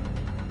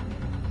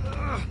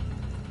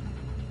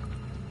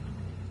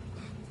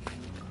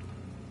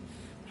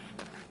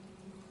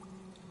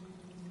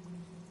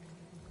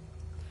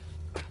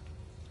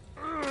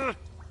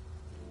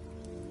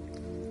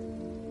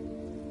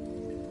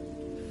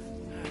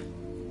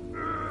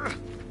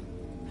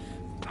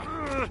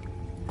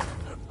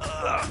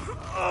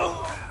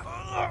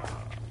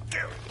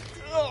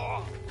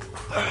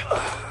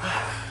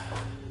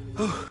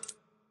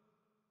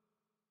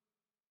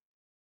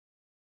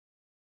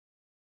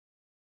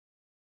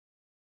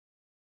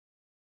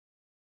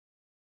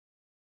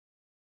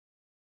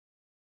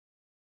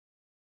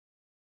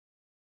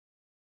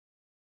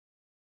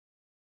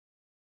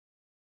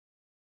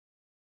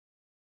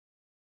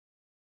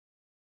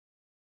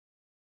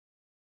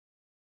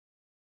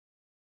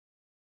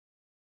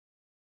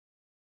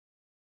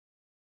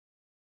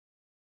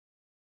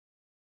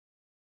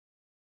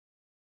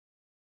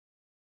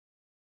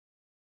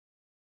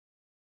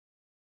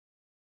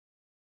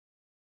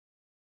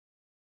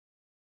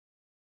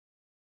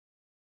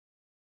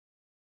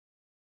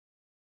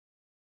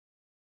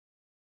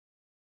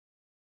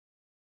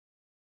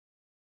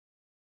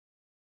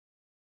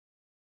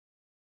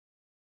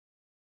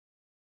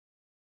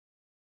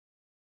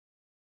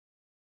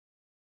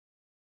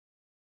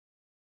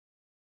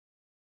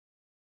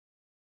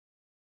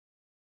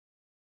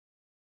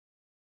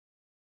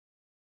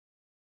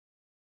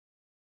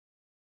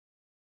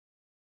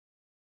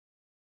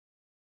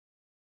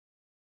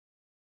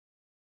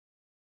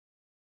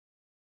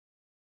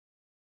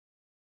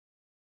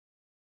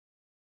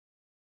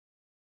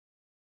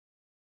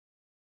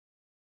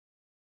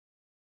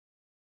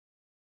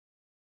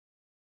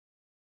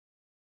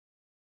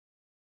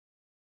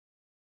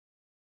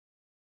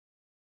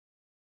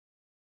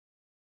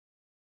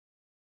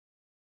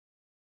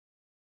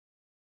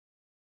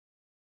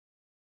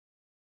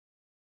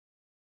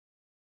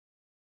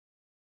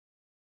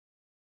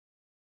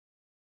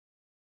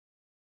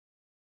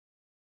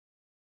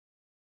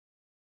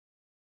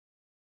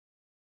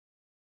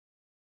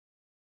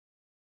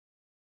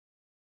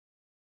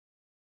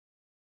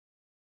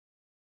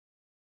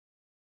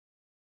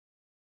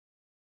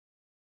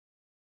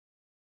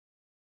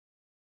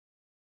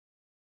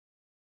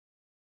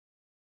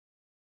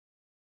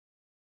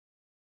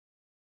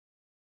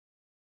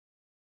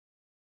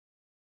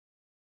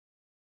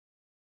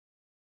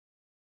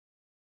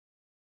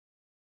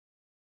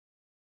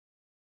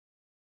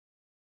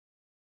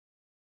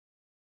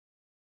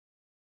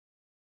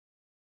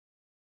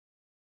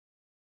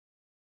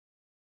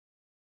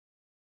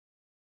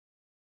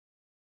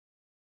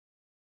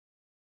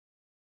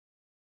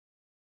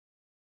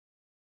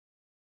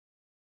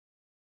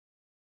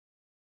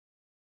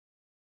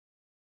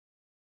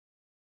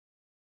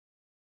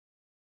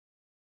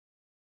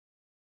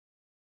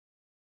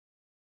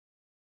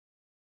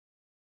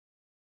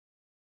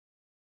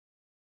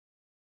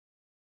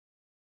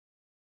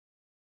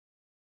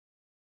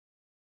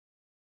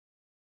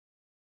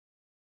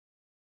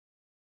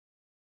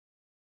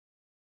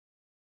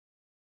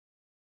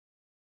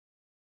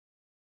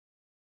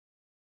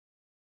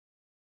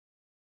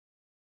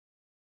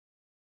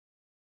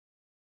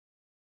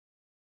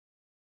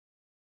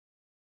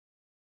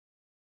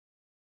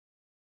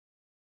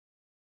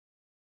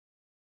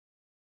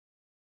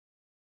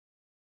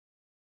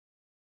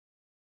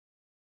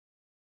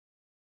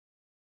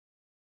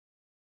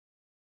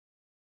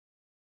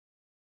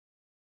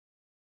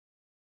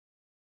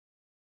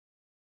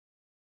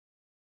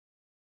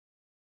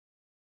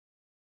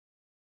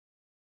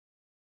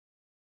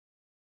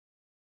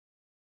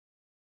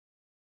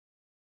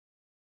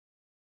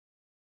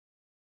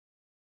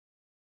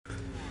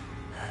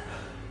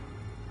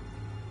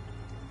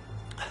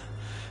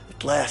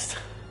 last?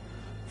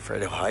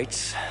 Fredo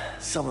Heights?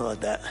 Something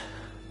like that.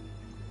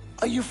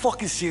 Are you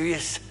fucking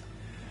serious?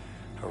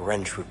 A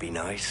wrench would be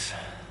nice.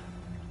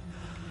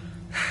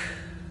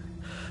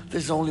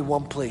 There's only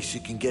one place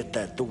you can get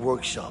that, the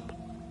workshop.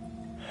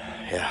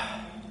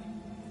 Yeah.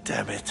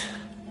 Damn it.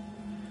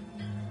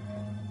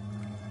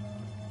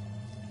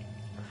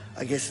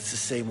 I guess it's the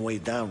same way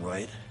down,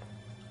 right?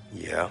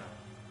 Yeah.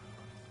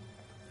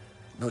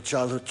 No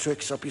childhood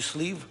tricks up your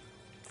sleeve?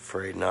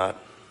 Afraid not.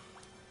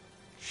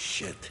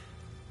 Shit.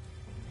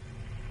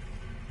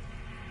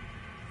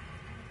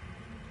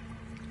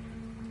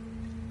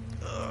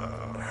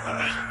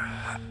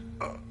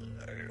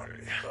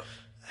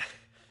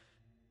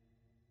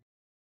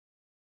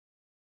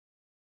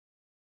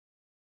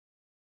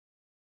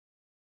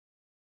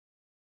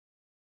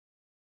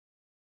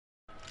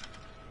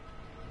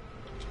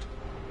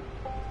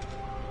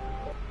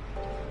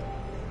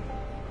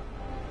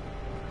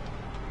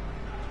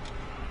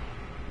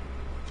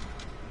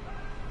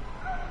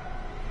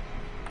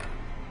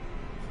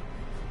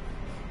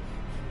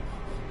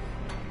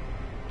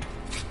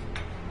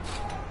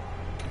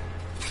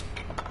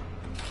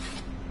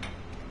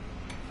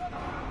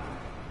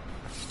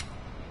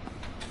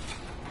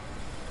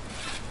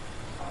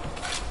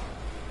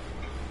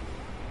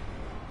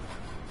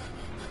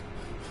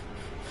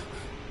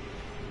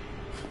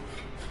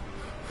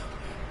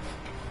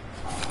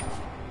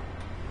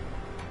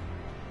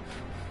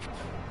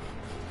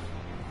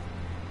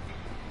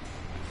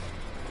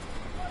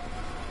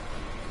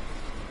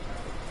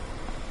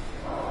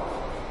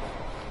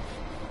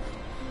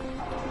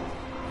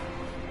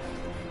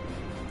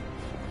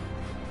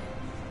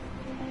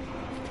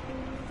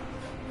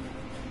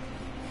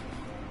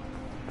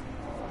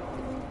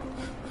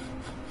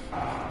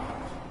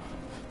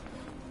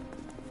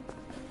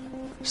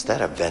 Is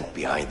that a vent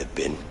behind the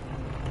bin?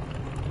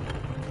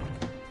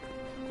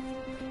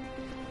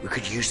 We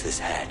could use this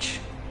hatch.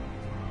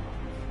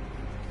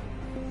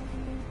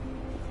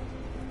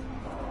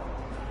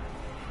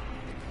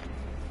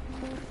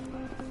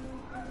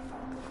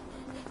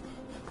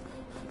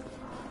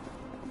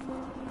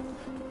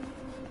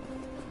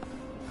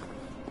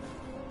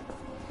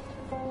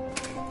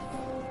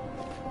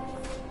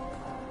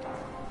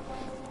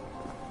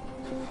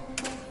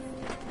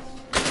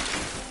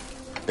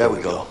 There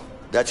we go.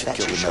 That should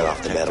kill the shut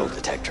off the metal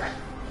detector. detector.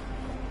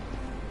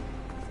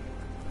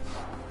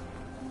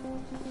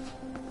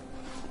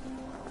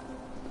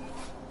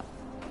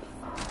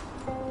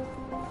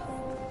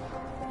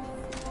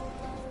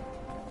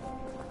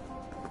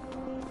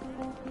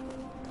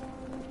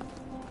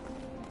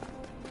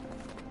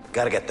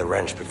 Gotta get the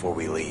wrench before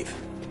we leave.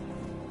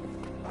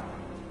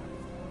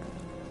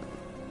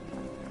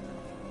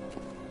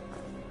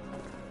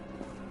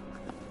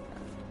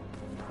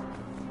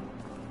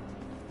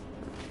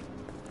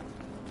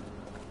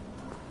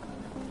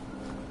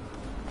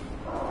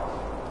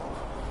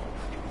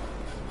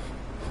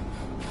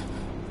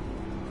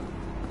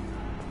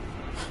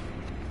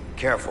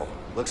 Careful.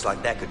 Looks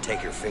like that could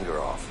take your finger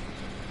off.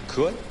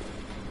 Could?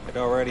 It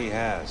already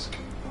has.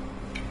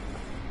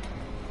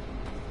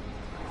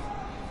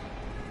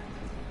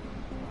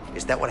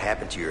 Is that what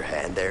happened to your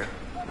hand there?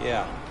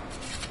 Yeah,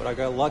 but I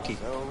got lucky.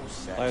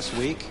 Last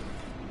week,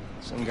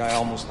 some guy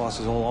almost lost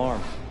his whole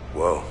arm.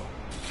 Whoa.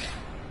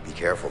 Be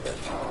careful then.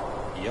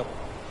 Yep.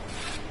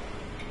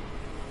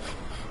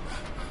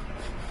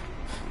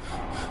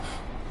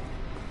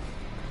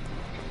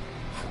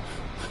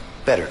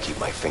 Better keep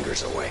my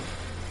fingers away.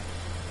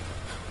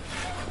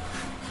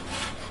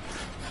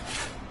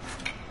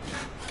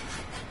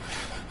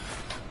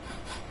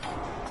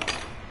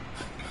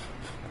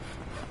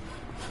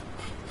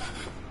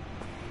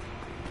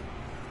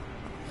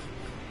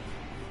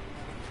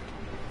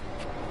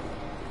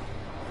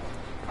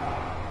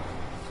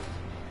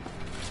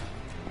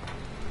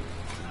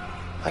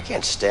 I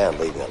can't stand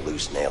leaving a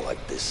loose nail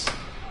like this.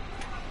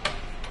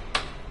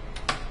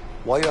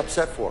 Why are you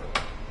upset for?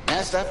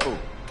 Ask that fool.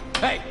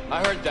 Hey,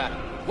 I heard that.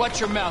 Watch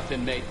your mouth,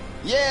 inmate.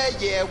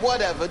 Yeah,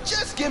 whatever.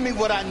 Just give me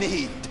what I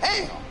need.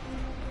 Damn!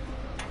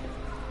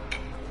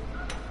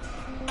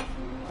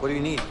 What do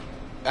you need?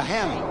 A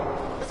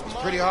hammer.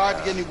 It's pretty hard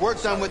to get any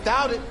work done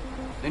without it.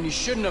 Then you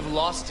shouldn't have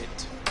lost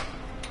it.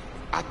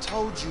 I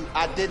told you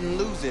I didn't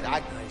lose it.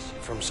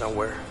 From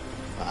somewhere?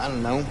 I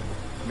don't know.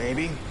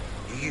 Maybe.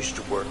 You used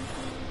to work.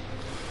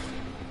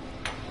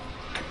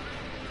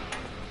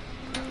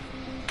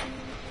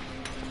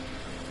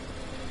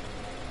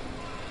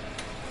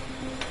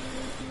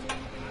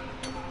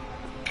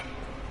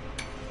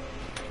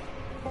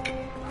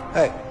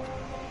 Hey.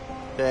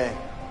 Hey.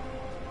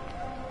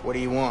 What do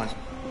you want?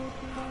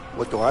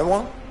 What do I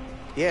want?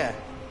 Yeah.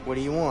 What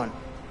do you want?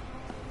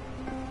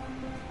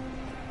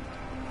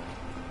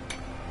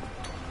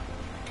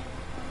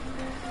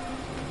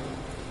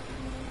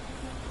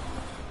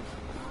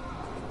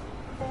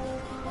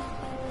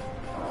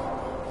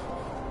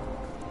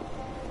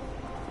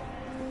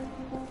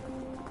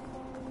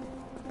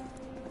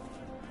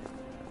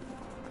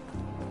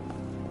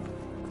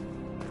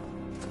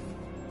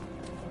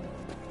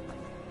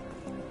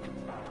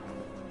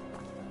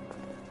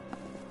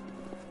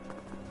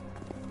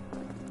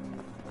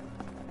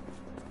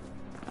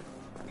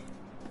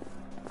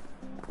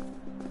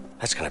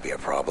 That's gonna be a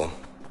problem.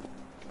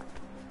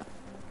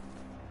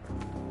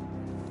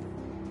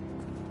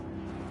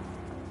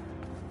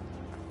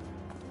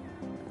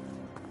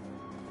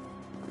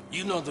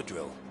 You know the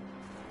drill.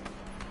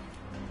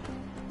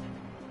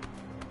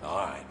 All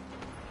right.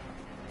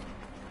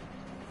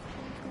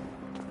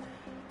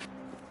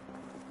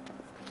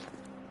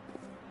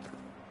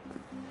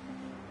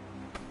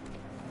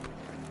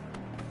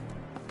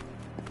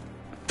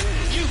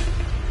 You!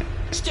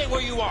 Stay where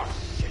you are!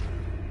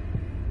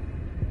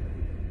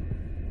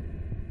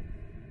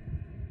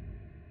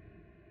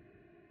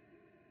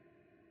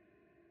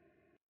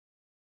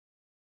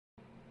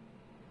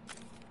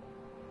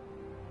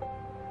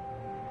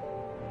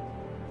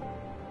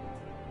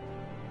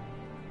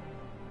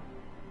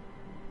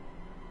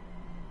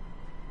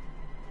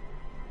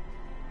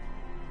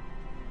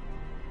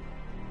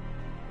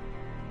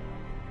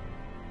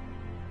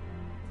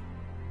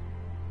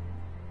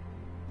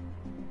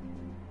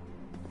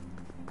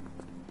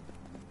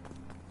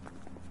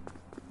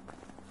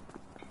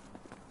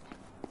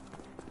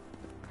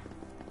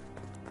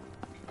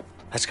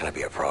 That's gonna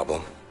be a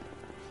problem.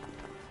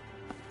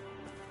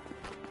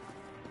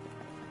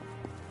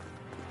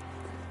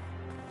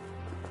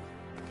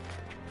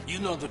 You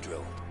know the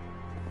drill.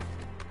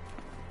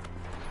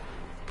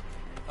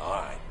 All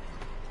right.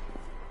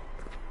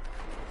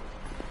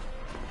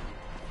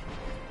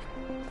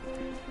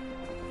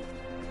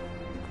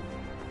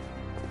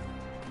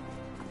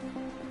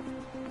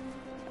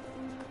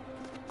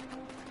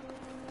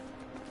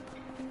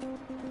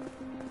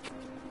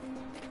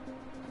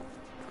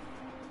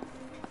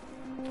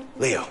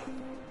 Leo.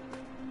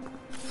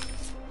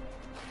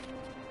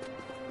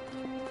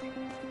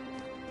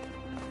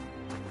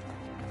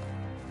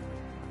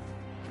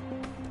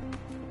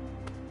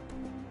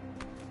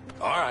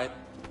 All right.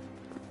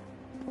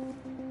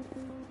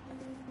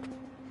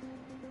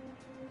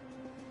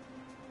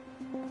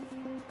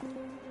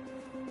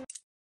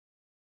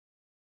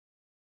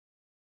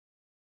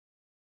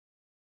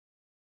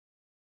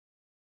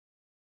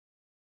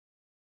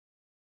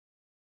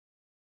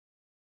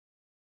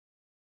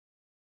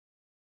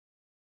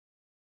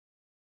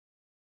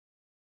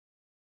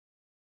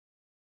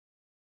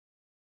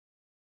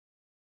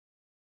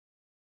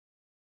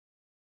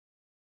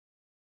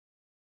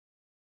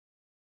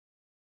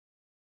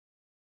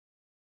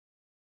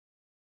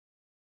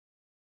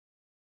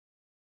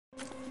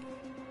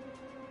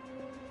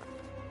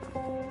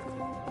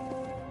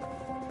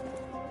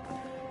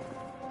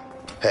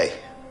 Hey.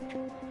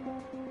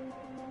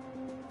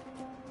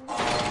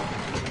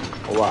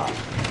 Wow.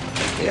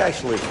 They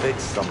actually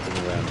fixed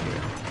something around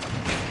here.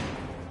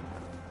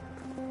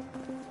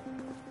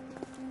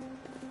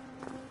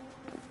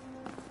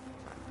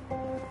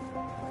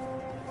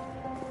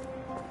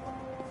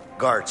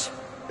 Guards,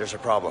 there's a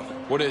problem.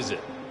 What is it?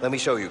 Let me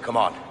show you. Come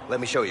on.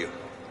 Let me show you.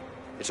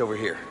 It's over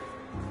here.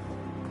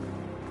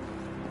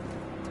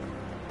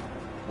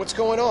 What's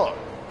going on?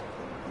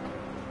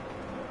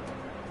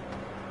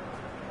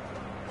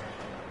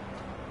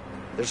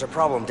 There's a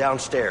problem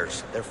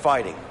downstairs. They're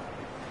fighting.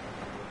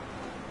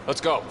 Let's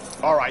go.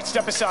 All right,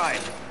 step aside.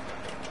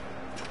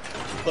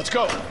 Let's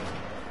go.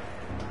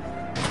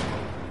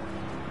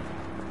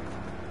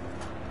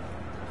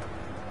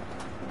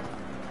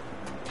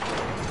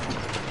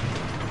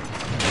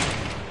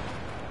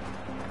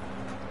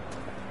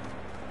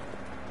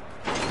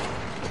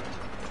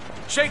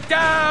 Shake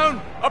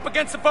down! Up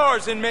against the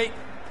bars, inmate!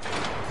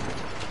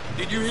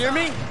 Did you hear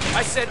me?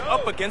 I said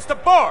up against the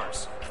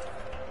bars!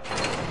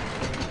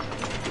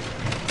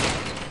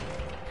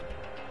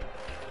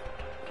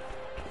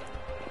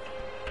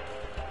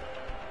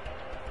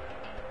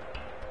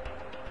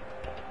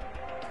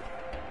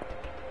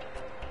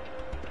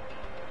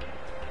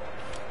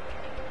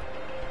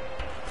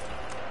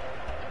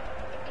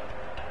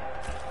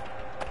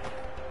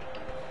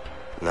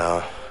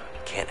 No,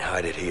 can't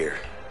hide it here.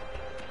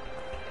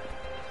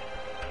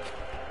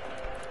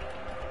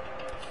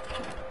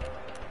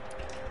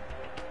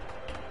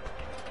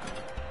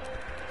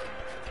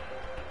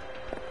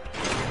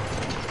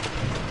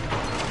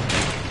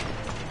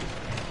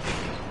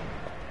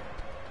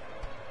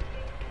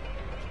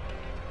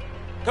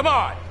 Come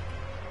on!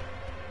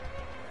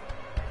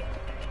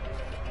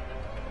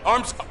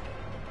 Arms up.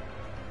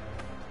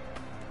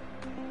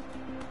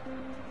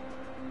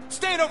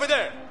 Stand over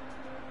there!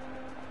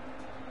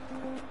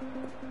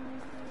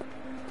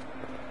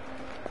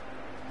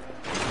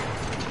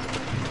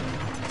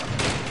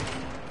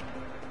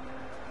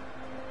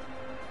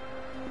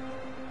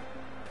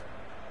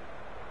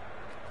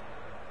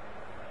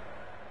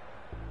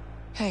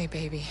 Hey,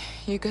 baby.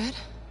 You good?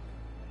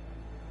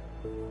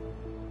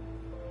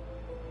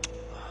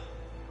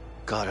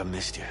 God, I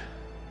missed you.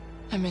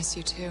 I miss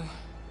you too.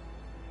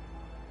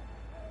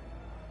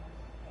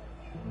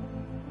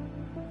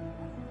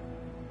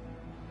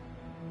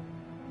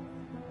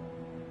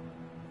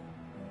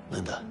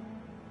 Linda,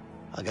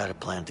 I got a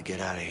plan to get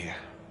out of here.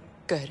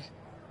 Good.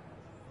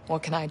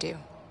 What can I do?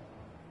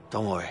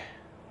 Don't worry.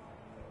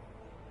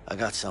 I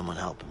got someone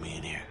helping me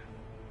in here.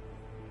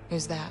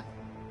 Who's that?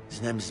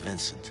 His name's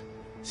Vincent.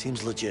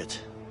 Seems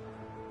legit.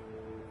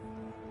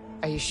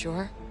 Are you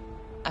sure?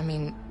 I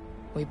mean,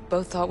 we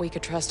both thought we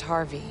could trust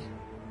Harvey.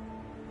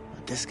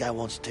 This guy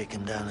wants to take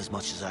him down as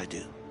much as I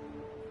do.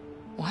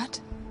 What?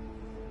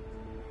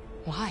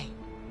 Why?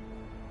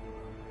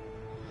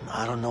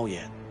 I don't know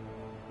yet,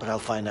 but I'll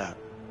find out.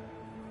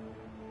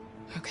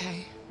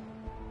 Okay.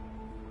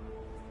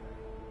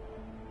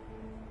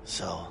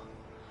 So,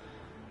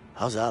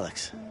 how's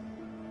Alex?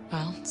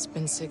 Well, it's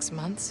been 6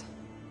 months.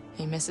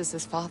 He misses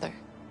his father.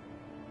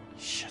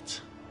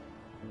 Shit.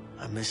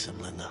 I miss him,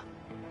 Linda.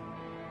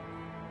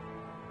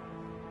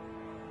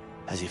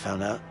 Has he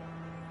found out?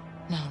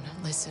 No,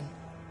 listen.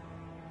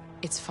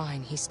 It's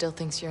fine. He still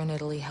thinks you're in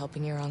Italy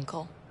helping your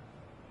uncle.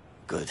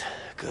 Good,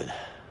 good.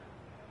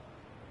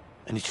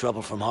 Any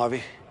trouble from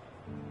Harvey?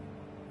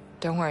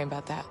 Don't worry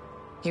about that.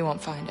 He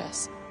won't find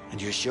us.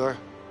 And you're sure?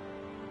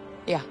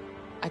 Yeah,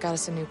 I got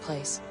us a new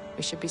place.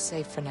 We should be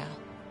safe for now.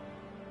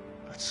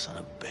 That son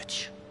of a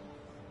bitch.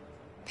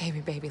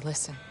 Baby,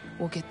 listen.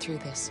 We'll get through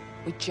this.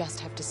 We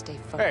just have to stay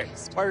Hey,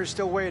 focused. why are you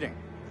still waiting?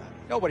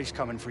 Nobody's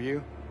coming for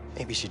you.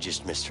 Maybe she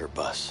just missed her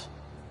bus.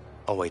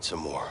 I'll wait some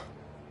more.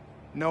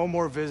 No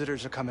more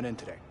visitors are coming in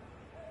today.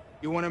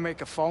 You want to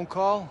make a phone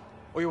call,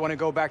 or you want to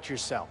go back to your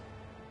cell?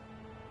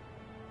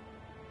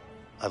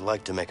 I'd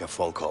like to make a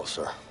phone call,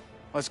 sir.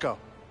 Let's go.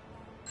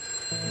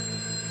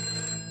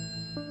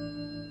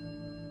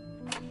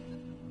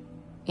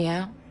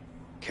 Yeah?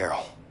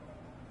 Carol,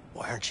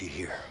 why aren't you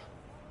here?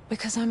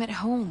 Because I'm at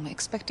home,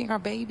 expecting our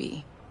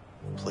baby.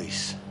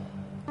 Please,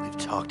 we've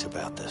talked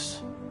about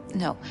this.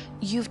 No,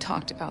 you've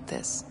talked about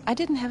this. I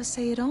didn't have a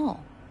say at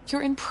all.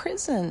 You're in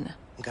prison.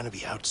 I'm gonna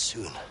be out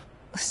soon.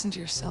 Listen to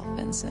yourself,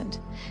 Vincent.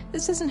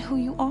 This isn't who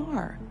you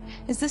are.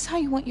 Is this how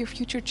you want your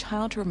future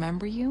child to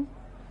remember you?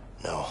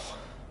 No,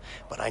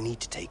 but I need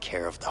to take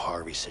care of the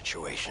Harvey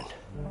situation.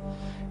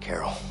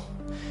 Carol,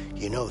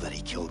 you know that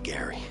he killed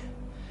Gary.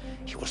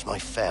 He was my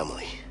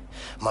family,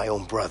 my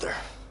own brother.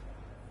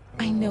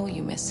 I know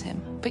you miss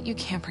him, but you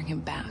can't bring him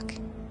back.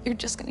 You're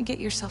just gonna get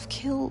yourself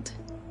killed.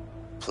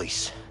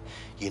 Please,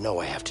 you know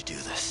I have to do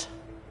this.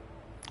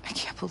 I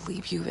can't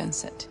believe you,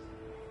 Vincent.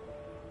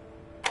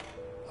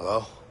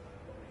 Hello?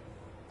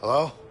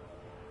 Hello?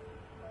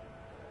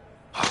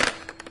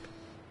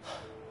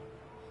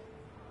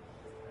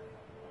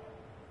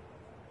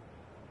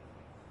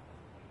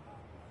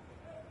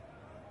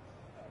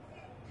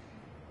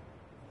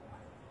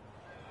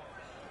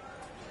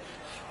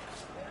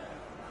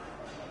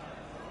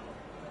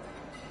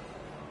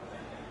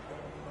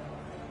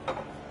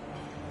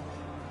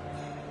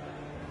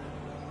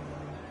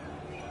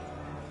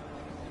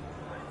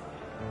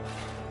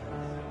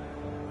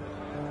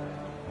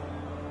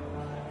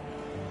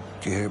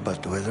 Did you hear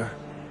about the weather?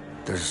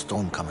 There's a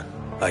storm coming.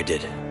 I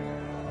did.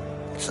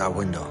 It's our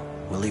window.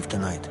 We'll leave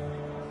tonight.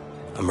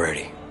 I'm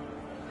ready.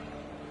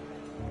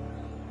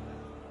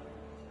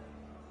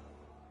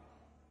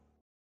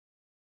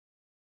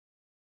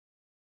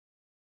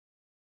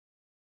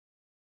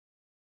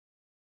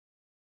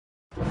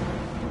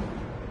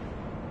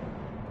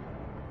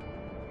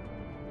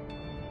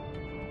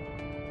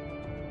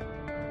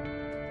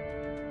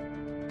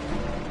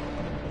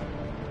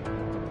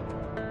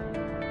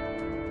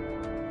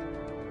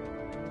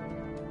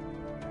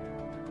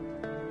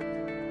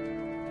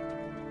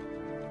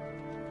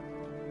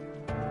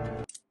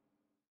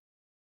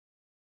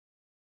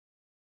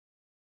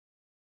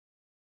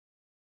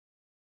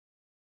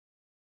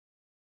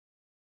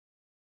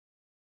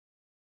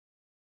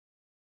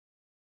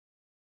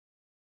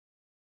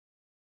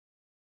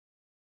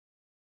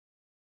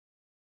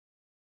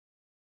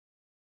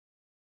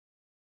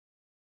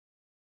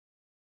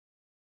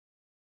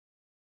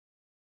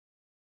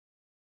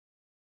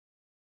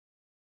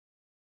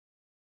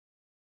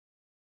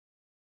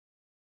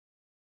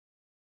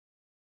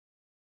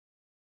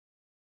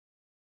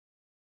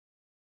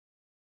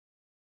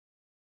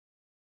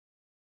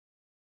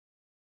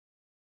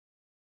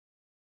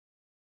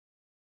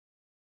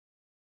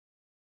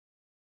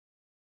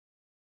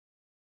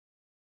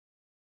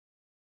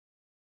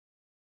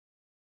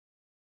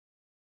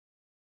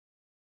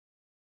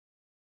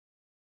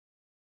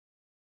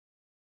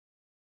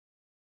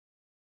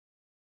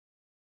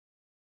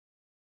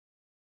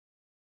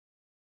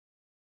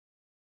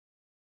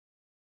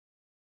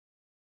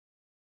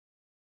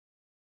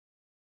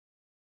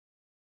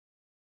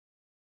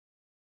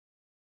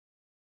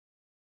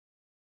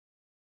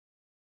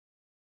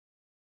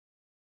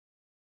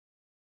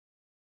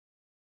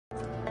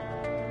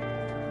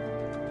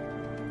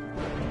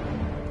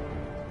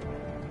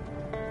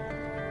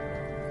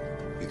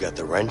 You got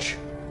the wrench?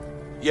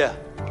 Yeah.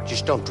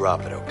 Just don't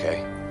drop it,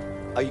 okay?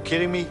 Are you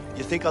kidding me?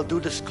 You think I'll do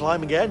this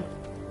climb again?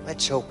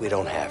 Let's hope we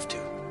don't have to.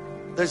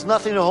 There's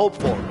nothing to hope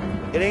for.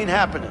 It ain't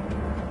happening.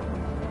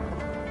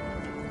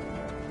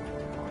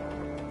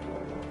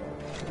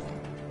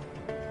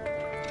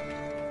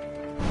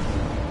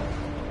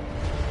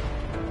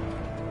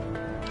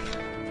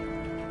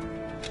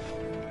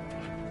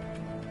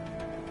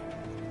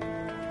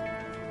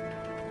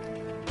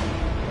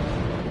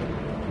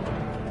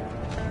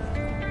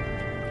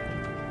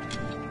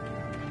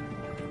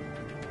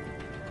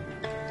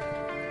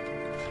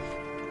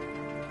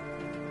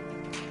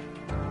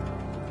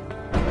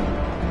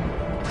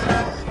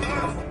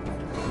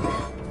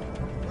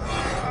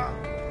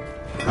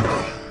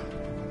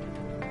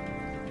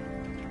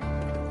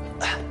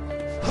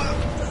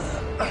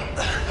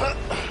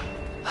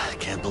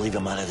 leave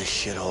him out of this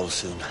shithole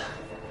soon.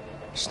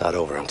 It's not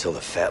over until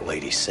the fat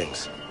lady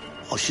sings.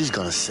 Oh, she's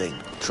gonna sing.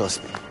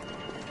 Trust me.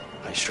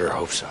 I sure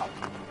hope so.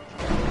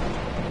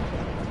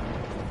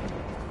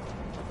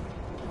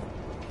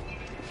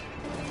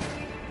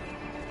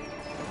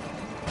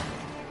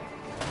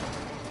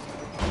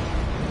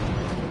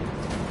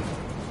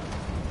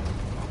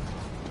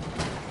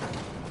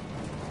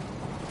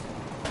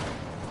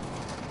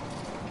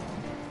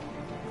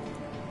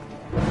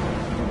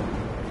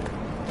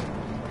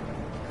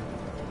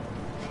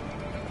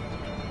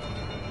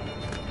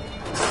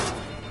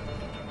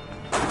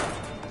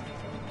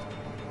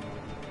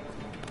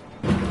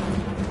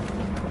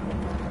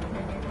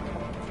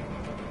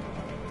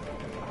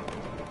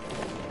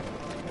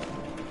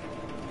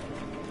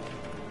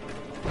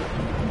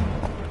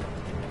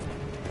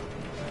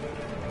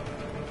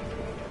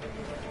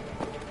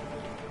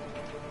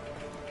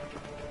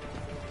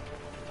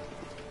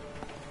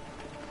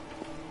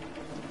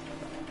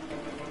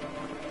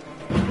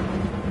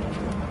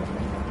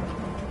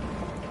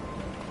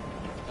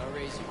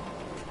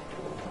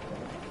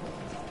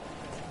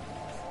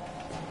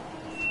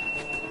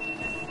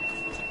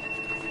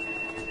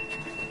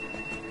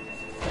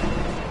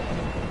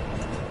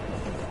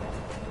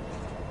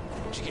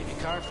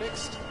 Car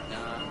fixed?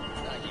 Nah,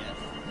 not yet.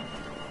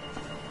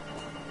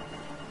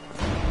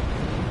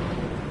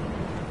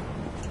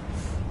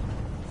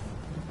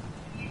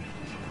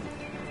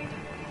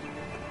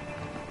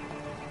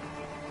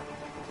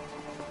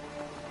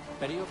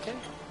 Betty okay?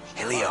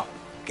 Hey, Leo,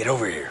 get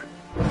over here.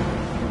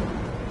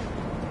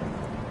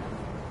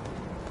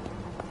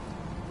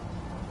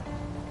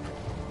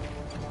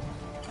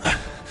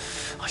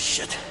 Oh,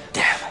 shit.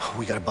 Damn.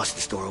 We gotta bust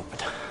this door open.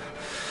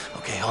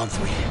 Okay, on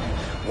 3.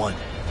 1,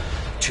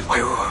 2.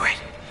 Wait.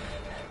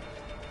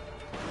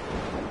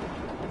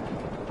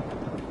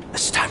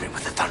 Let's time it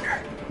with the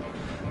thunder.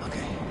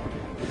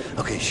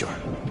 Okay, sure.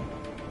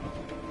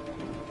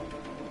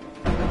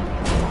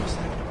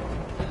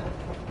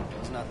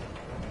 It's nothing.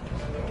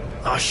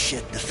 Oh,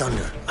 shit, the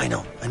thunder. I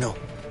know.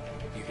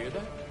 You hear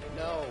that?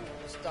 No.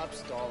 Stop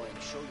stalling.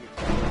 Show your...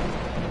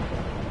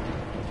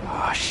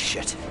 Ah,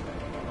 shit.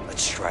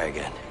 Let's try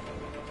again.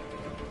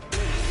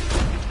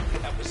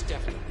 That was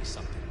definitely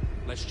something.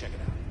 Let's check it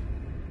out.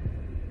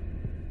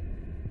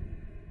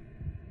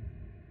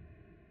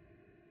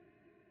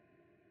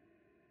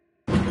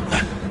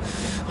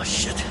 Oh,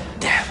 shit.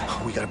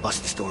 Damn. We gotta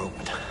bust this door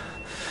open.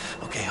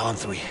 Okay, on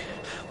 3.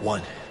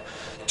 1,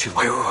 2.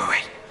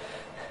 Wait.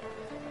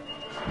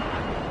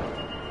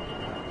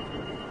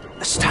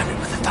 Let's time it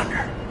with the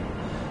thunder.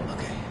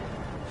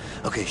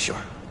 Okay,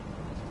 sure.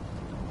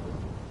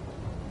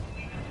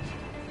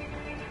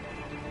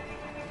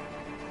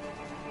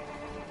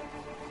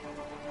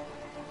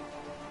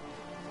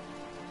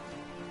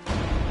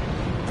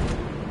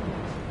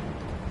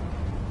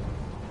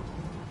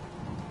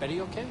 Betty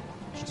okay?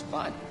 She's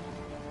fine.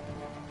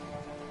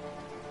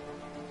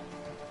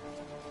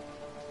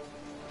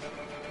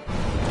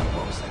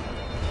 What was that?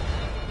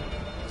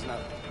 It was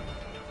nothing.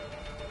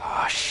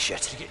 Ah,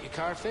 shit. Did you get your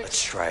car fixed?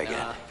 Let's try again.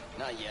 Nah,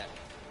 not yet.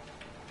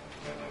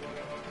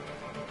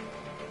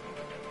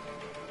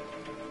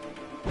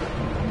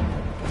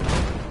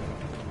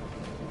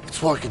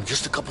 It's working.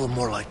 Just a couple of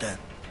more like that.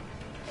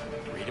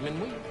 Read him and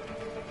win.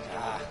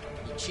 Ah,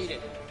 you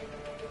cheated.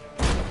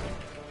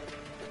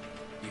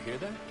 You hear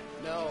that?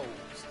 No.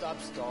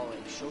 Stop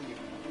stalling. Show your...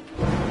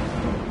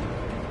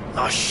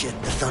 Oh, shit,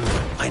 the thunder.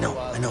 I know.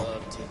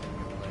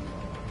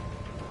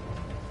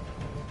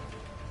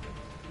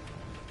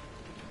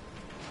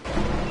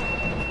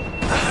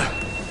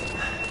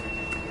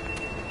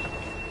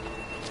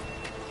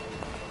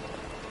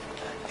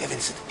 Hey,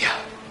 Vincent. Yeah.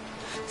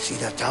 See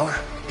that tower?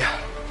 Yeah.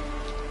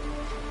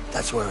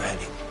 That's where we're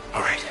heading.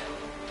 All right.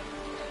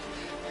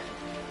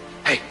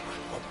 Hey,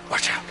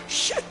 watch out.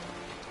 Shit.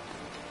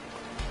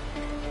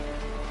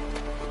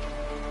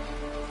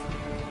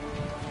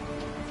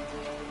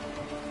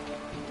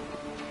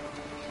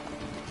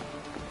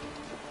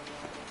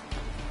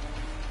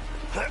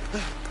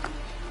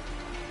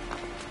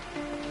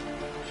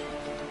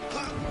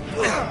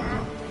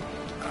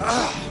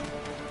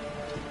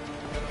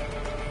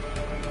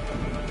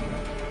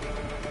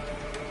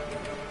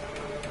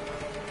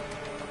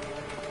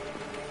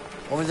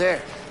 Over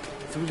there,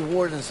 through the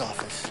warden's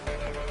office.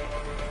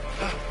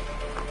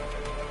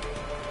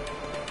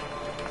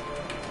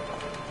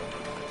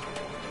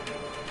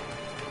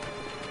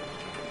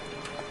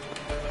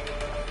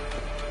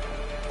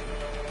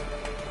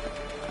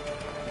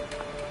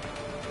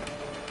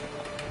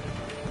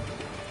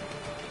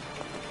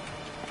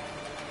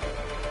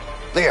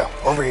 Leo,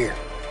 over here.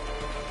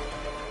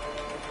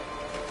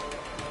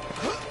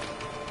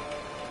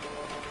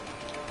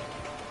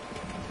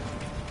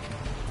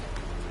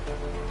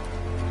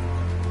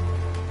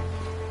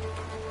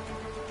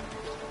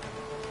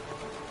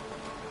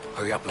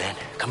 Hurry up, man.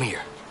 Come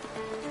here.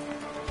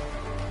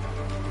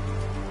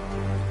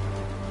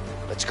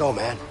 Let's go,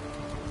 man.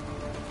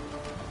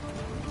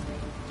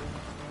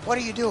 What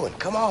are you doing?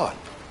 Come on.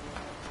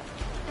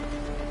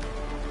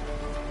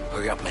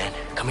 Hurry up, man.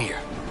 Come here.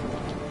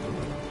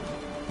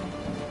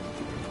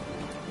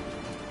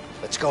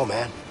 Let's go,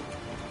 man.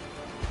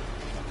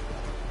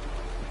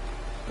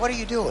 What are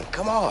you doing?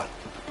 Come on.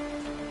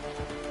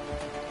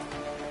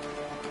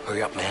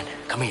 Hurry up, man.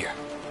 Come here.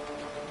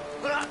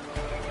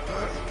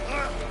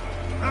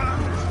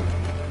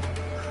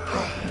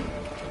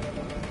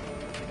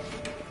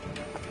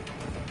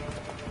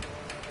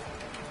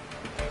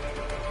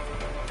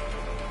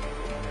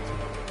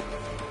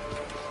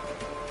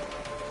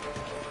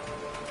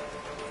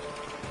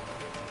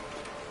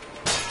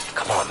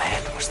 Come on,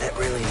 man. Was that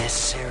really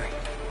necessary?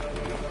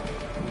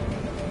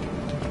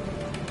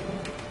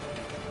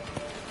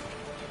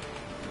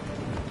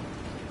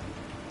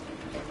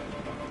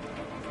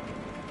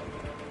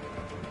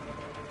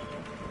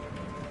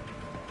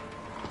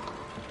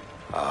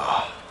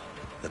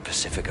 The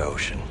Pacific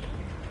Ocean.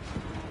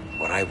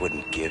 What I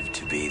wouldn't give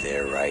to be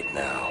there right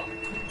now.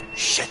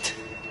 Shit!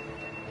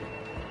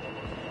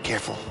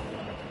 Careful.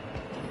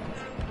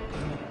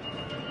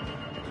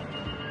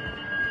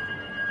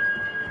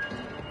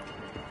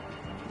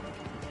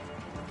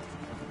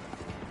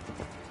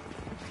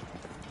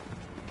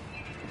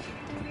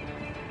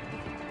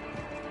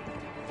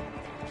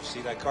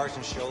 See that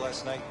Carson show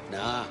last night?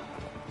 Nah.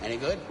 Any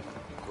good?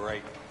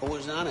 Great. Who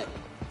was on it?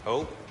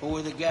 Who? Who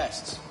were the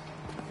guests?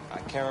 I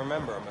can't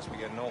remember. I must be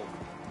getting old.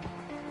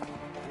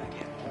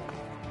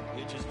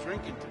 You're just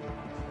drinking.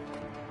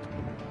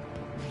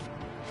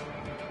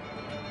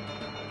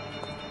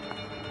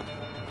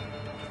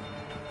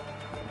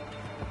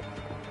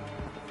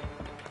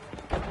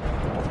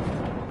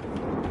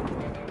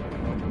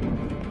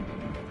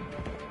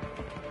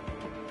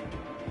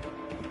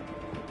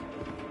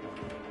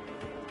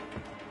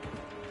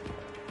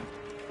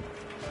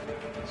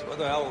 So what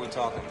the hell are we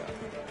talking about?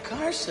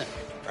 Carson.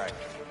 Right.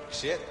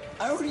 Shit?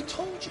 I already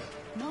told you.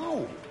 No.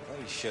 Well,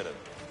 you should have.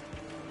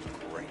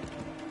 Great.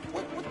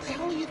 What the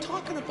hell are you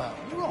talking about?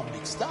 You're all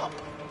mixed up.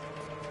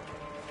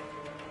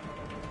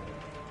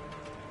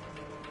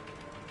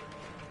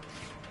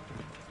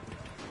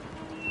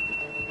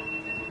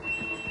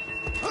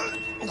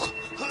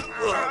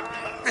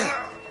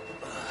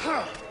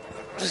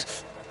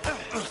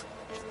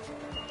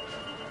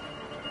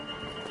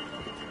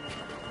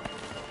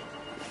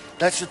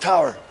 That's the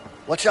tower.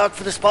 Watch out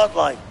for the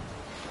spotlight.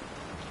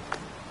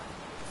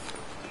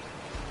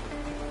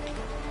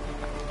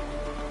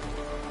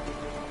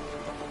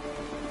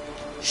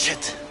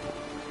 Shit.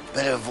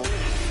 Better avoid.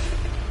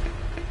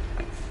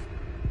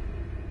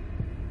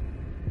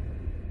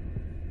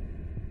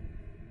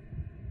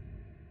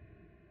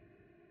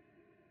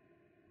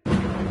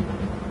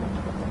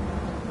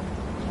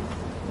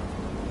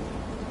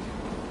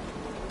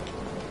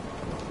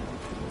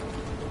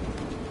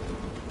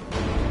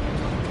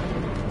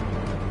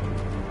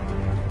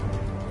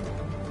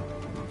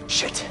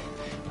 Shit.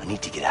 I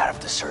need to get out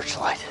of the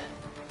searchlight.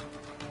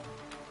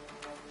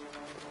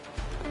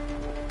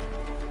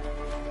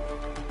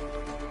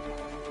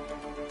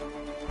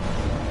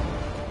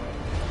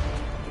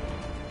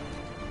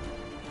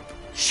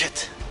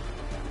 Shit.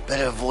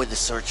 Better avoid the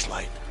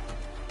searchlight.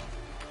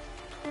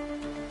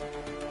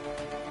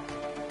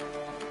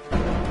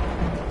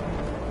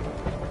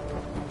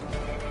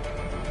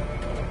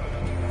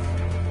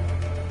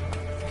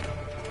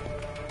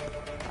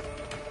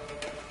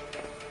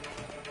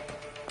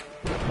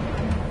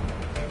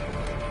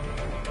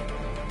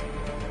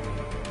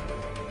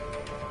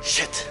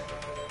 Shit.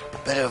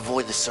 Better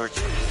avoid the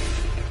searchlight.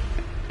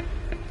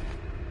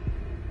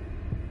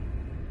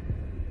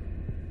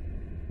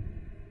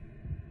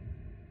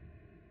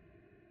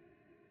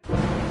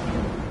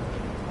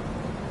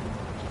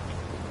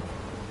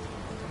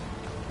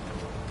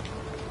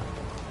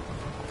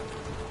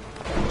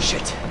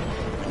 Shit.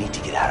 I need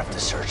to get out of the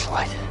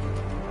searchlight.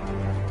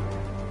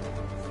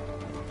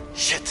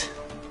 Shit.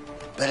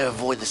 Better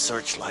avoid the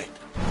searchlight.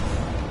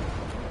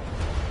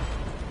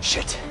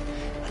 Shit.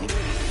 I need...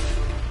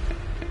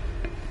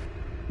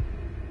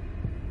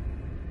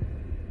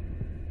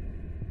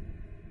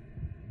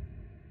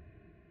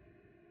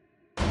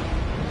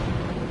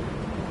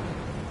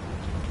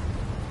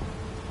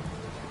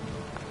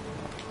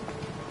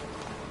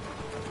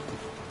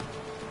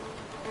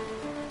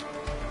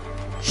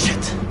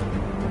 Shit.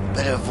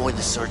 Better avoid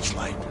the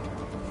searchlight.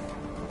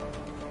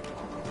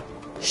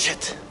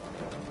 Shit.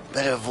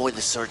 Better avoid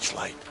the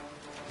searchlight.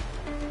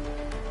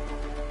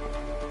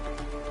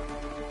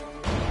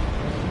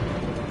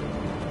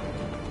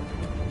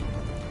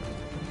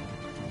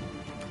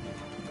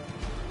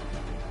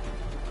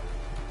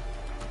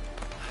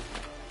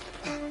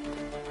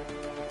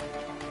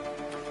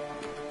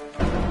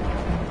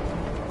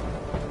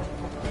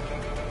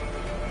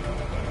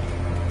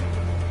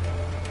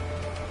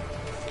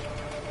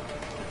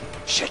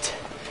 Shit.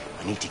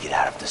 I need to get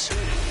out of this.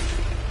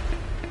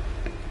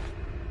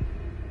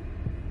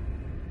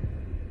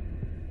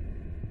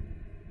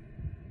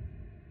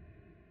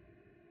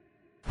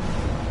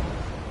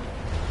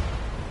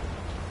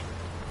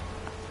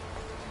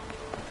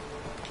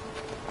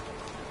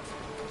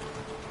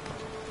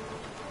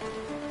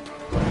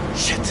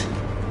 Shit.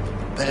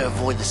 Better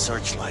avoid the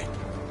searchlight.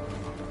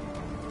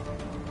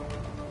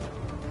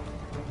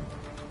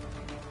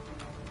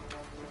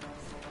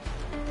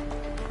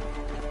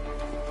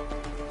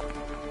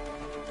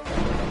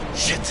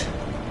 Shit.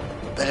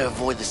 Better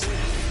avoid this.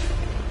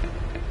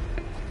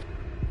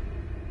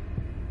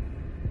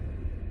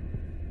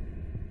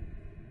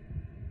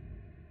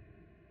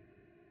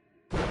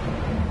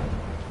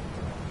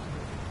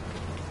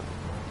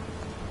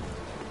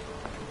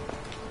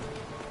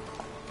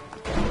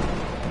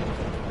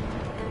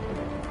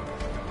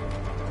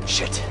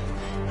 Shit.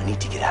 I need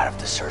to get out of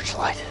the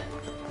searchlight.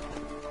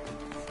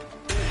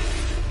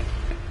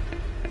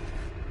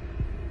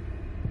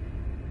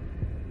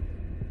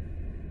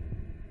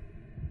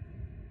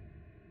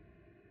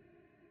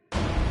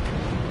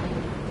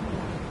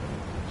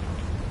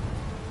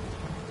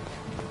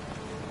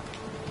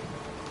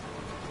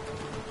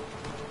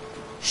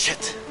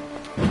 Shit.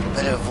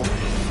 Better avoid.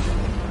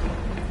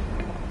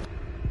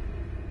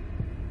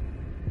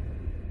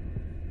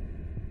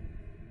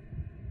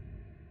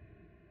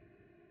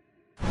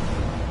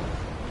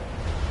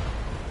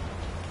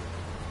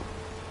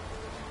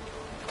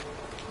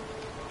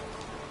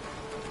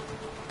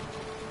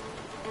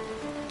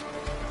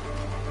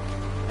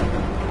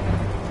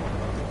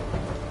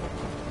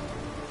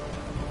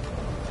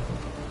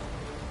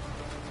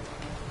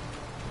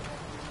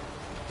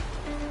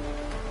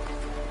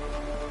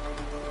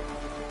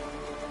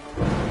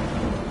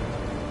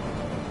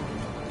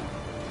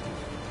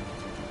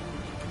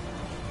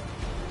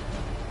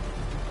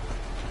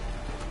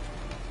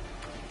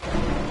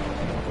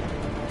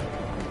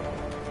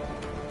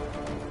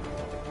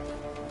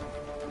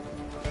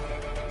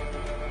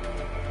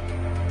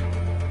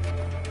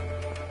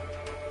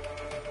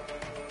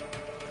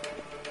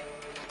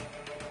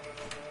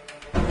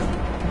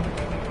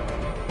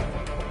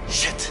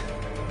 Shit.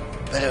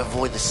 Better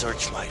avoid the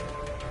searchlight.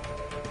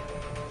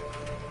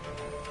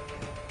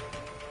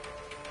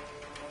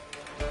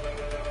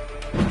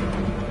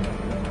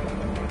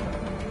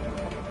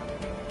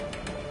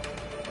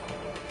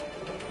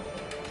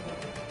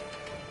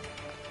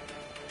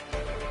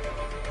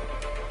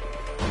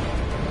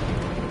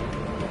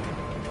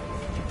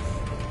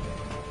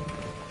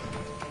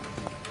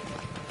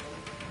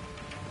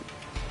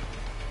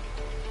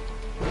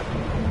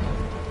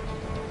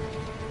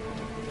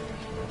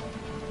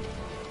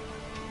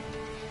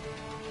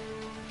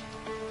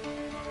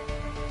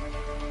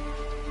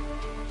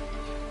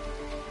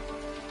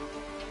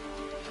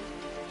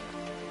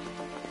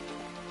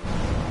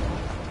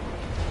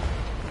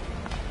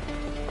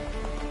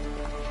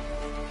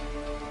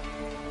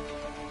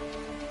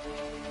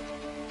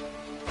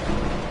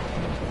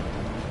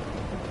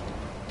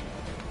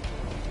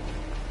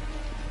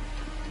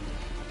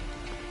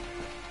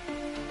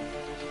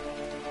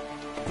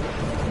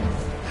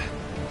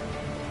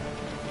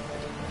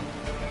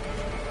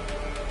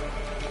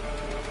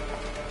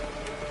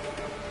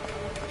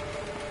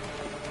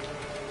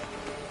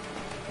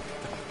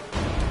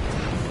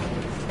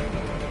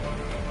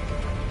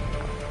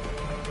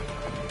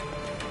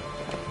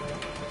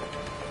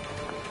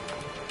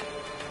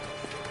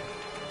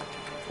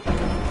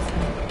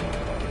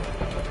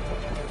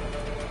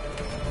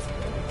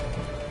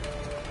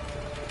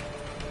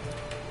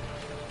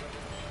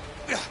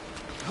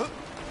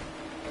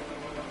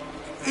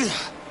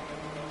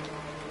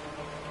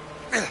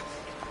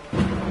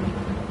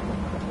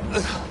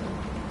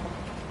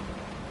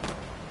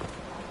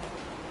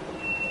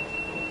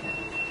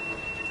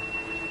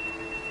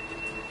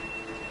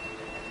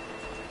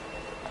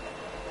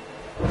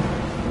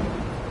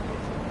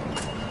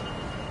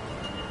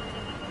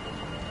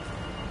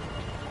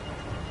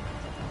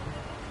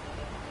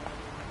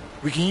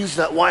 We can use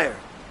that wire.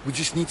 We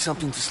just need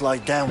something to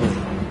slide down with.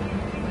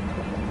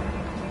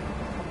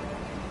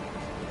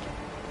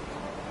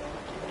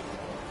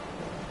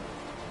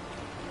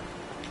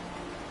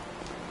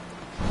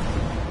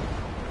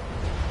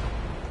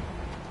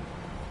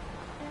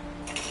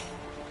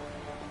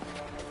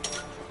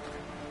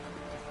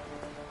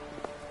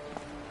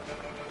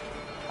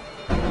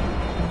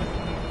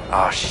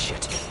 Oh,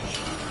 shit.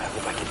 I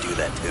hope I can do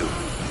that, too.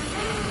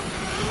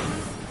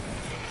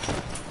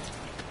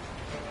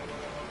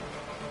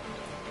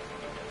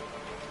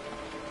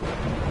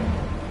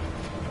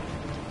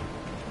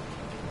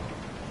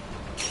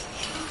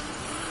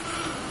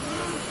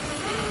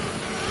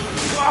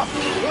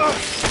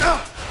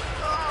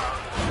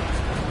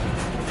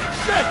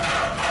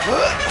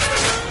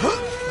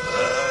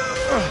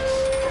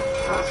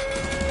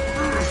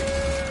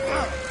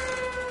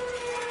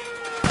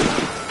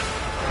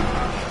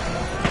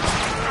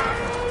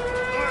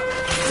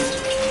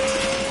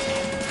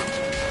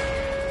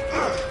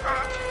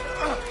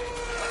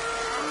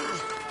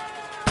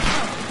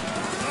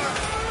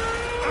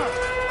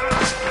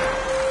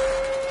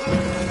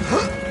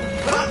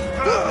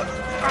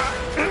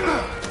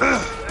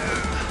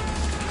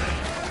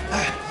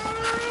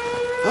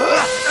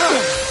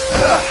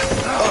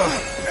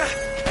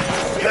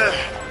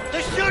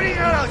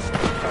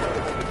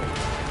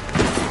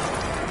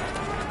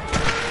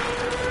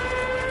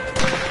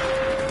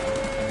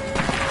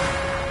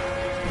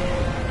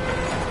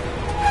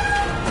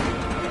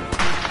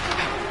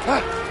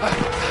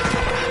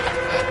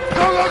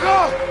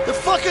 Go! The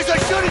fuckers are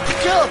shooting to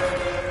kill!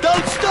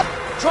 Don't stop!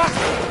 Trust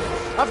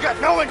me! I've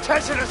got no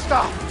intention to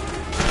stop.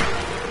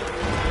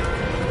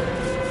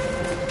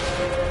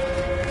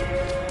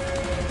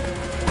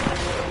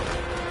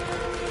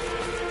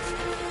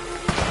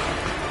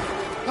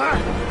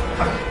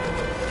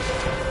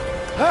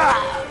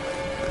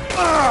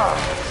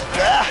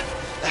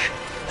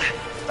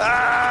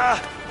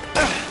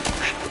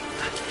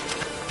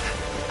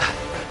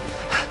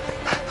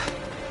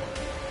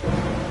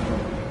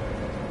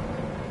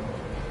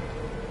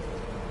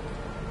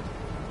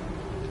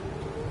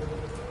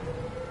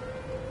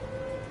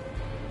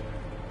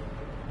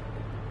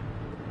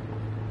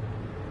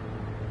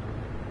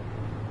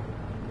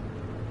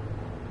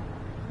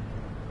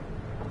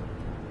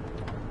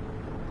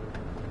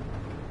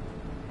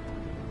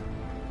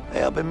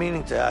 Hey, I've been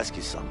meaning to ask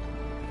you something.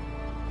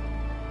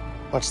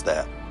 What's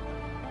that?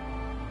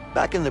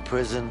 Back in the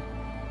prison,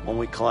 when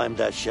we climbed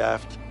that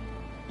shaft,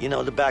 you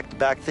know, the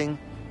back-to-back thing?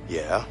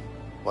 Yeah?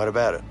 What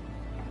about it?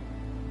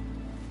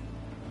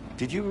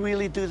 Did you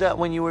really do that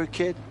when you were a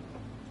kid?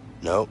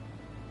 No.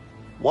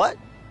 What?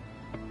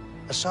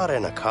 I saw it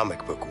in a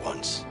comic book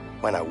once,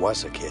 when I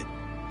was a kid.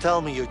 Tell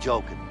me you're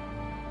joking.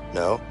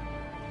 No.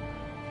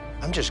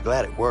 I'm just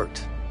glad it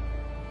worked.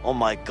 Oh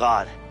my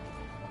God.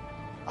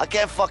 I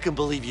can't fucking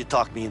believe you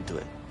talked me into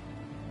it.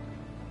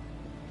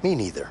 Me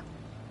neither.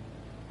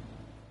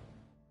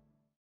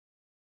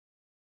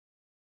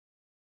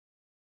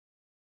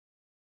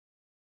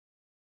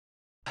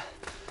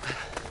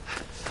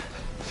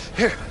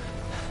 Here.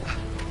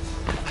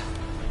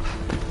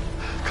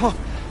 Come on.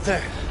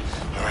 There.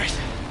 All right.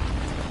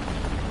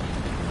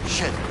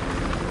 Shit.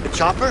 The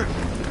chopper?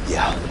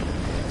 Yeah.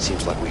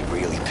 Seems like we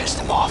really pissed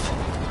them off.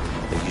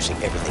 They're using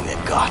everything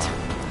they've got.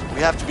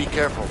 We have to be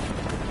careful.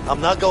 I'm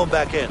not going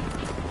back in.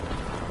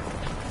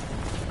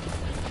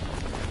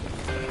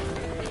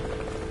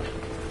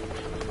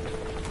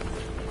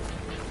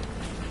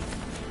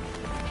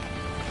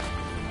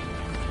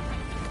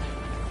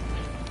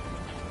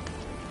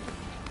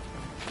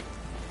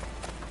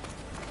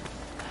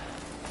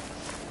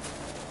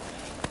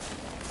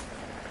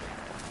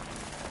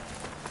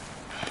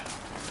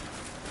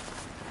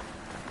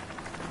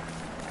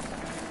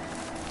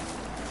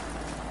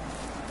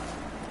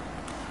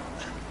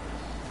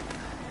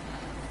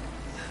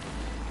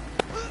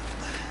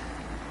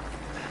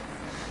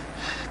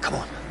 Come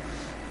on.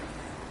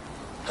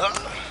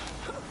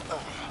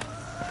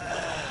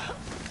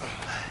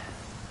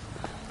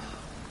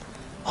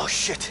 Oh,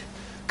 shit.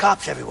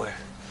 Cops everywhere.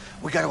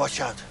 We gotta watch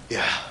out.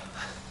 Yeah.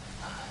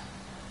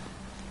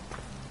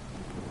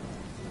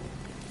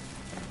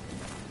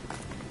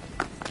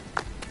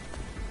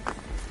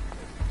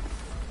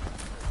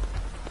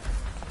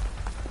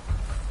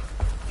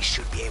 We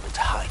should be able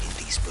to hide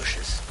in these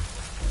bushes.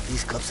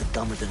 These cops are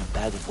dumber than a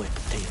bag of wet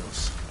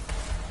potatoes.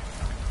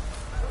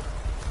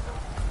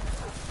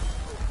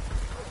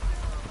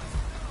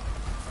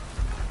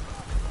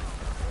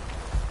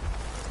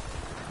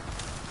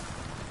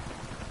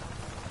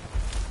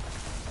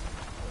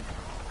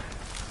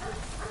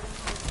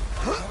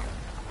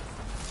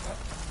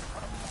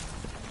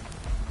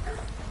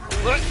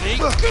 Let me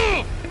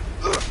go!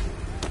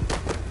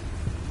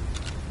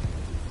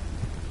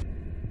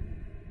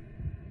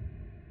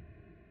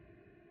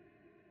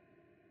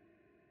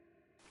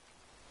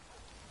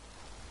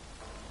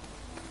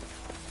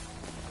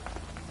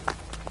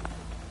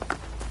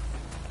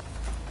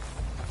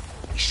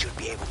 We should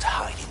be able to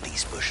hide in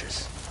these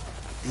bushes.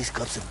 These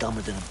cops are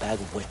dumber than a bag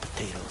of wet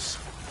potatoes.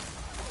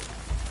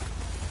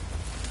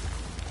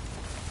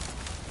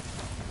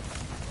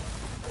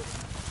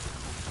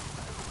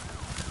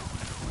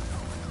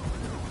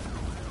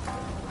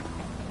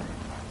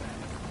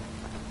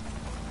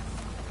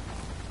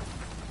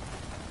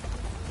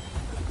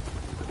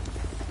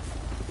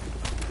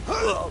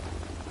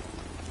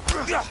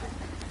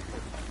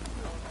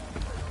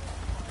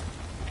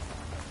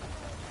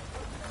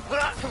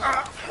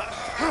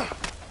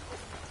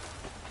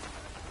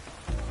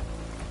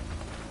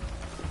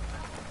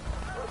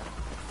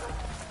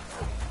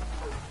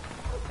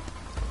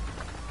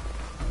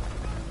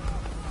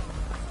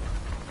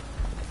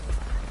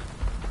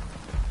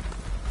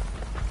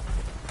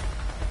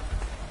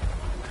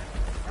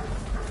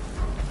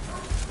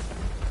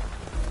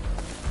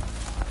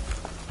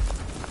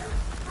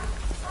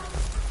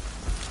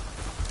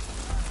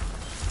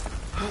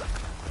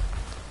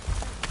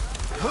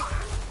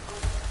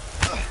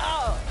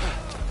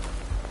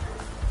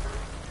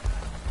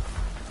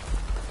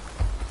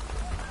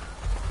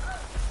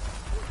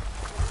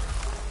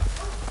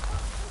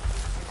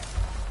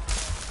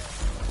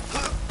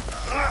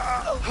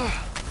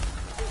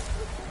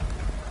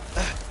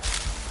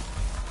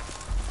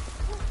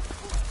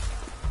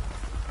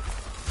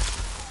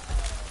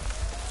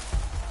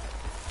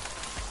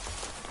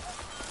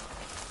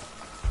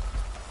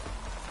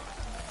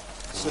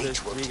 So there's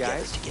three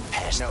guys? To get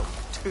past no,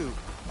 two.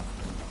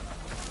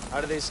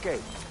 How did they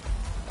escape?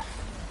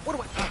 What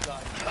do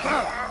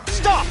I...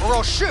 Stop or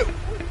I'll shoot!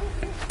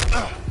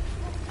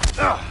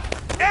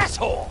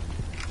 Asshole!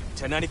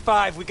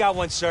 1095, we got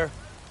one, sir.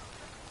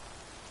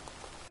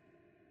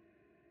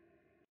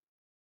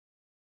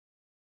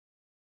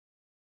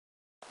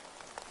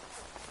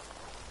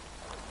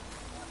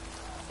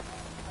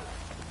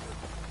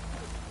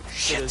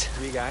 to those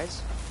three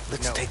guys?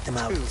 Let's No, take them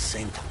out at two. the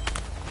same time.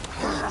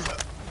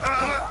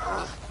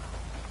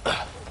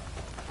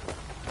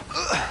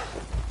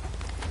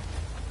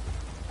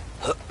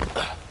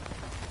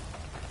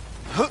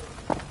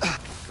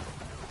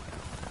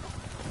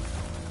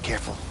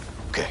 Careful.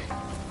 Okay.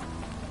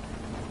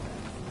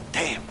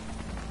 Damn.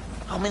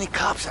 How many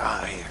cops are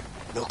out here?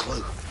 No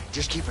clue.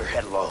 Just keep your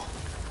head low.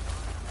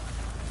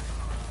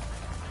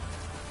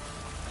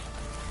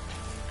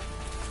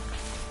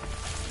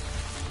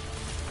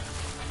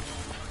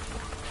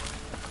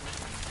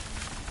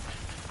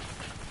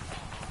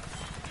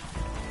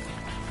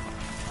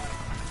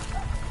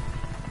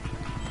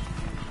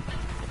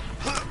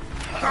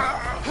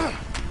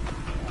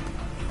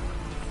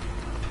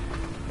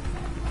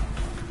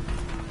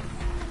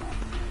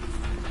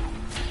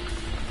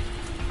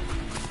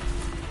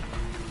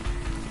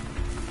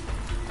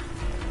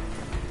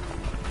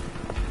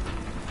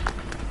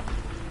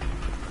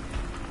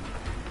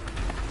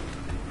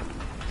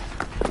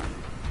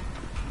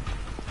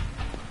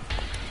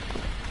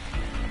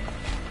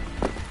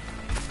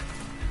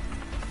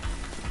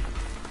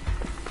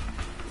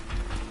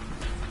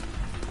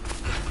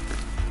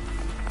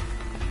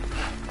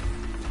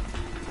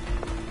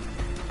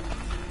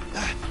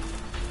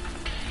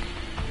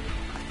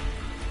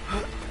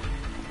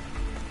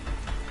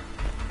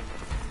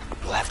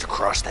 We'll have to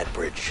cross that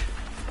bridge.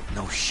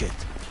 No shit.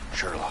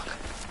 Sherlock.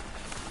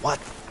 What?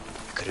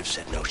 You could have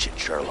said no shit,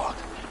 Sherlock.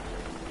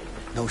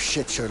 No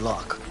shit,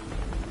 Sherlock.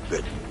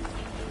 Good.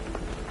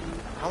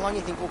 How long do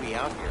you think we'll be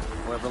out here?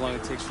 However long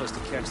it takes for us to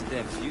catch the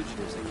damn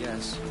fugitives, I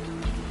guess.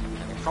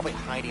 They're probably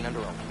hiding under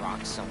a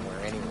rock somewhere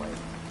anyway.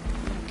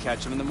 We'll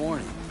catch them in the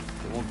morning.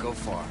 They won't go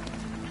far.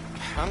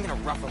 I'm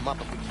gonna rough them up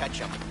if we catch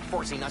them,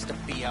 forcing us to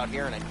be out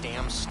here in a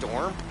damn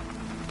storm.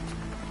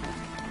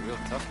 Real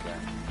tough guy.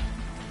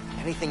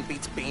 Anything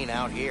beats being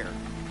out here.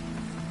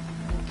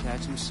 We'll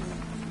catch him soon.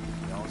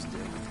 We always do.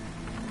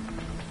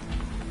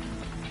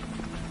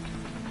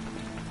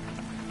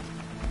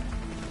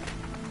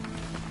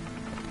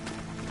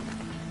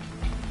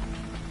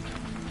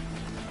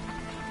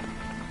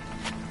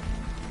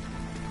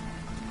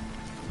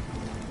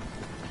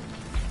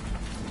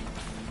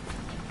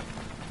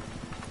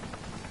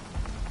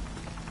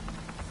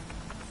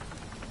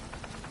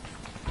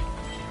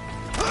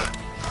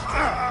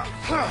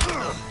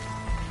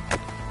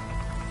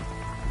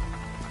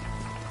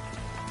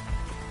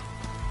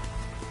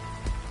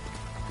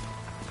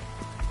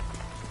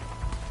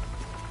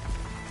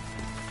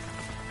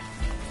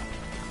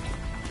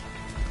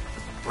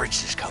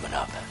 Bridge is coming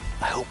up.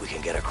 I hope we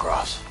can get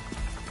across.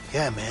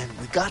 Yeah, man,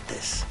 we got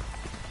this.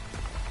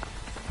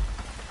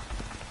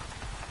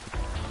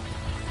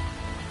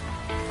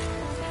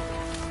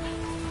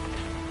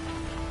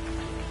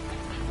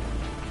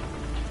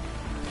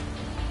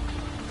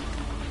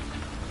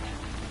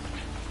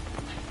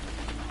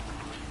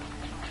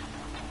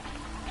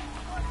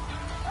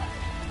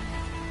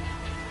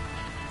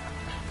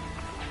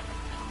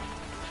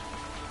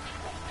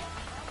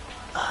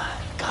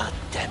 God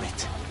damn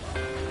it.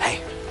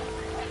 Hey,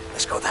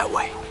 let's go that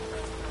way.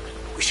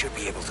 We should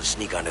be able to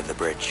sneak under the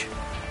bridge.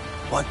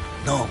 What?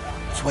 No,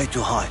 it's way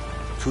too high.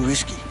 Too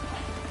risky.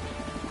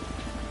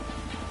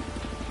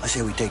 I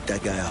say we take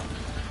that guy out.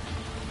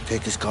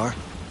 Take his car,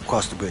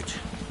 cross the bridge.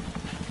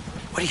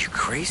 What, are you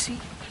crazy?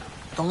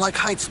 Don't like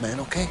heights, man,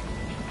 okay?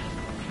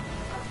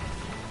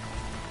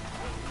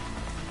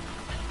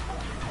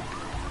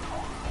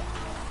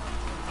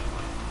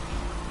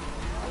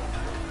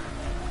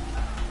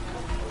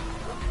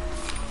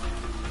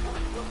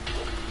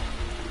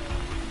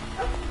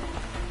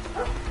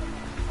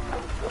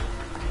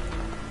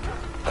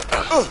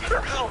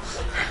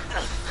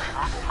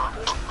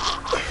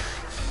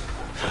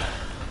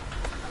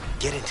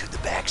 Get into the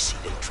back seat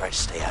and try to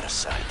stay out of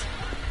sight.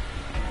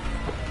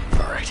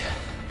 All right,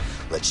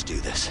 let's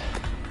do this.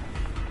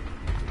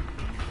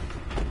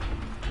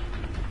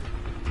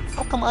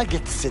 How come I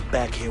get to sit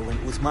back here when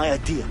it was my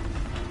idea?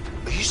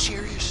 Are you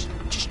serious?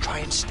 Just try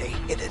and stay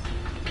hidden.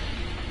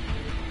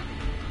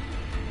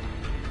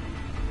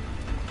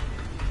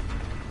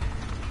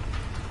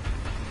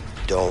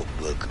 Don't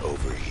look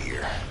over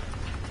here.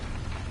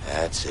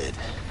 That's it.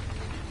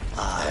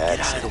 Get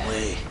out of the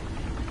way.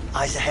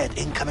 Eyes ahead,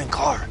 incoming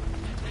car.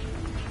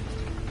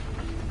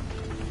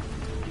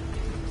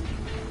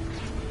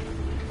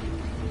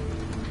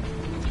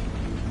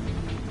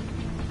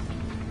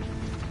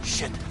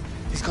 Shit,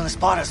 he's gonna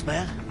spot us,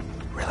 man.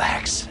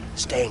 Relax.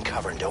 Stay in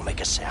cover and don't make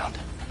a sound.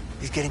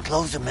 He's getting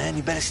closer, man.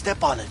 You better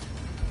step on it.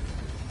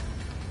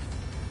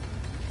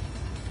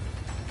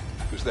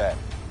 Who's that?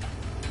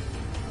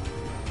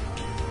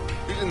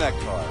 Who's in that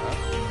car, huh?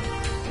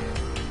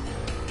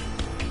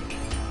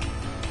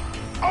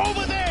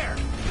 Over there!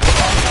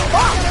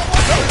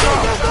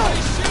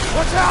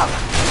 Watch out!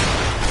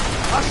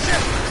 Oh,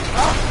 shit!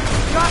 Oh,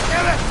 God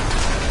damn it!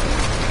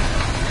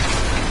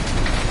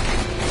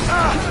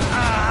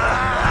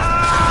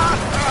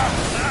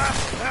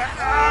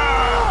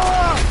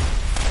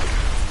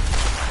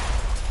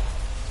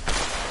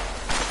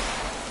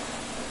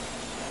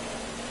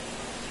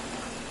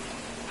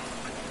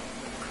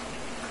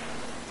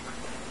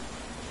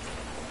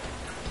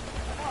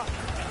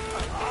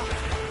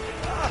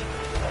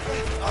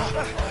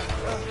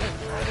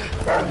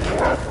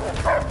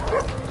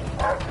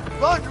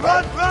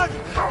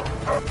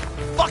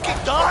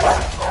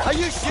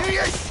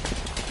 serious?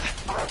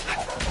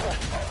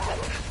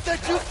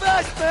 They're too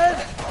fast, man!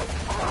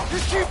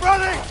 Just keep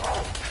running!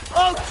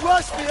 Oh,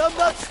 trust me, I'm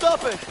not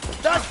stopping.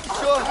 That's for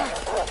sure.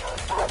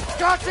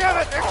 God damn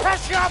it! They're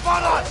catching up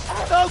on us!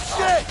 Oh,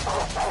 shit!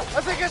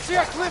 I think I see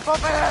a cliff up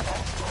ahead!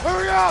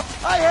 Hurry up!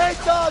 I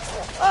hate dogs!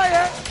 I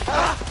hate...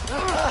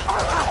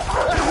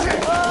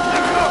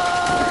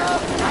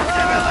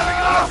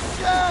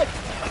 Shit!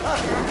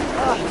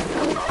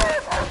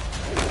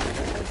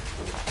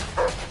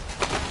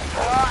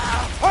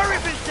 Hurry,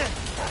 Vincent!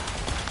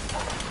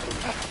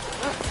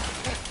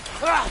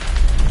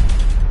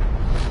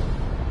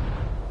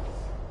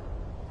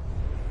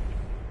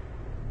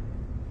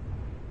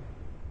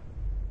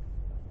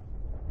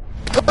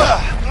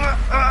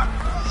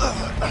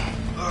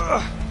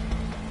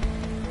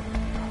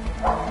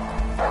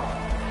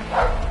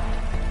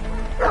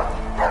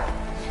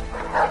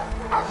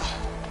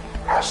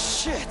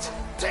 Shit!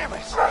 Damn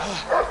it!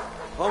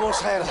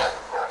 Almost had it.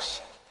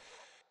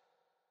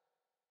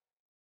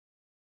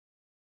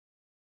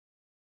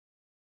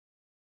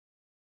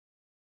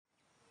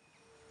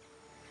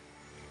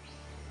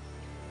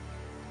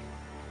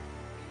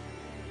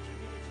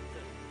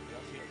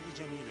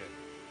 جميلة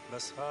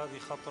بس هذه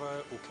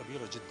خطرة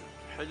وكبيرة جدا.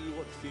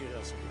 حلوة كثير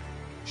يا صديقي.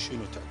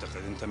 شنو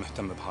تعتقد انت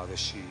مهتم بهذا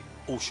الشيء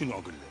وشنو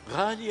اقول لك؟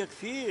 غالية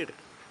كثير.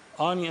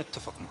 اني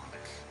اتفق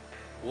معك.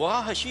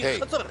 وها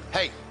شيء خطر.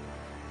 Hey,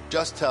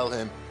 just tell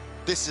him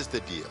this is the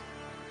deal.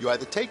 You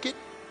either take it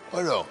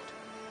or don't.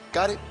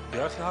 Got it?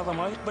 يا اخي هذا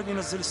ما يقبل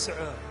ينزل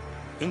السعر.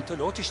 انت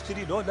لو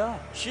تشتري لو لا.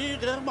 شيء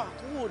غير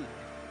معقول.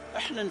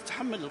 احنا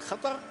نتحمل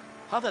الخطر.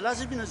 هذا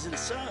لازم ينزل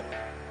السعر.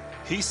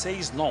 He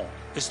says no.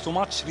 It's too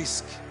much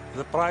risk.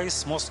 The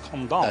price must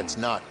come down. That's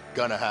not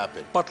gonna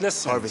happen. But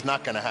listen. Harvey, it's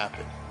not gonna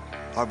happen.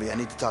 Harvey, I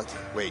need to talk to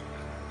you. Wait.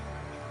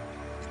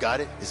 You got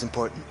it? It's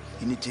important.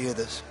 You need to hear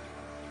this.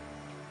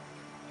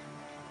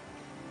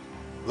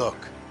 Look,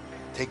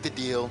 take the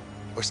deal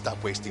or stop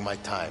wasting my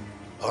time.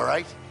 All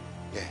right?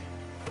 Yeah.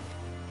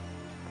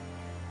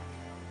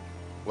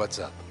 What's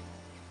up?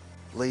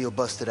 Leo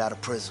busted out of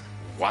prison.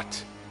 What?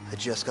 I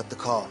just got the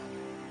call.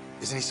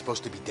 Isn't he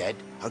supposed to be dead?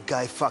 Our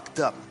guy fucked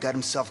up, got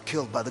himself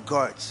killed by the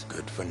guards.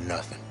 Good for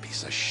nothing,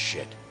 piece of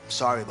shit.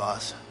 Sorry,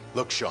 boss.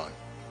 Look, Sean,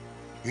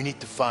 you need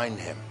to find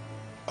him,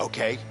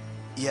 okay?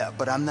 Yeah,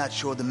 but I'm not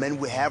sure the men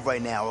we have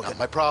right now are... Not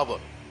my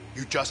problem.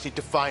 You just need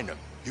to find him.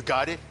 You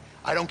got it?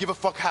 I don't give a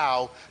fuck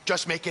how,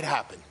 just make it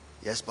happen.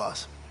 Yes,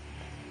 boss.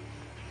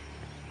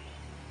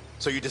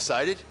 So you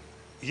decided?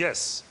 Yes.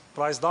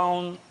 Price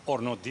down or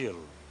no deal.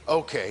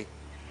 Okay,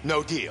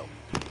 no deal.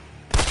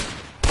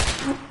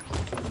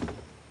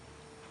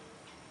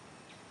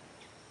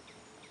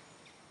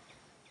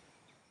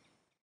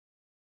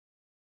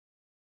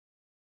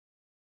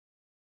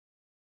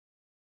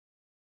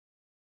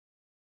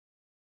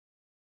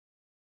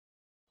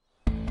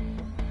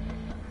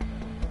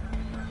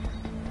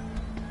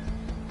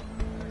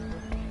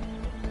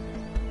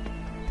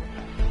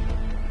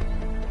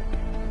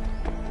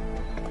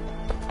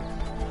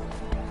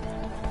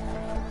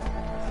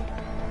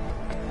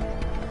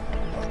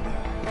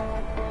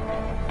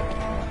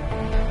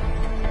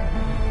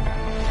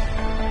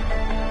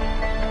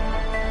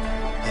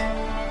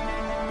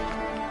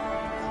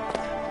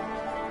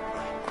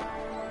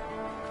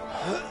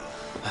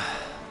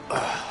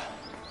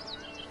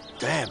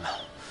 Damn.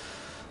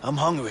 I'm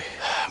hungry.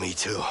 Me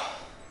too.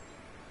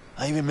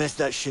 I even missed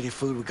that shitty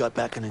food we got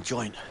back in the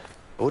joint.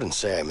 I wouldn't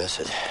say I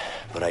miss it,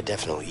 but I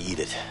definitely eat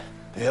it.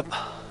 Yep.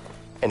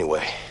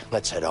 Anyway,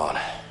 let's head on.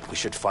 We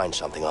should find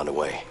something on the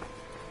way.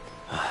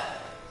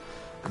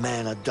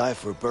 Man, I'd die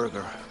for a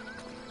burger.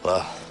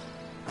 Well,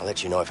 I'll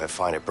let you know if I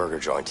find a burger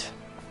joint.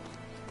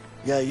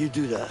 Yeah, you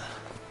do that.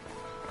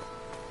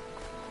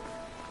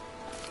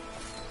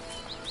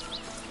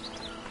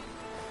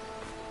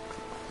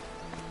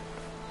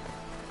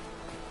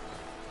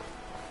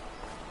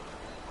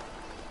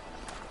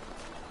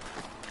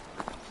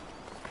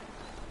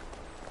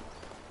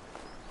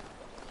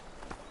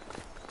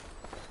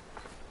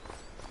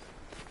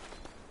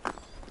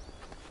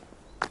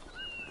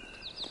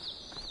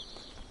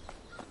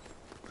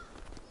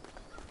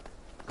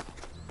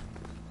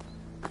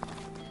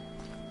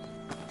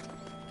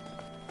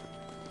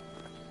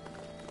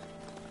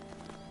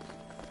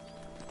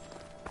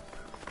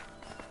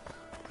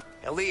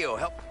 Leo,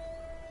 help.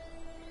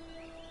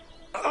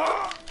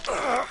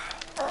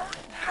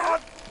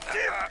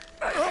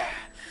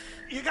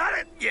 You got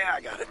it? Yeah,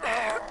 I got it.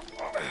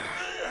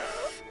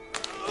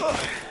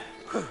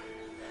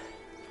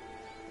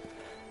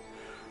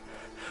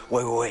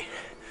 Wait.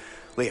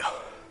 Leo,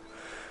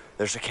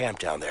 there's a camp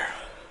down there.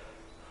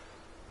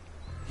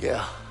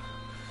 Yeah,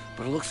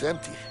 but it looks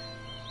empty.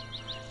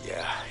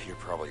 Yeah, you're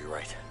probably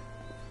right.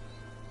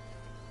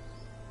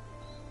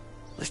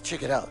 Let's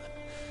check it out.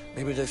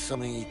 Maybe there's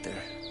something to eat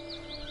there.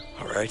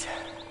 All right.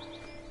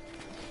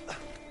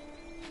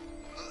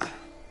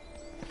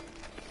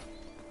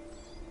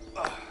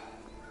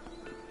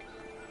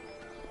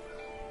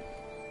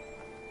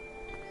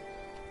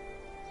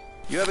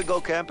 You ever go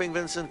camping,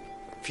 Vincent?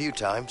 A few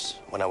times,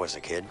 when I was a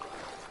kid.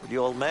 With the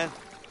old man?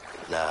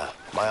 Nah,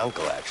 my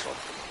uncle, actually.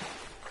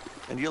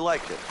 And you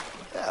liked it?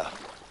 Yeah.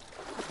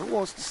 Who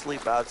wants to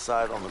sleep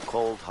outside on the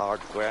cold, hard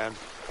ground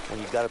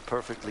when you got a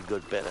perfectly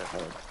good bed at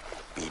home?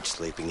 Each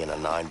sleeping in a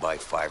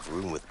 9x5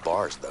 room with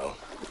bars, though.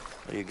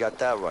 Well, you got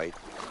that right.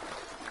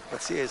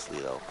 But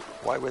seriously, though,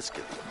 why risk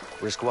it?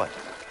 Risk what?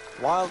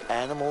 Wild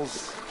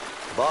animals,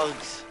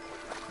 bugs,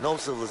 no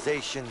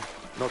civilization,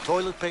 no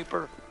toilet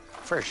paper.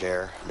 Fresh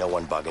air, no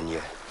one bugging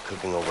you,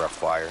 cooking over a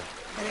fire.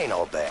 It ain't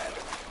all bad.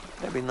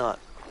 Maybe not,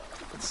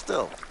 but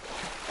still,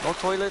 no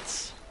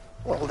toilets?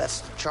 Well,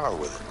 that's the charm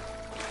with it.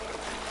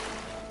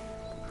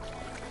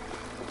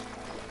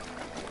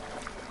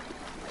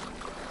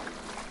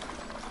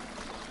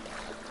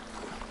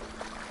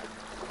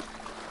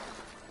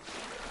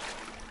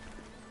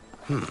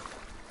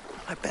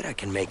 I bet I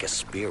can make a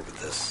spear with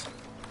this.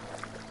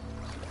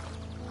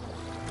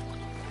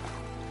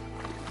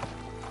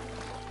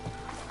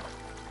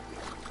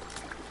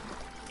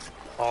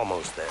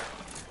 Almost there.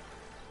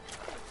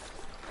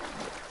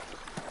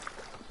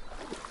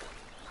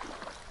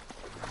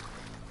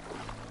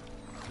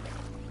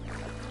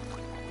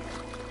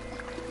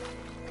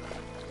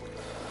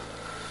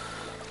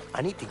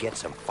 I need to get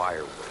some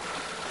firewood.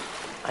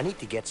 I need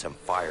to get some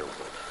firewood.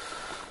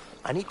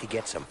 I need to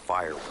get some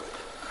firewood.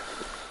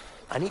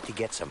 I need to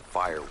get some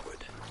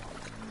firewood.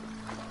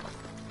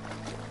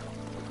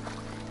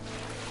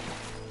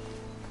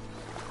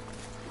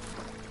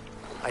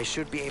 I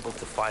should be able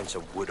to find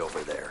some wood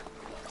over there.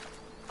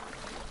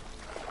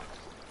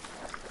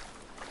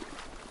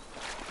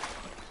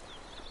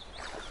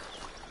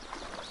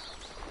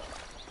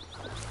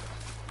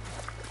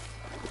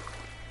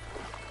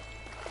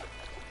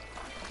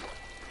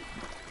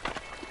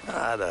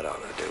 That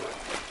ought to do it.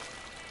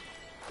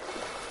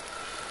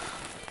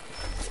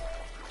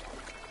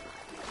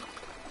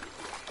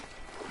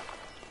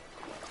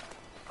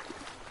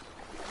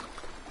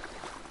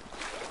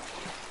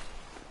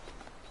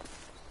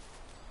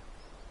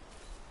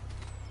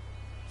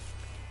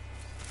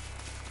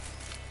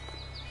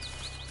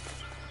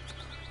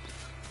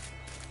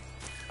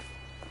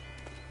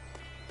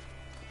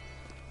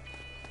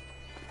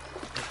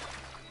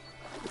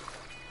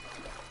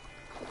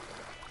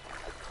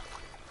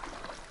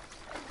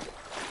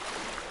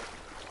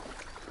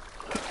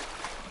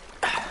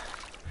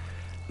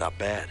 Not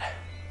bad.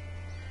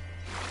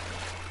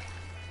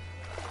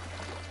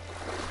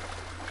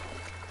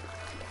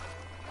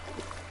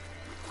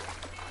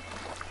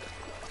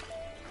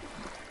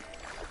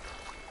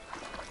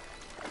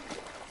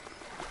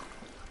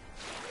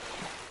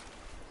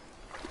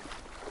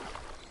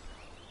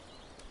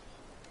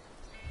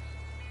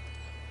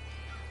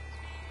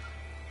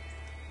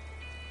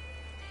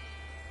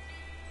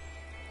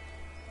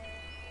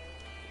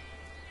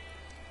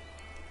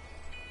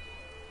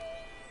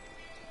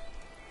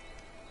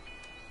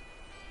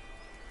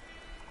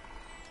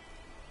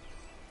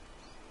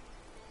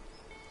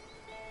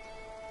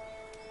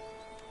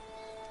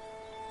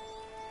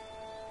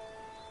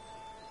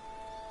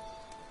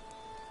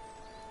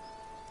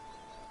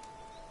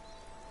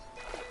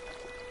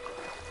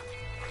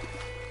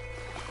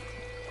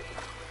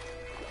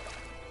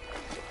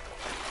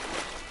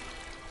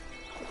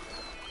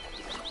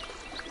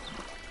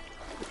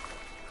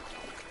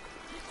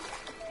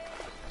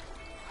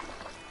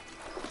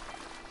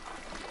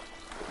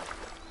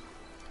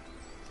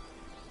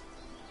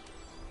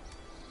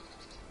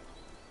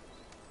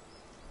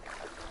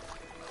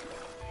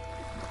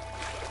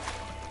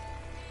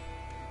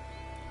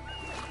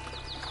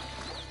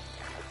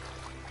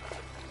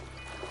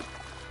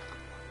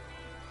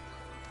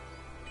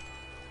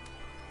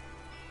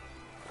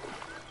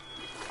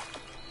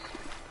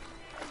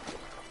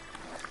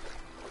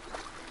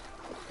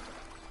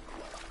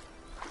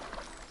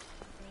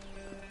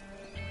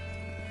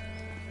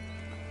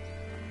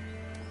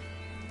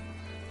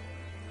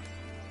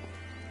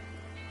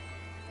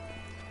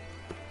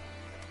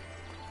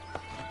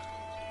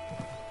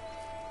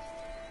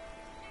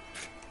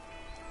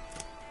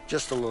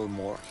 Just a little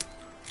more.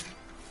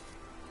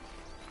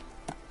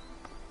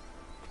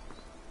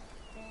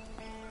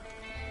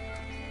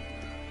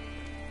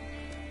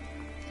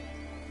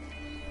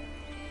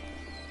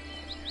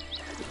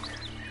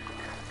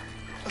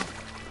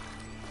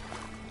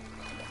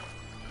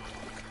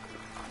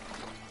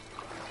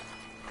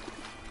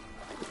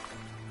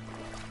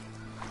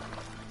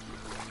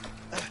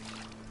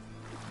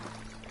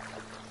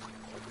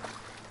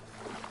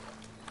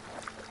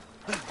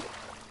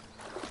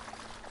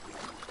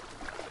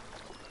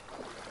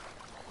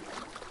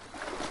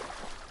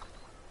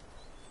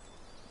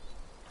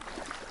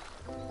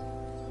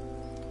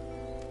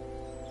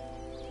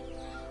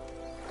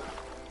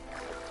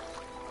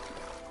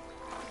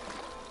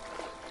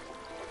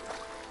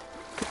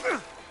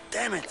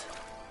 Damn it!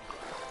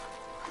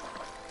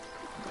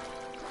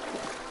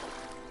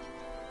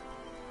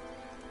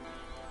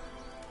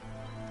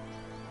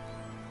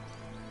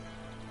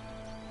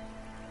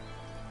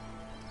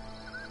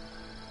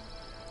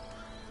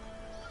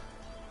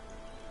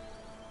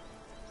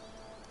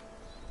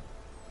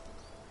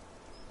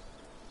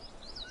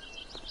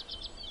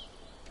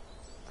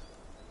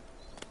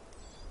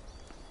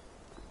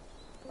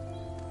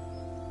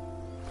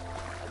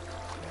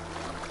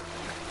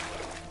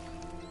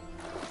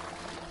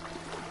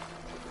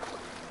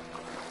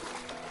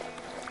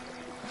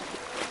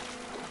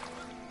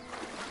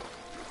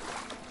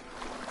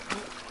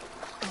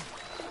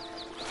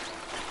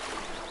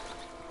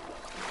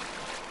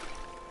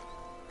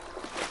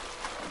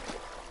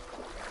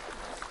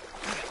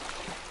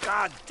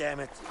 God damn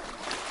it.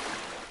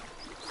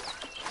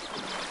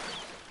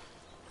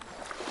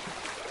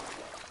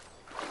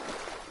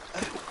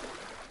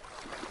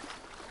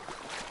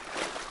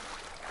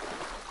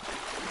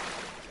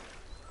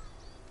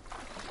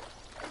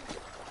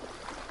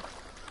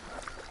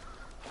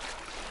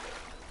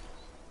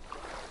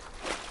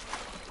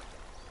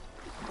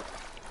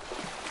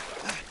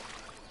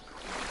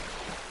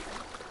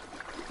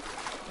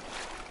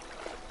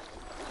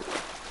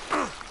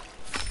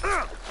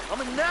 I'm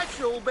a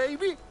natural,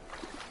 baby.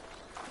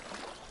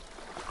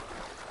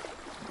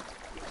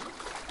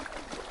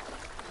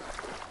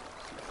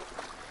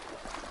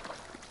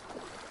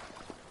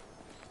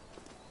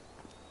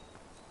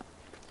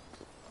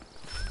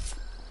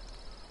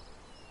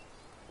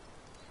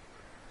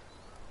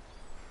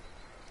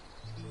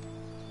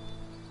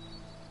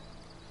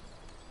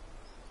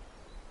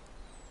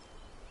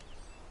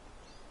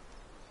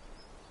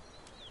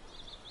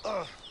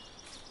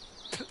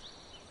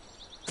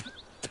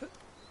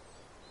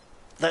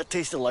 That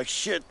tasted like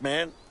shit,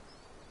 man.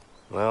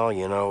 Well,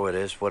 you know, it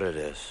is what it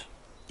is.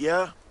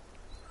 Yeah?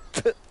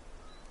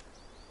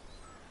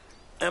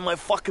 And my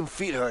fucking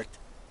feet hurt.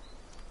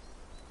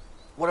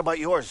 What about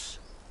yours?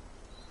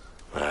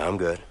 I'm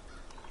good.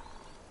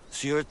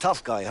 So you're a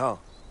tough guy, huh?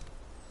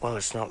 Well,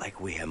 it's not like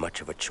we have much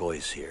of a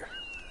choice here.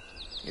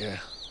 Yeah.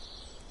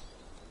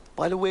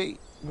 By the way,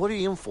 what are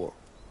you in for?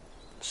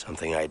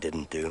 Something I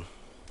didn't do.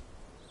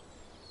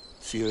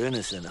 So you're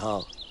innocent,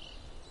 huh?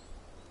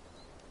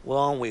 Well,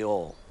 aren't we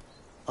all?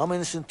 I'm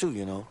innocent too,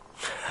 you know.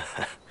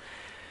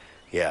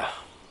 Yeah,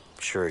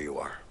 sure you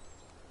are.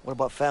 What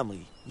about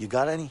family? You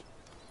got any?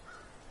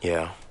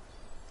 Yeah.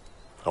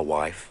 A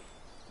wife.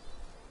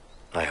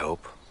 I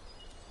hope.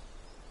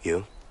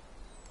 You?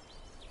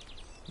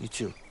 You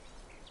too.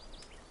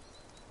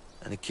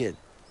 And a kid.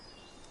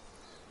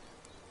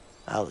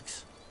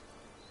 Alex.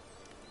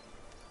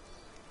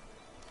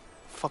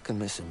 Fucking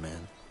miss him,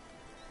 man.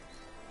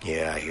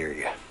 Yeah, I hear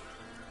you.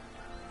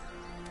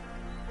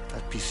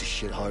 That piece of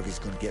shit Harvey's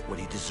gonna get what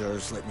he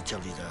deserves, let me tell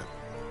you that.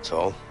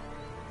 So,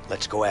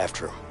 let's go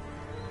after him.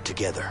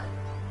 Together.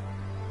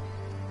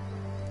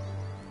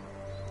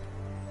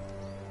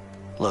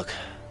 Look,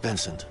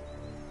 Vincent,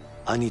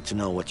 I need to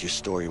know what your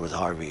story with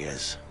Harvey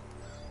is.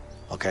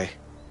 Okay?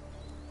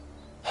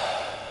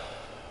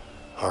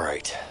 All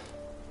right.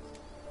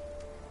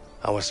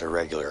 I was a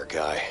regular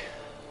guy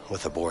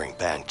with a boring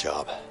bank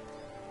job.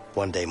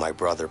 One day my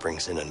brother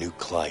brings in a new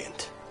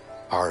client,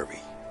 Harvey.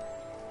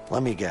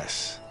 Let me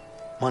guess.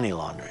 Money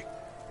laundering.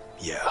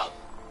 Yeah.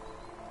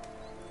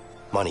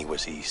 Money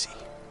was easy,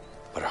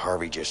 but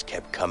Harvey just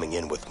kept coming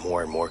in with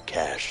more and more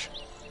cash,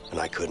 and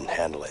I couldn't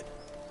handle it.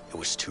 It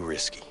was too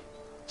risky,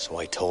 so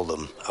I told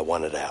him I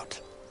wanted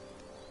out.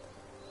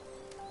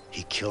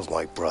 He killed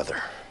my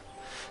brother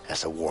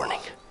as a warning.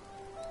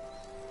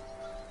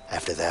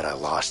 After that, I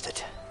lost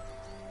it.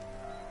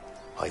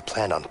 I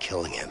planned on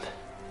killing him,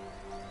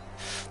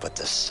 but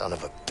the son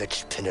of a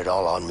bitch pinned it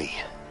all on me.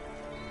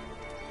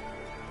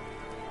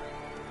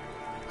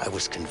 I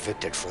was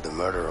convicted for the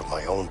murder of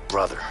my own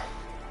brother.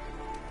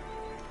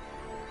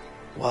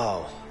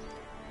 Wow.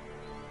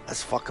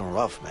 That's fucking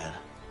rough, man.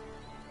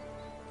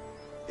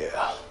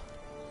 Yeah.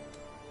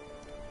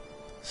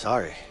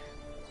 Sorry.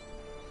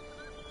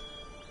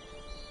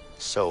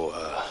 So,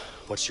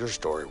 what's your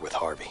story with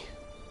Harvey?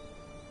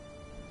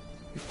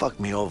 You fucked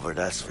me over,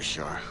 that's for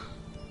sure.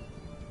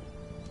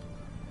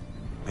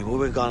 I mean, we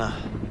were gonna...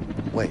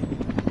 Wait,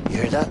 you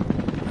hear that?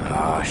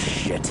 Ah,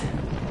 shit.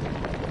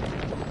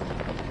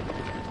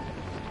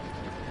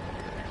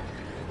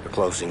 We're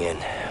closing in.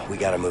 We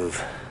gotta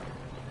move.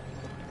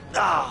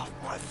 Ah,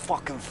 my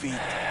fucking feet.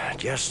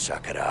 Just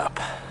suck it up.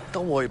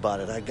 Don't worry about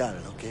it, I got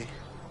it, okay?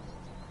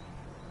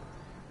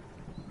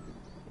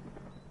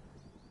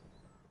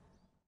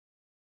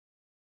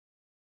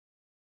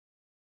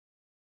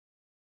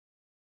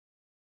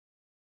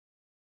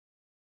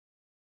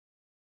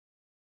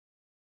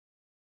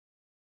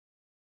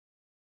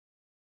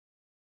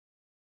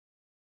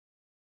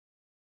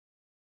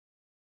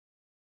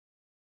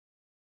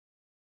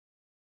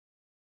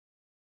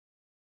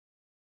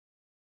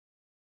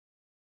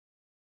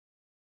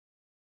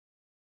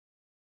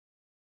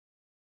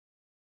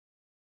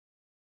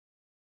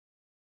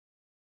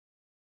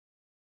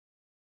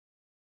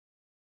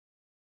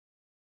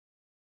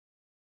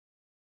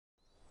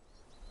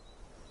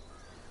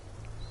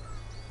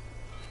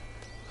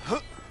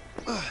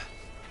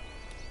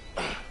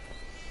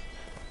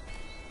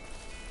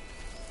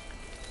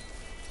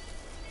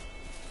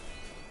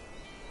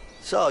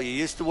 So, you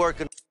used to work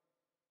in...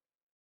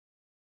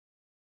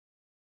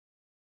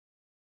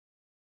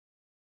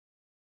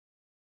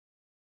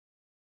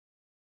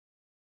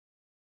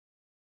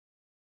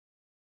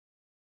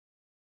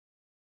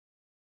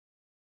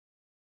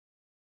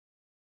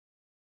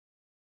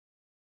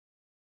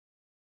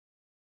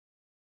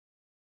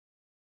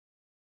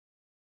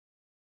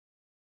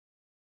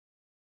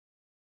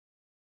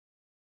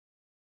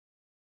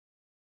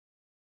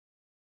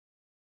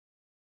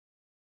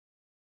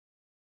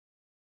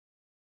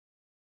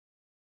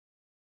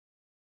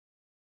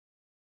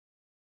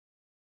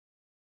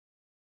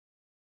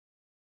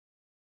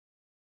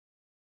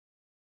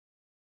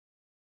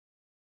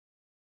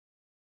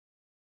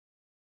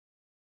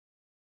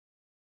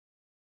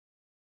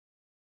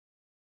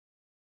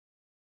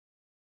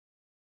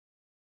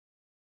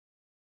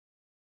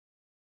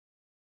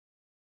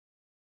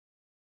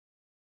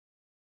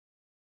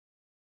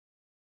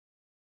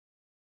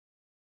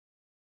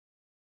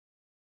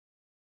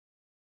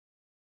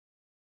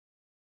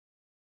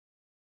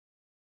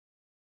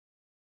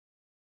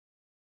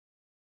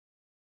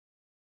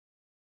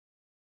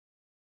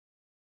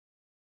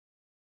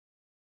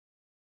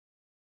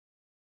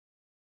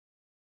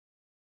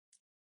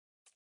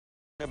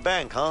 A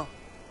bank, huh?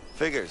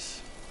 Figures.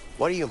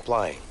 What are you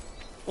implying?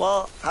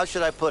 Well, how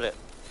should I put it?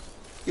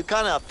 You're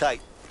kind of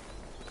uptight.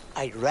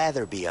 I'd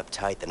rather be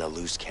uptight than a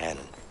loose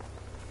cannon.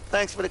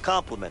 Thanks for the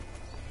compliment.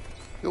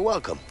 You're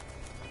welcome.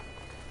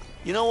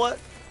 You know what?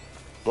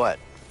 What?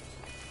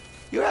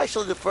 You're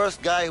actually the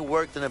first guy who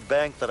worked in a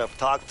bank that I've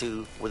talked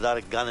to without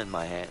a gun in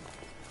my hand.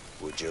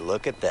 Would you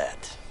look at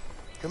that?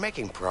 You're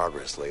making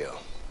progress, Leo.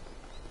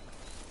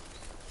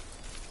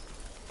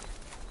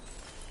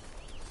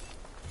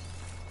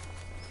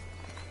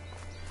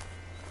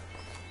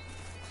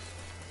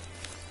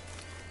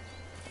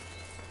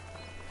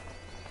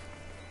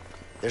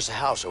 There's a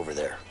house over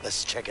there.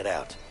 Let's check it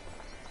out.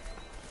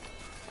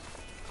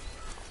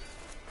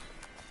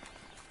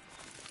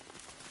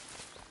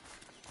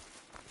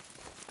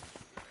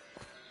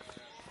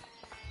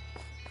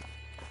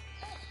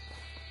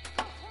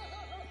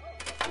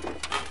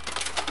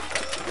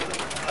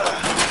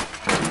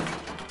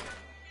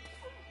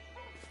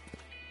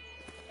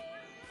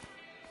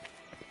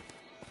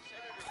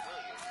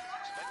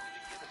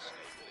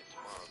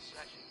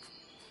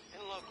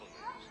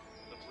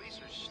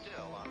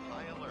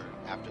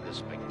 After the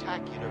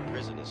spectacular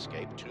prison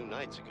escape 2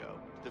 nights ago,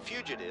 the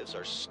fugitives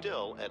are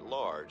still at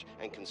large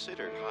and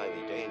considered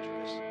highly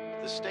dangerous.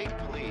 The state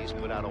police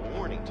put out a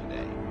warning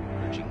today,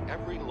 urging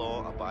every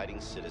law-abiding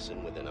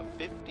citizen within a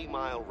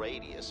 50-mile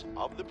radius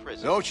of the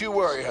prison. Don't you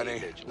worry, to stay honey.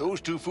 vigilant.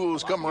 Those two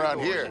fools come Lock your around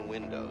doors here. and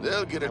windows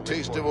They'll get a and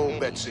taste of report old any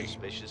Betsy.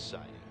 suspicious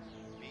sightings.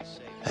 Be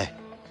safe. Hey,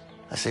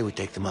 I say we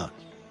take them out.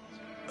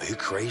 Are you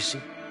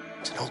crazy?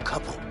 It's an old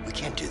couple. We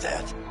can't do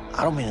that.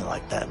 I don't mean it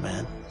like that,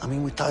 man. I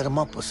mean, we tied them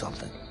up or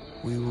something.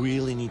 We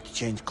really need to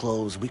change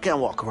clothes. We can't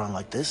walk around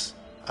like this.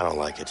 I don't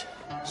like it.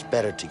 It's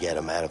better to get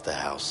them out of the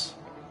house.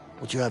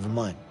 What you have in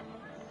mind?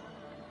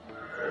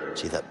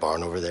 See that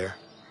barn over there?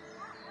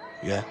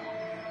 Yeah?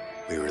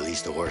 We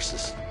release the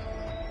horses.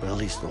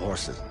 Release the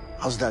horses.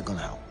 How's that gonna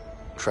help?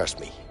 Trust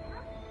me.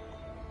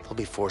 They'll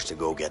be forced to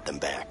go get them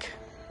back.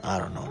 I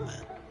don't know,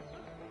 man.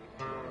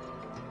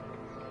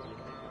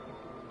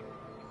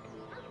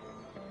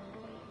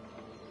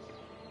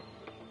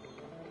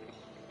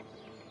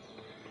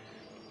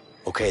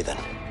 Okay, then.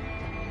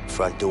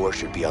 Front door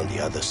should be on the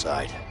other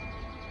side.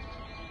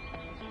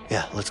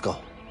 Yeah, let's go.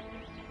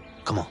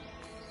 Come on.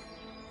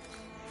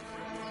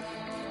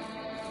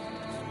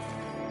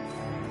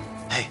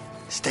 Hey,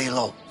 stay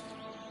low.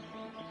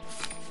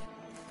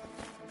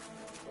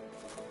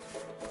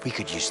 We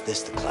could use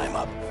this to climb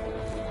up.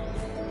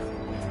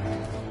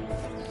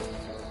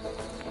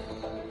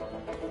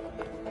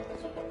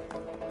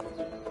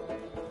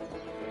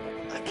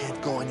 I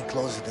can't go any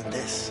closer than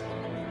this.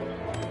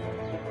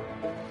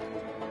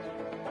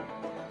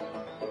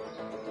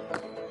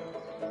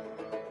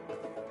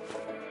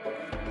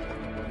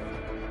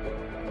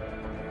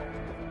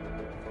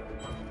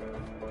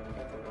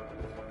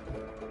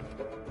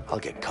 I'll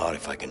get caught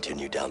if I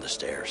continue down the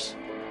stairs.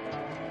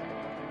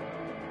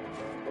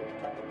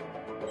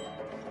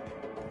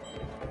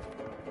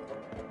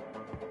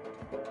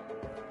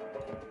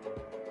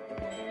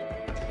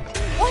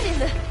 What in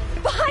the...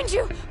 Behind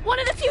you! One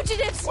of the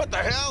fugitives! What the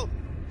hell?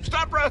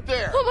 Stop right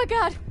there! Oh my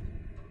god!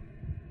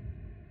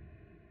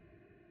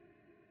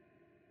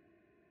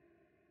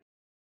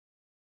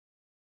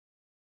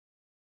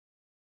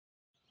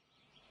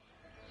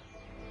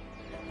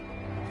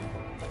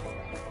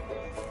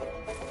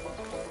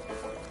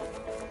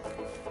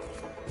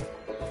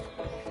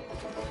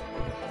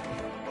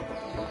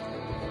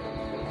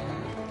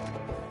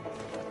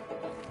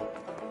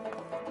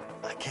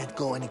 I can't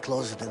go any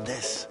closer than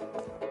this.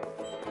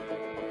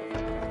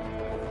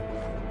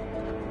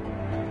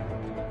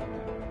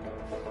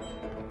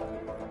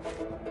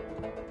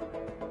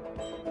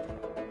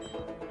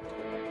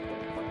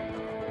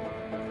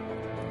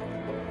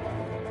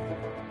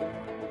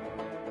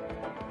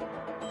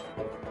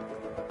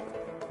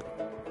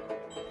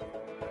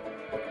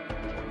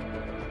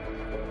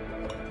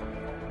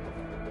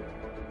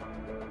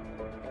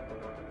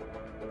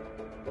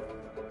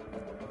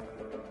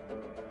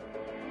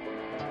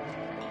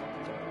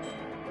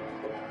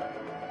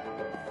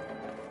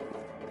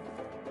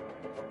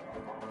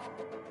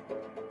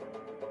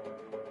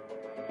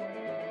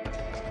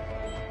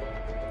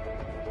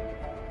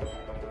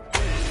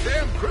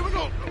 Damn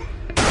criminal!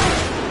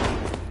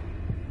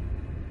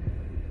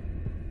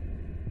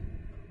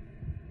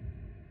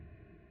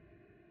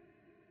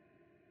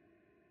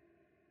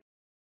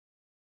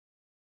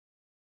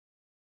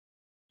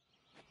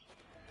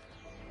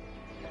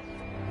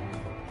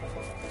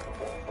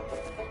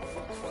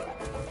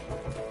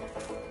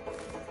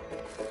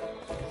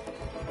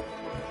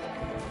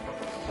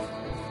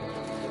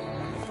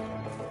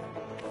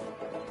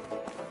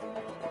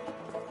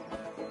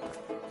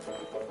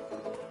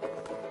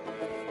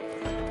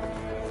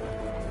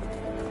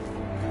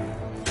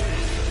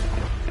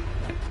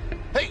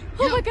 Hey,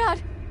 Oh my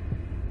god!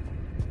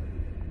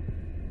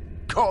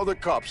 call the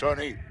cops,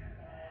 honey.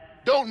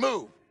 Don't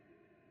move.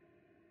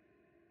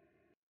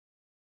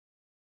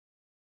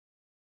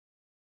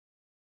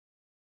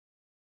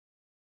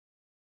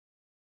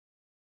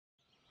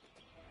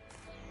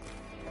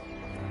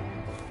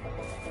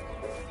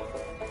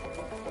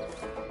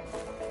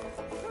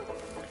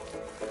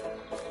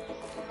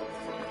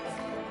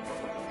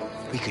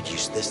 We could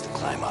use this to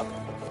climb up.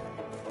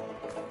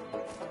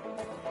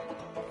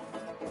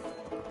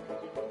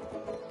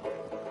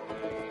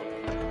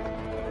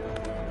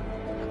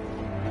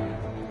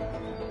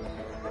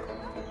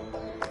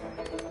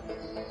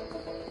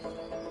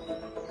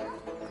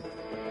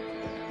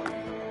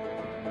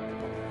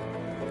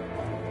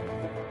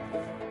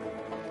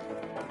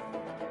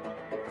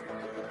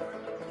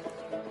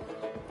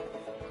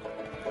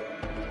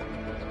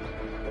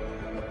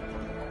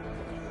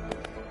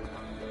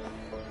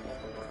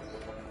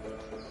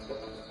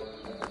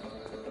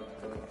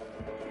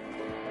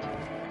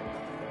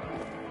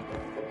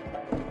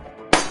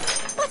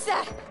 What's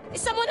that?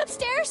 Is someone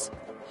upstairs?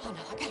 Oh no,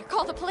 I better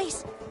call the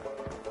police.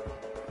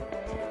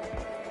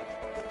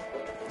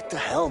 What the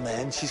hell,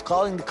 man? She's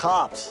calling the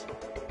cops.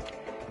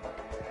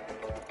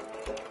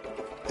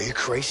 Are you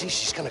crazy?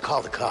 She's gonna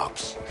call the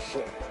cops.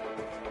 Shit.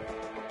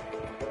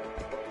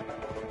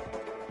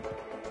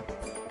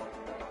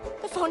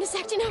 The phone is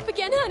acting up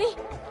again, honey.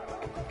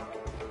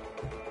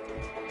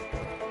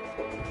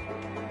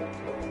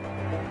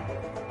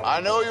 I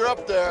know you're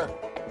up there.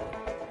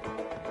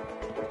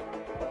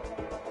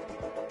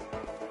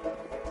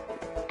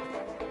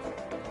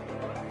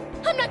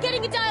 I'm not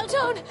getting a dial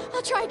tone.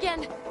 I'll try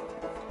again.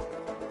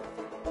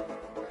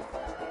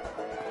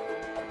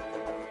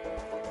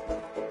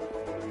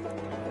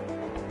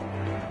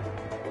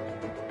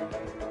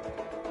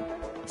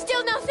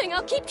 Still nothing.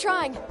 I'll keep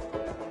trying.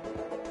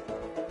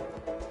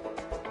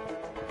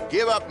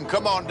 Give up and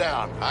come on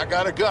down. I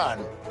got a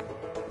gun.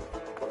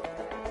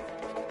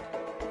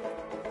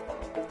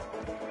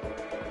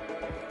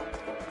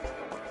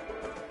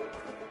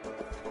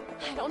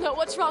 I don't know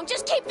what's wrong.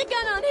 Just keep the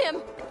gun on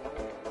him.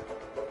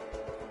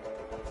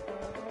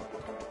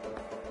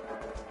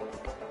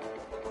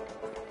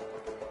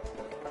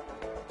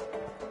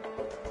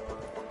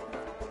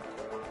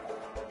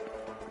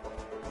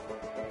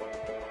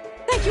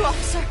 Thank you,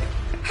 officer.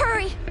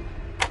 Hurry!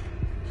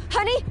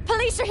 Honey,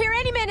 police are here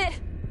any minute.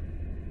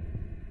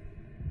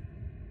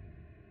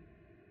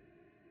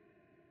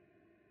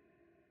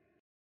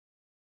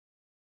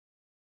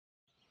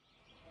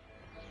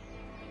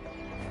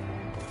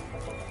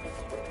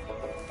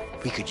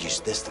 We could use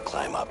this to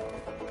climb up.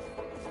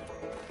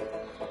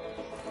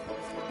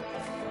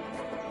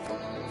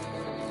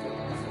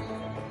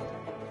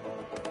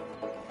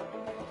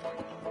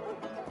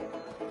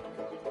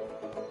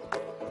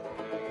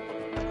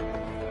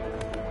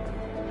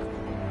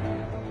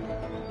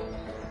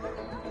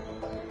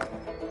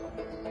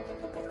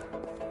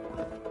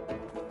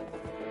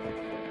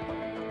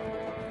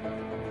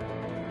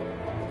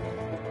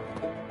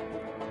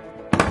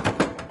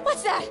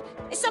 What's that?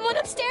 Is someone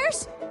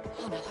upstairs?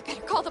 Oh no, I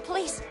better call the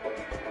police.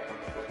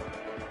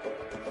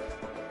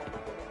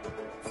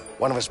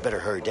 One of us better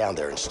hurry down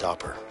there and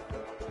stop her.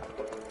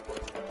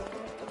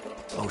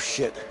 Oh,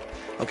 shit.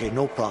 Okay,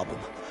 no problem.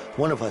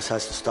 One of us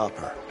has to stop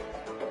her.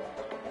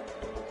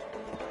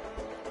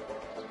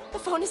 The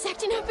phone is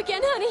acting up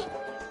again, honey.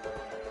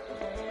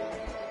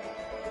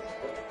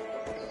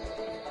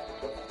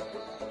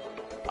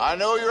 I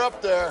know you're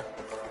up there.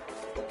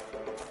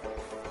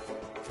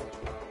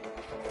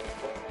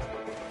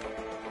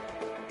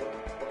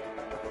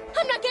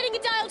 I'm not getting a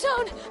dial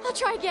tone. I'll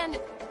try again.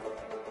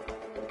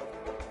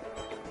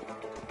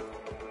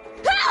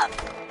 Help!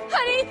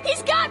 Honey,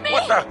 he's got me!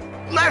 What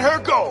the? Let her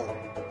go!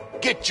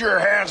 Get your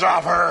hands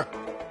off her!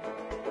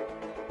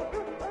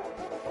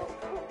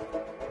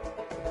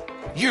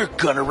 You're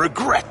gonna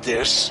regret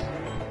this.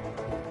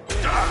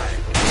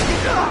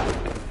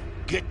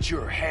 Get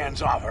your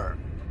hands off her.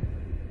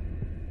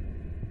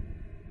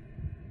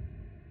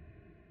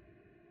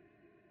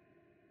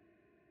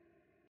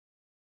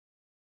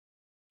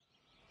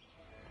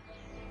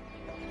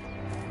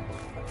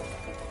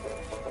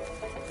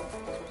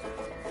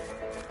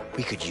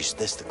 We could use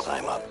this to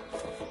climb up.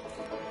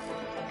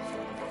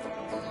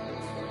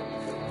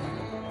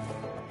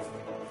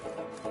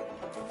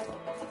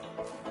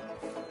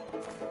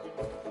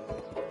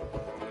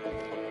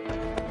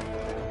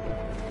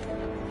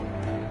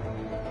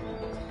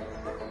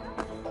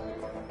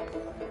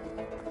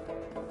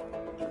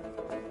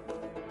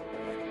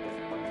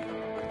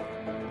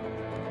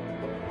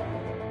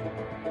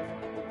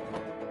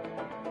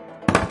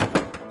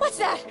 What's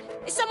that?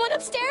 Is someone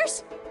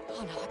upstairs?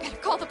 Oh no, I better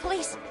call the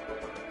police.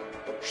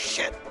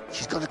 Shit.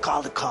 She's gonna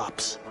call the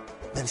cops.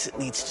 Vincent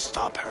needs to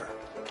stop her.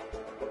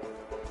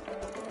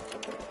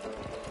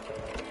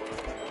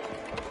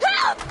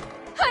 Help!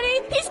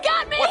 Honey, he's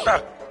got me! What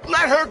the?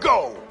 Let her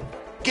go!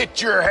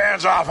 Get your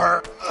hands off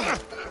her!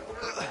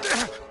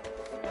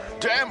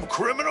 Damn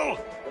criminal!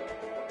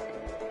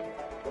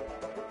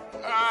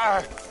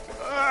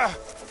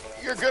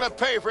 You're gonna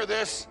pay for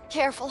this.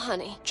 Careful,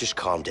 honey. Just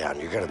calm down.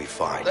 You're gonna be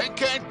fine. They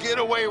can't get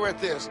away with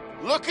this.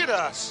 Look at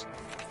us.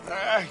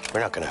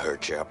 We're not gonna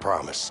hurt you, I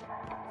promise.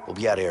 We'll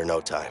be out of here in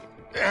no time.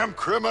 Damn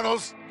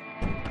criminals.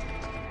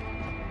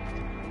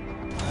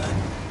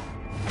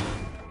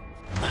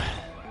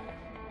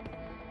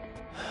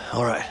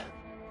 All right,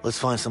 let's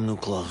find some new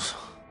clothes.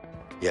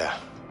 Yeah,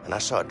 and I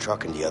saw a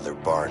truck in the other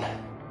barn.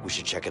 We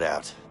should check it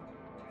out.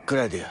 Good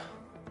idea.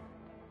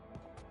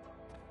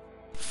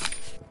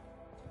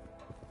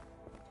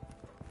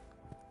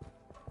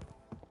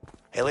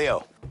 Hey,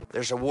 Leo,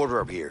 there's a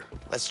wardrobe here.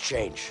 Let's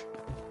change.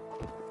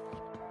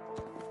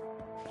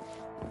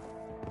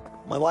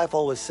 My wife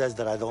always says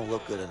that I don't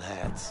look good in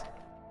hats.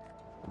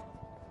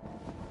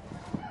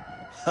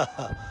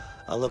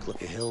 I look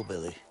like a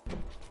hillbilly.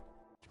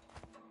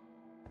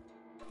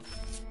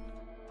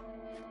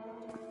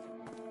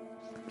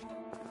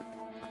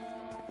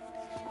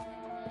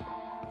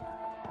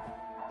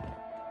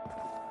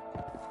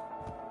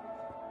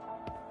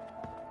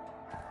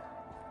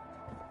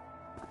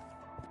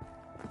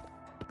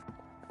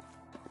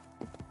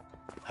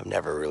 I've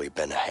never really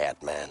been a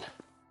hat man.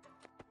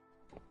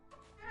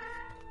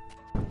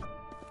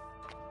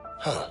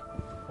 Huh.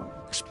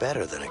 It's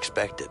better than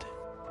expected.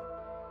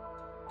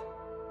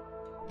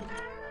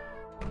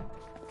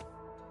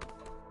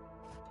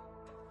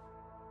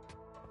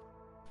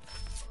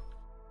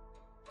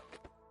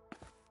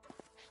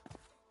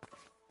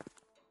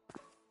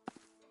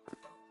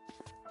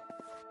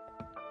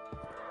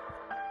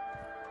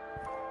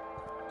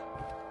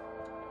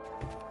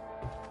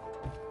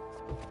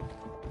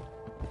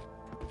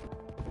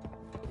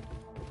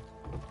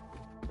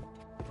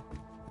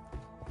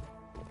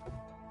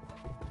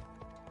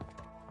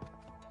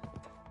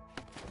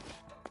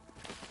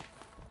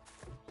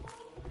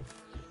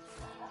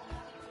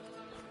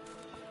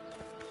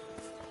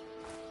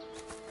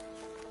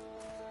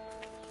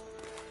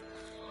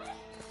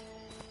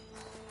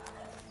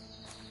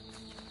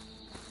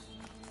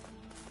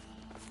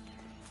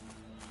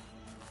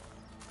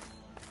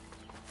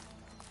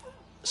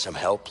 Some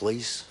help,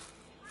 please?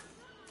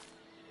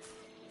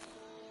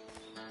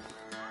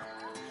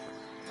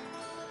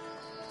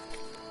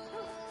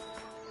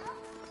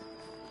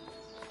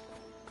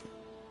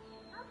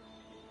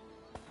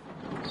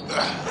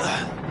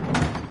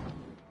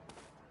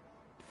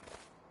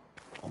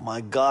 Oh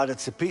my God,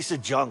 it's a piece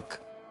of junk.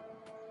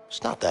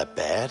 It's not that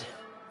bad.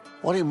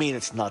 What do you mean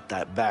it's not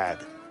that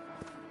bad?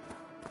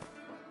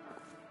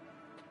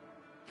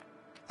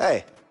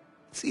 Hey,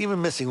 it's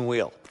even missing a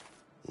wheel.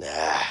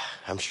 Nah,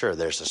 I'm sure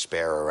there's a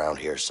spare around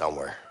here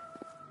somewhere.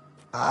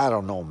 I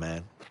don't know,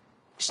 man.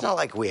 It's not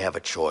like we have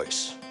a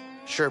choice.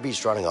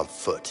 Sherby's running on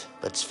foot.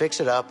 Let's fix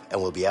it up and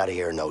we'll be out of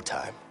here in no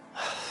time.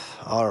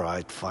 All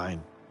right,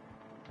 fine.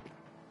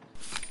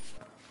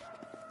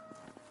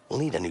 We'll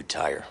need a new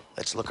tire.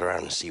 Let's look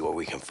around and see what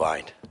we can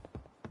find.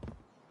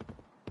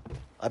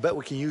 I bet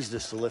we can use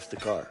this to lift the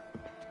car.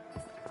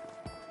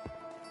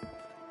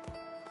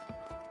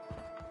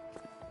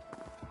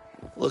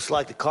 Looks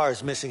like the car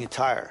is missing a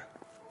tire.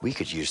 We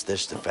could use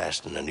this to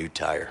fasten a new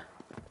tire.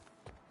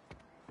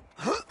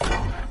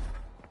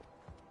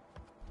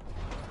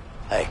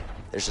 Hey,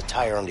 there's a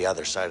tire on the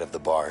other side of the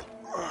barn.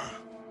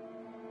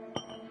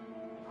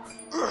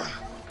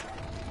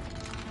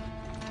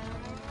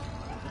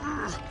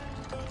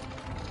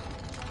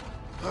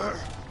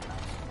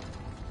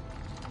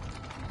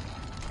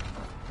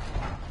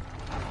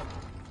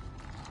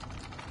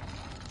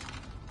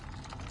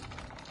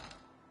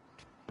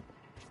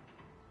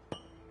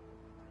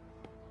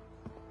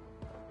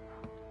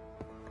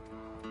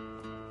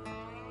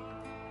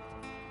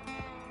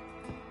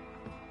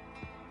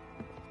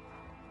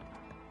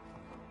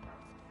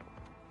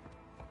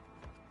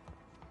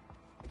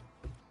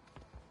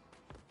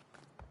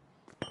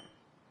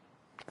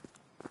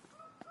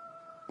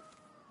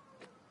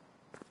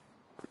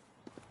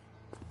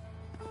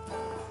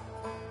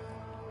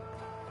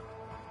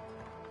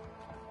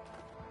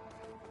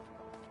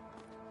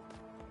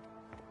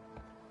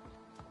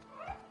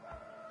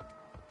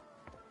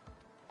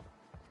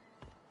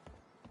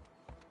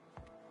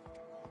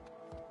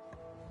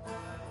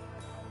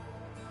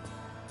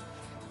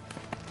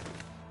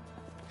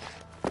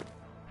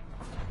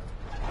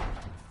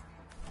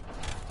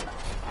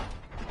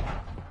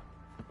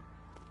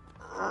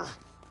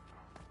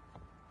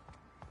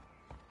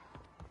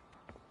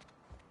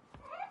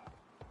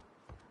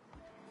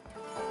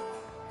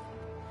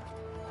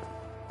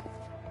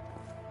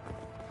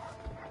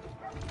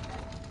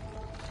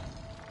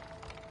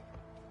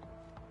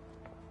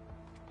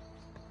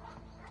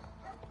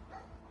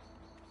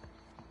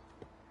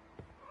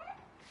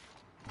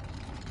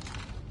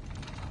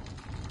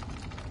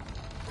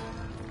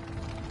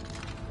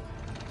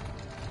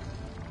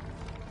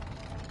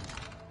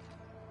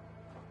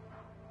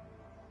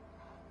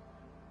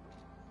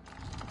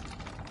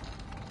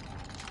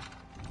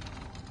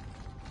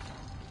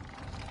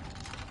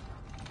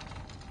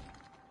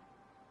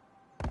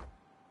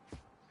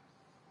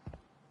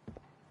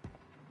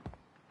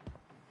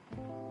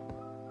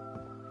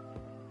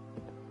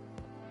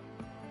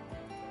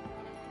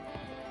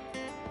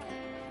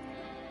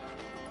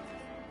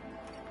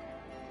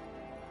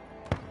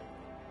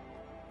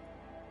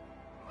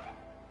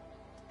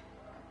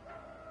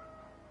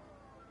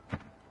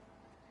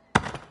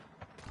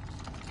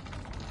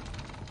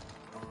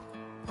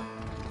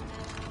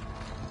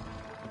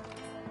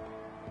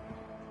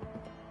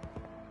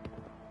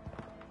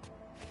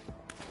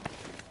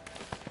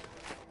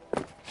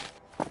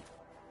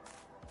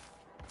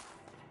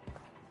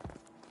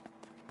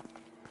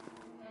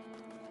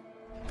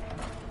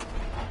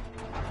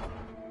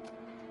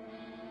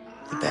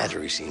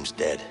 Battery seems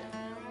dead.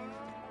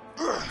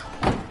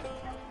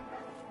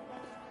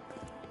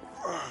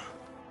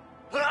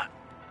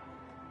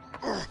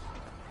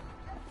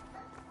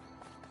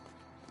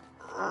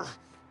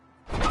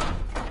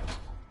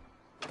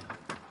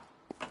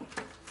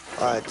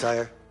 All right,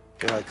 Tyre.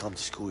 Here I come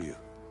to school you.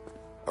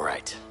 All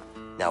right.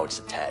 Now it's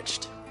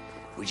attached.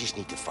 We just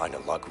need to find a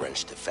lug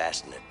wrench to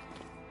fasten it.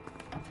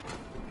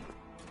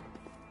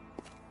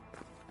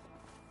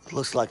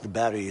 Looks like the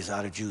battery is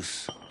out of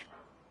juice.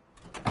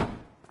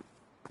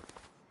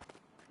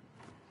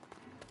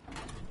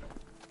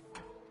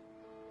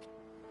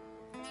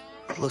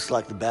 Looks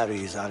like the battery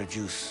is out of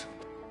juice.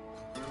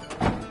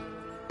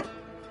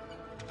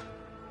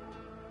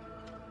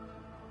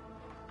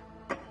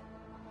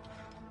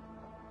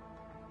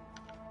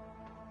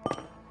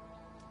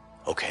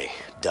 Okay,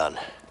 done.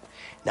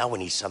 Now we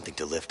need something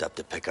to lift up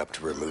the pickup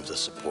to remove the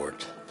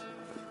support.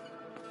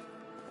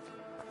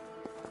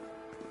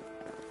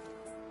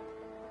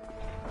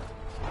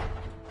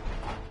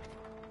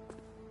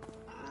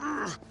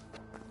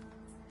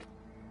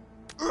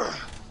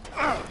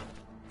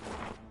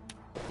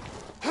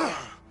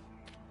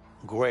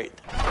 Great.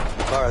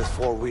 The car has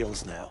 4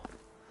 wheels now.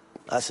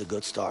 That's a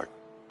good start.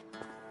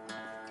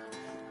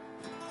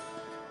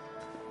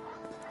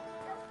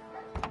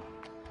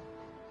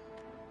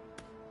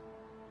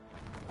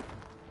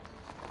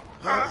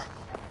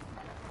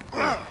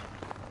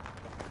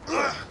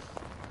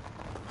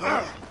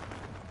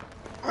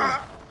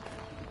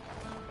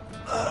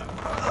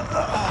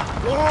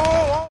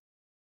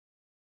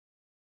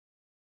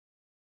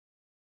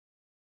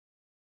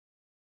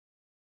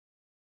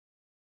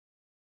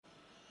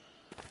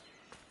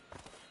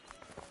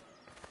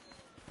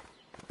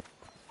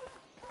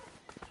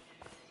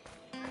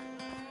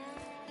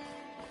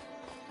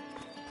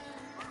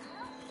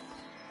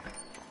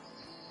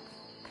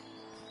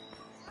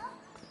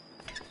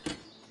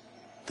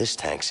 This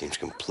tank seems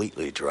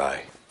completely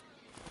dry.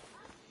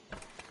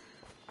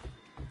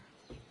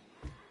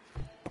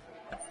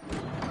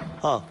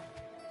 Huh.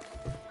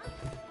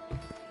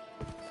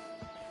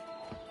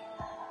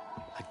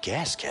 A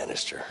gas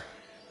canister.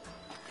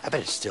 I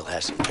bet it still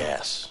has some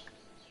gas.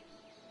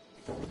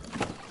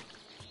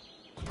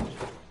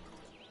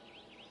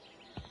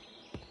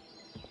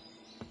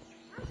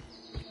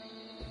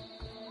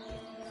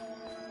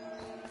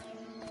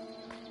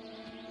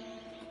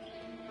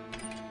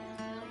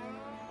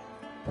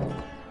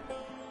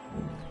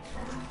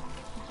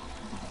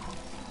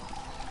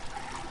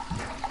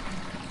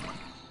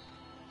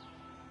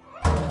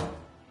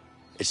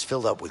 It's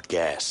filled up with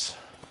gas.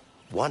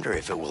 Wonder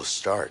if it will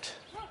start.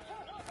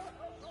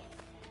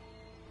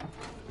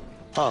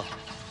 Huh.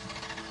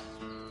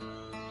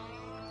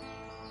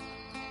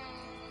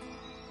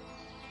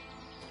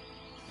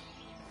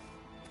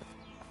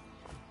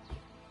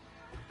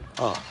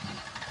 Oh.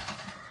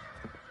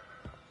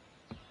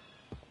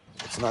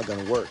 It's not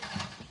gonna work.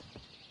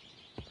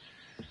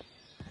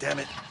 Damn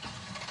it.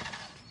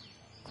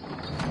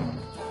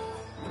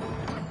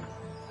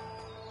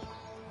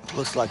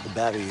 Looks like the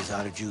battery is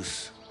out of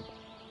juice.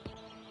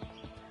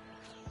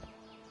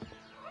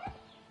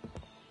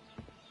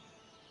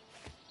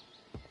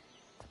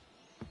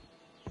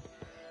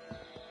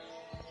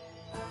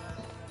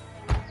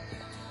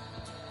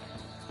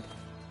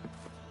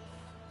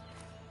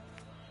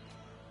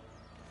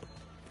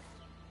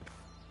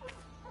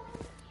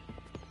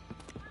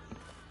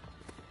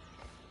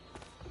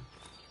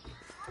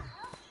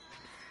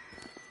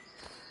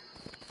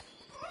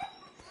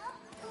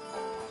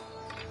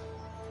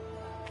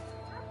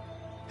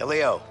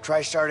 Leo,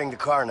 try starting the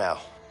car now.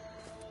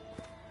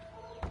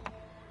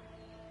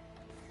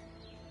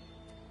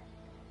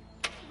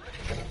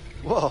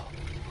 Whoa.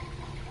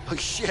 Oh,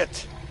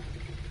 shit.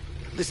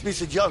 This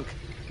piece of junk.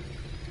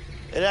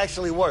 It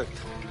actually worked.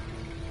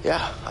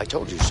 Yeah, I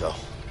told you so.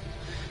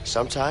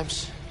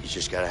 Sometimes, you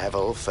just gotta have a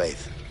little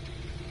faith.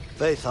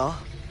 Faith, huh?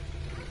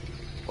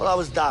 Well, I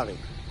was doubting.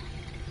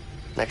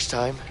 Next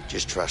time,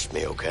 just trust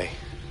me, okay?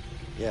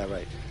 Yeah,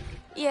 right.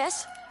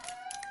 Yes?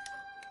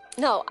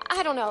 No,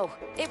 I don't know.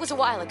 It was a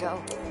while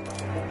ago.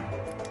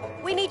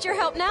 We need your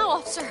help now,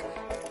 officer.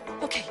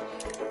 Okay,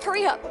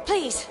 hurry up,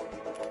 please.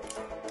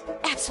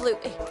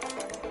 Absolutely.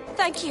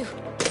 Thank you.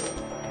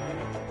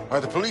 Are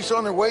the police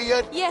on their way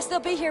yet? Yes, they'll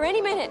be here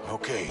any minute.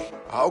 Okay,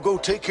 I'll go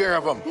take care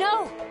of them.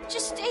 No,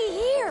 just stay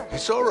here.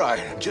 It's all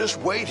right. Just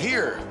wait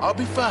here. I'll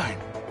be fine.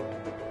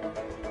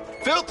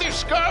 Filthy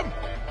scum!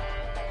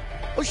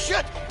 Oh,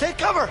 shit! Take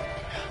cover!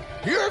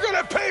 You're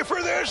gonna pay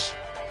for this!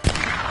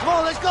 Come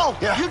on, let's go!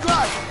 Yeah. You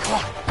drive! Come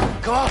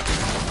on, come on!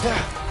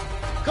 Yeah.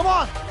 Come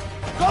on!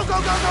 Go,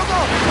 go, go, go, go!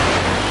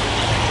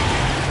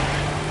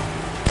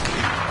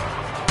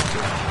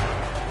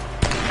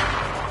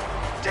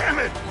 Damn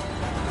it!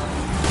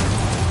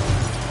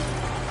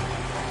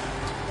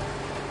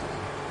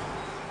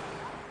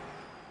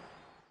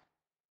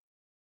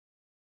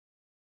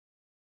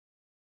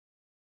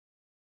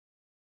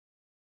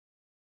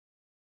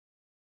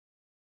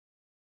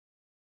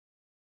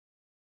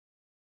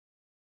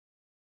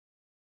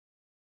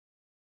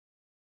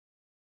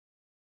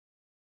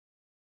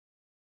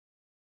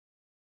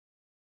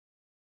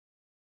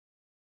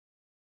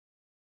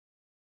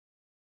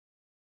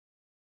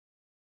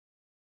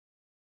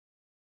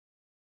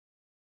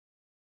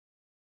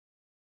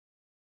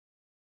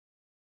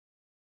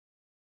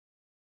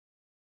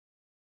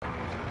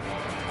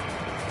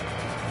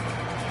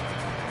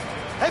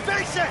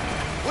 Vincent!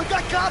 We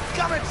got cops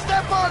coming!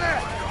 Step on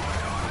it!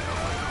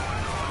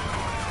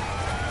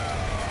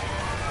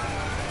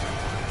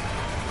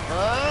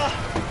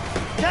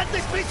 Can't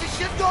this piece of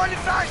shit go any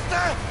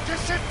faster?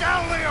 Just sit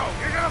down, Leo!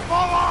 You're gonna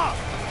fall off!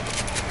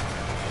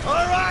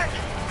 Alright,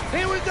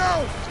 here we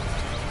go!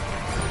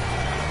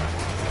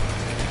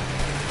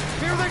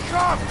 Here they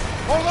come!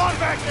 Hold on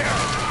back there!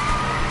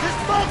 Just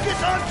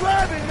focus on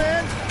driving,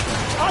 man!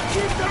 I'll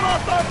keep them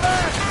off our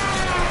backs!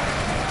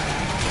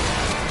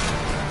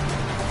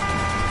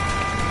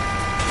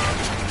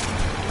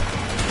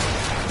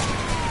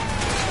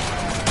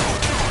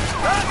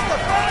 Faster,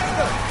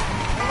 faster!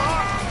 Come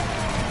on!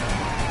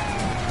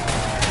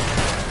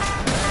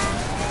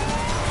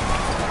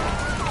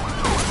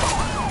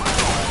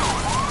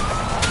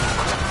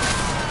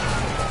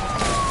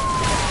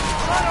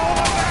 Try to hold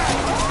them back!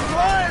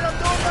 Quiet, I'm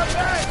doing my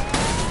best!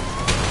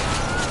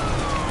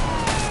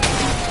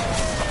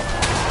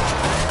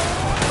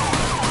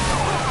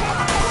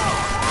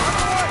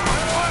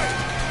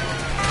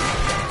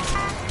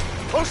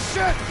 Oh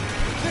shit!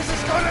 This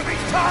is gonna be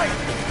tight!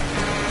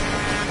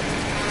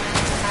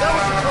 That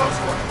was a close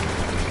one.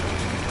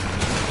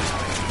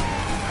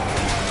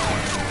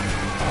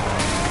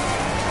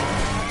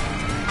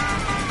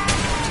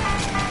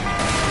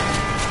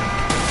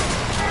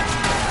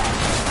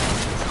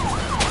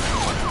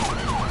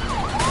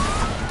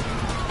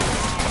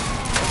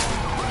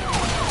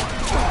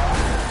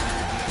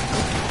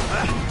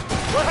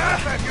 What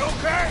happened? You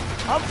okay?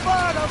 I'm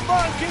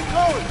fine, keep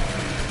going.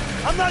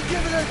 I'm not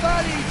giving it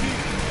that easy.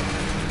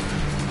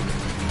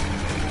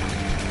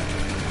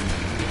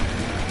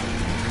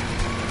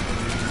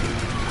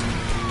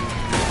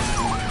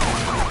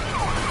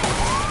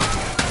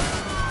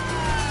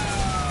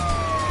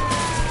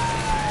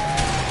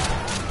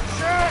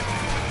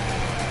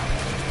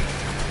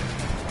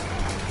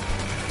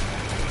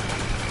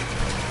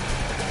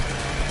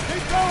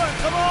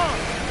 Come on!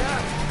 Yeah.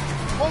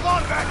 Hold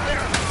on back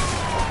there!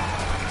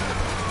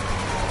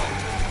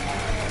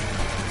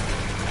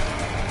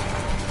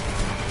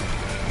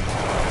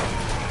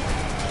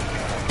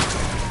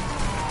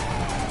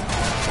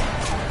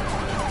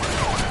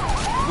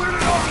 Where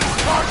did all these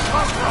cars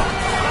come from?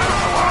 Out of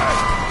the way!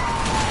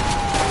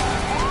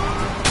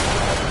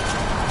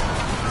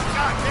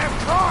 Goddamn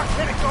car!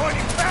 Can't it go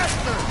any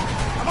faster?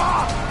 Come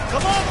on!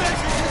 Come on,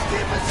 Vincent! Just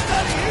keep it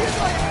steady! He's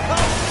like a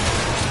come!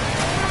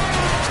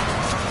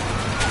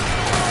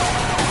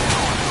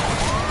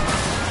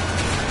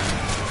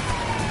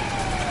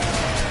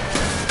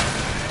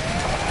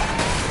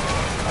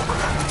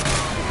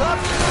 Cops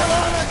are still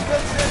on us,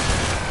 Vincent!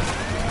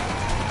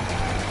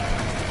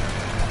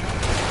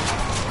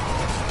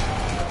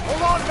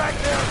 Hold on back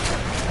there!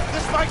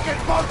 This might get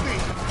bumpy!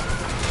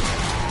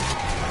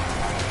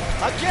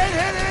 I can't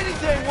hit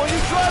anything when you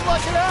drive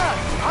like an ass!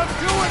 I'm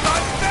doing my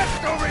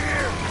best over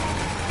here!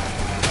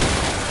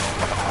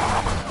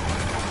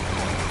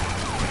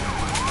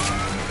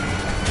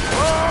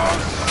 Oh,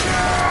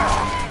 shit!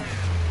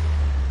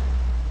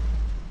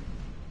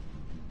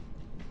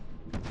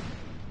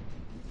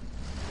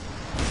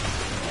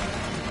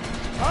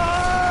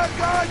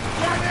 God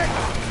damn it!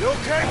 You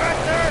okay back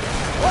there?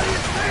 What do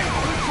you think?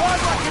 You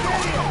drive like an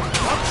idiot!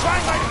 I'm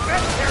trying my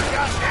best here,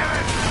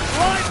 goddammit!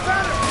 Drive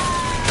better!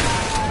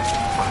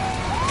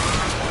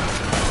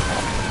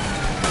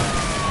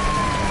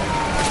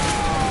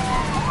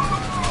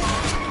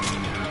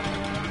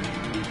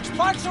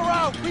 Sparks are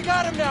out! We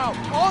got him now!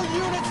 All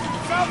units to the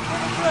south of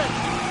the bridge!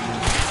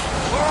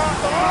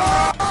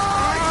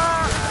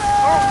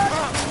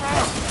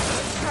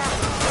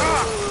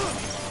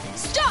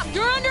 Stop!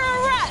 You're under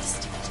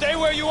arrest! Stay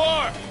where you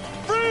are!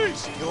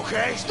 Freeze! You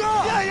okay?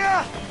 Stop!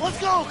 Yeah! Let's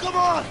go! Come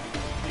on!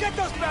 Get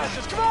those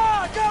bastards! Come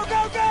on! Go!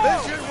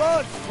 Vincent,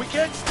 run! We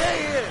can't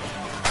stay here!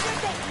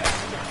 Get those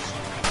bastards!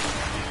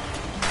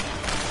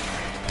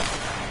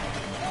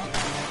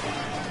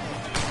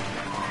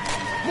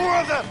 More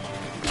of them!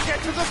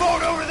 Get to the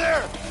boat over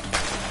there!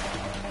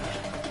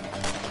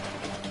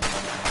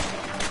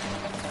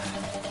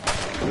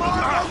 Come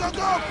on,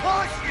 go!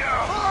 Push!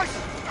 Push!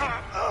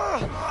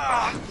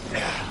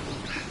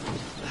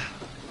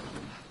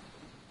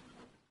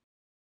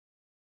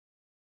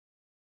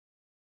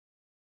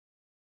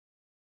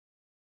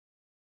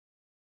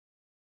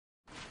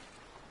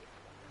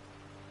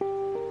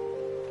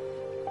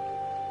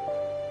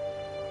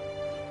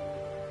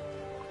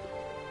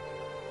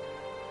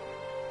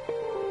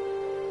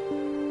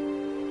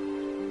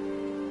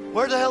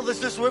 Where the hell does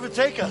this river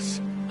take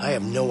us? I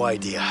have no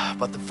idea,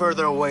 but the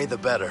further away, the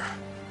better.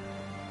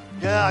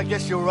 Yeah, I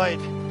guess you're right.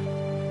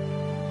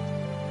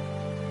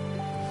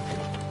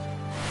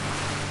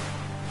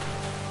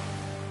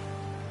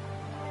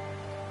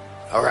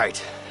 All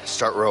right,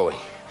 start rowing.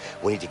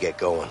 We need to get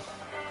going.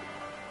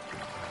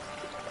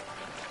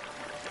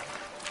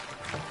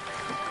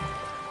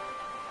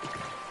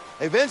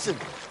 Hey,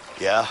 Vincent.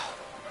 Yeah?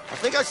 I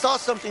think I saw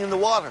something in the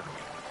water.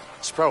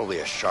 It's probably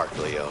a shark,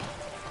 Leo.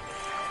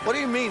 What do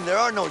you mean? There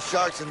are no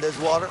sharks in this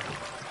water.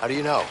 How do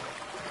you know?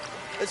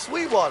 It's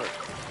Sweetwater.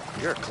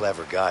 You're a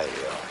clever guy,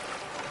 Leo.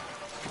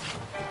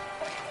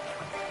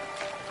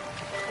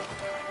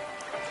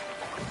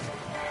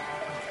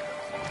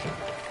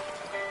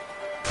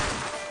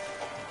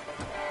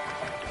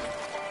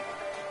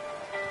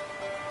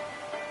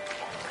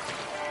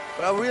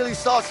 But I really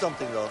saw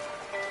something, though.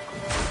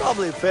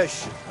 Probably a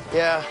fish.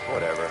 Yeah,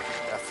 whatever.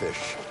 A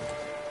fish.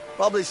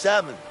 Probably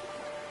salmon.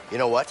 You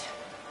know what?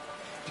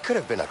 It could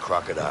have been a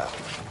crocodile.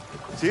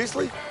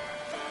 Seriously?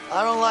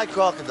 I don't like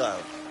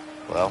crocodiles.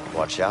 Well,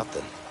 watch out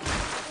then.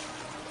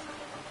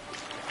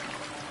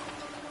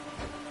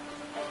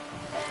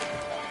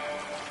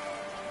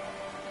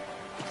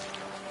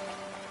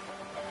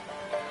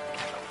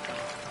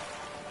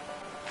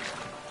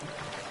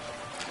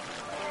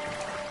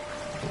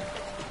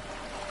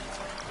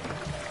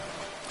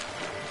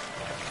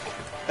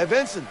 Hey,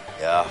 Vincent.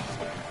 Yeah?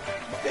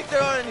 You think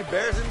there aren't any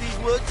bears in these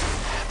woods?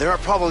 There are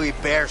probably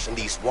bears in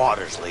these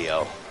waters,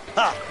 Leo.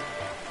 Ha!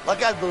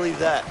 Like I'd believe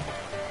that.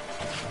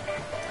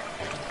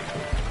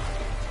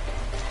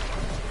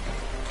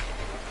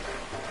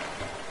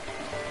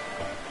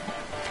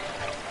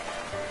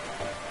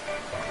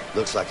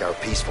 Looks like our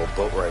peaceful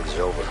boat ride is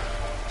over.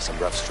 Some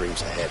rough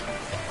streams ahead.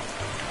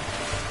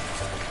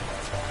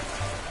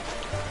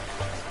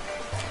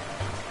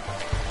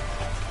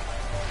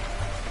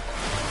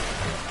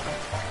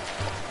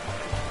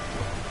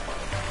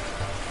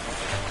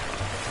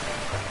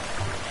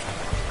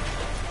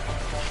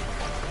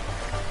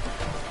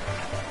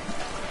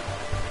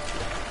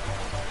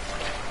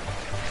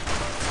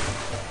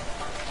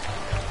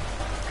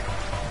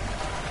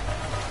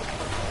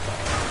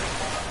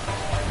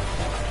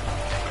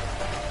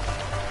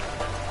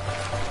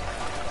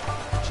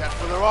 Check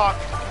for the rock.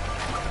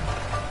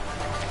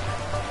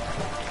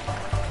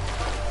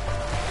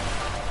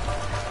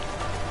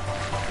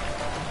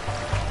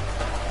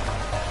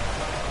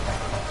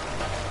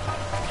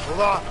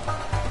 Hold on.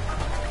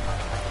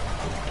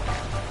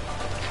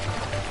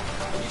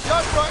 You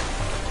shot, right?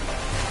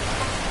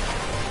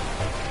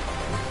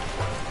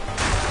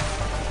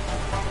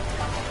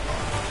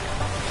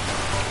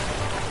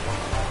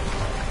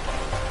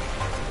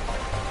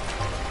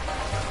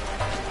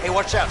 Hey,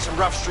 watch out. Some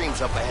rough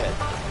streams up ahead.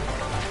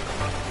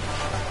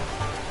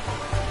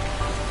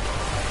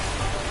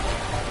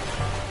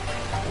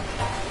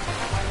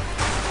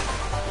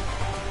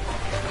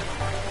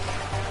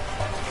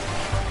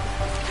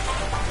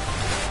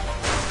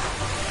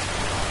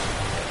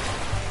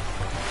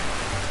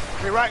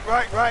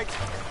 Okay, right.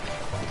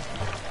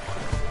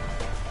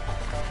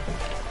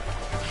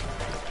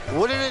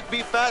 Wouldn't it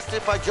be fast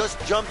if I just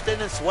jumped in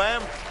and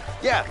swam?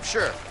 Yeah,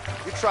 sure.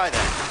 You try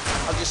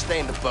that. I'll just stay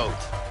in the boat.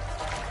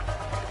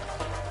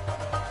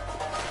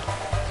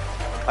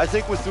 I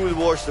think we're through the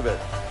worst of it.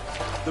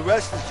 The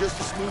rest is just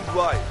a smooth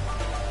ride.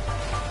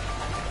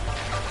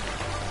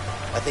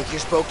 I think you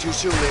spoke too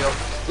soon, Leo.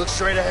 Look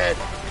straight ahead.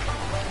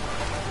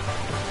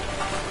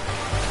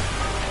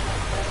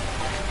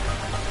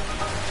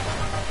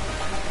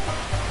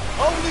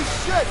 Holy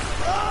shit!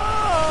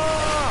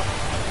 Ah!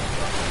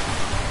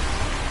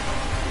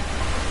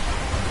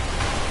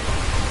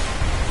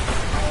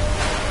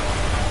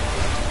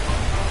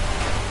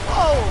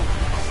 Oh!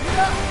 See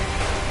that?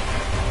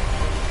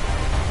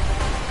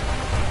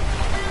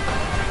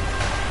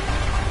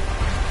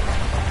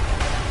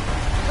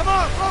 Come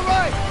on, go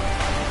right!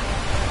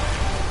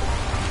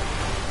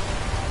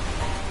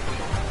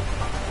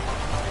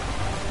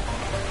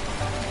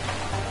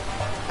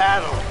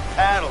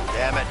 Paddle,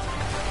 damn it.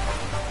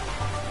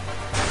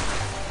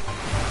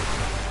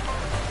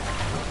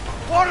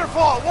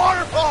 Waterfall!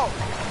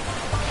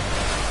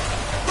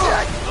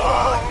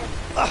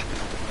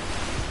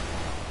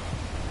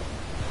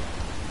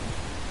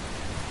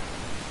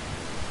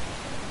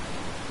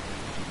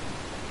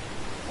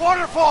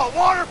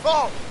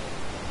 Waterfall!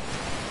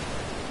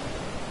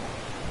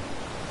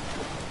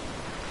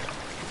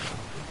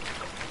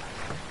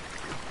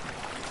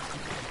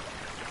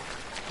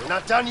 We're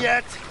not done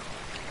yet.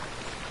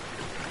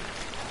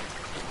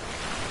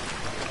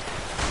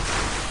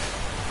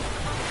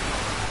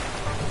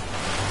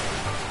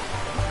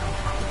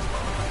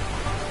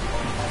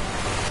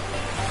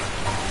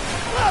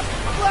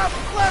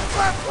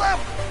 Flap!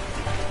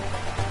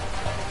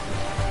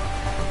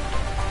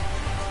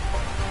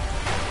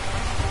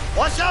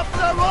 Watch out for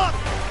that rock!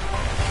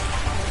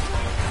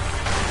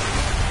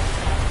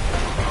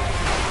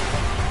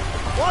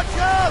 Watch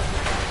out!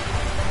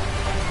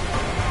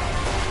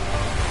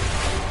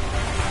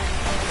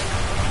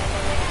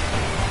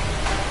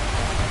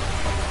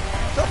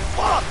 The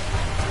fuck?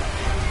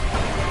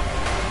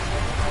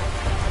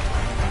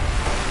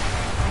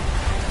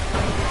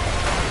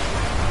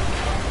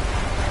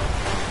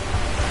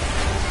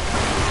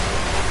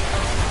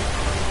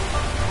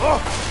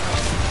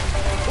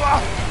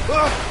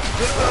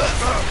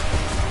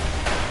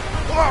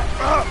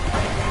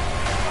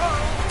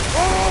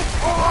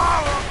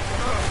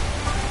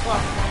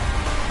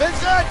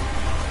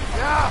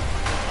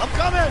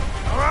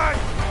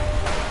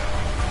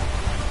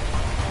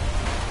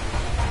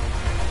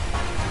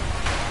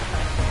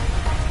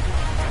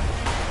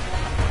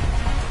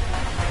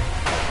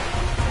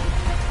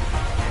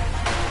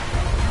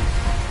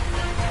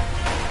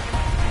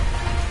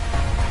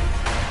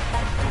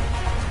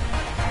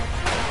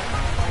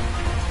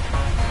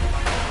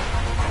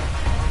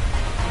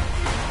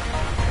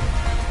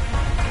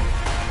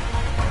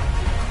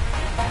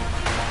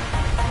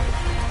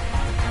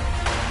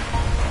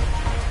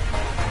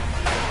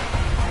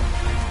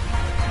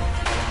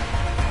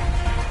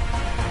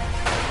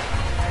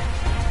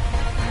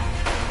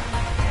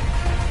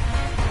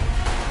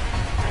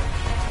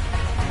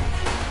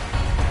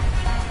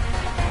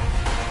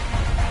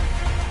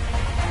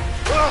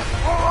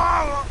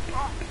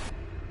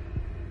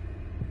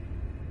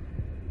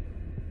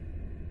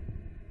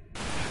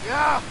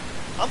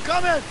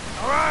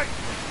 All right.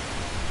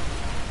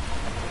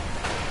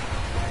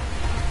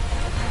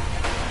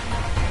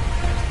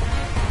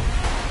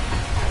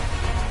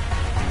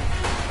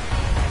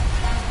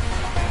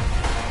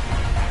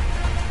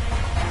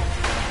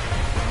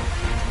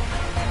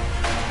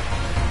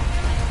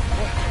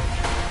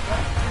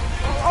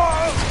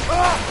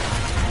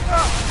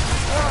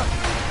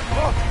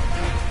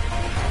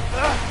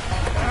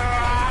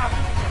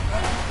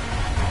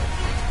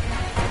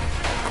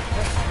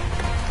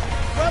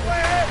 Grab my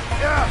head!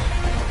 Yeah!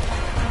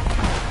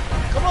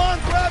 Come on,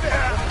 grab it!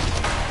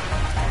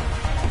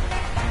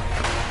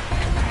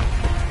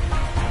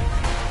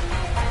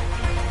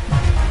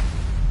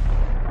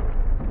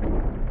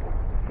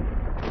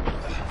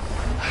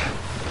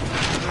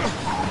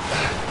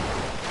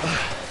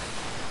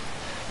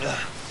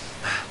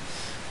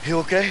 You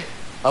okay?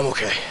 I'm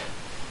okay.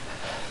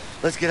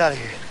 Let's get out of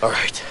here. All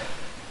right.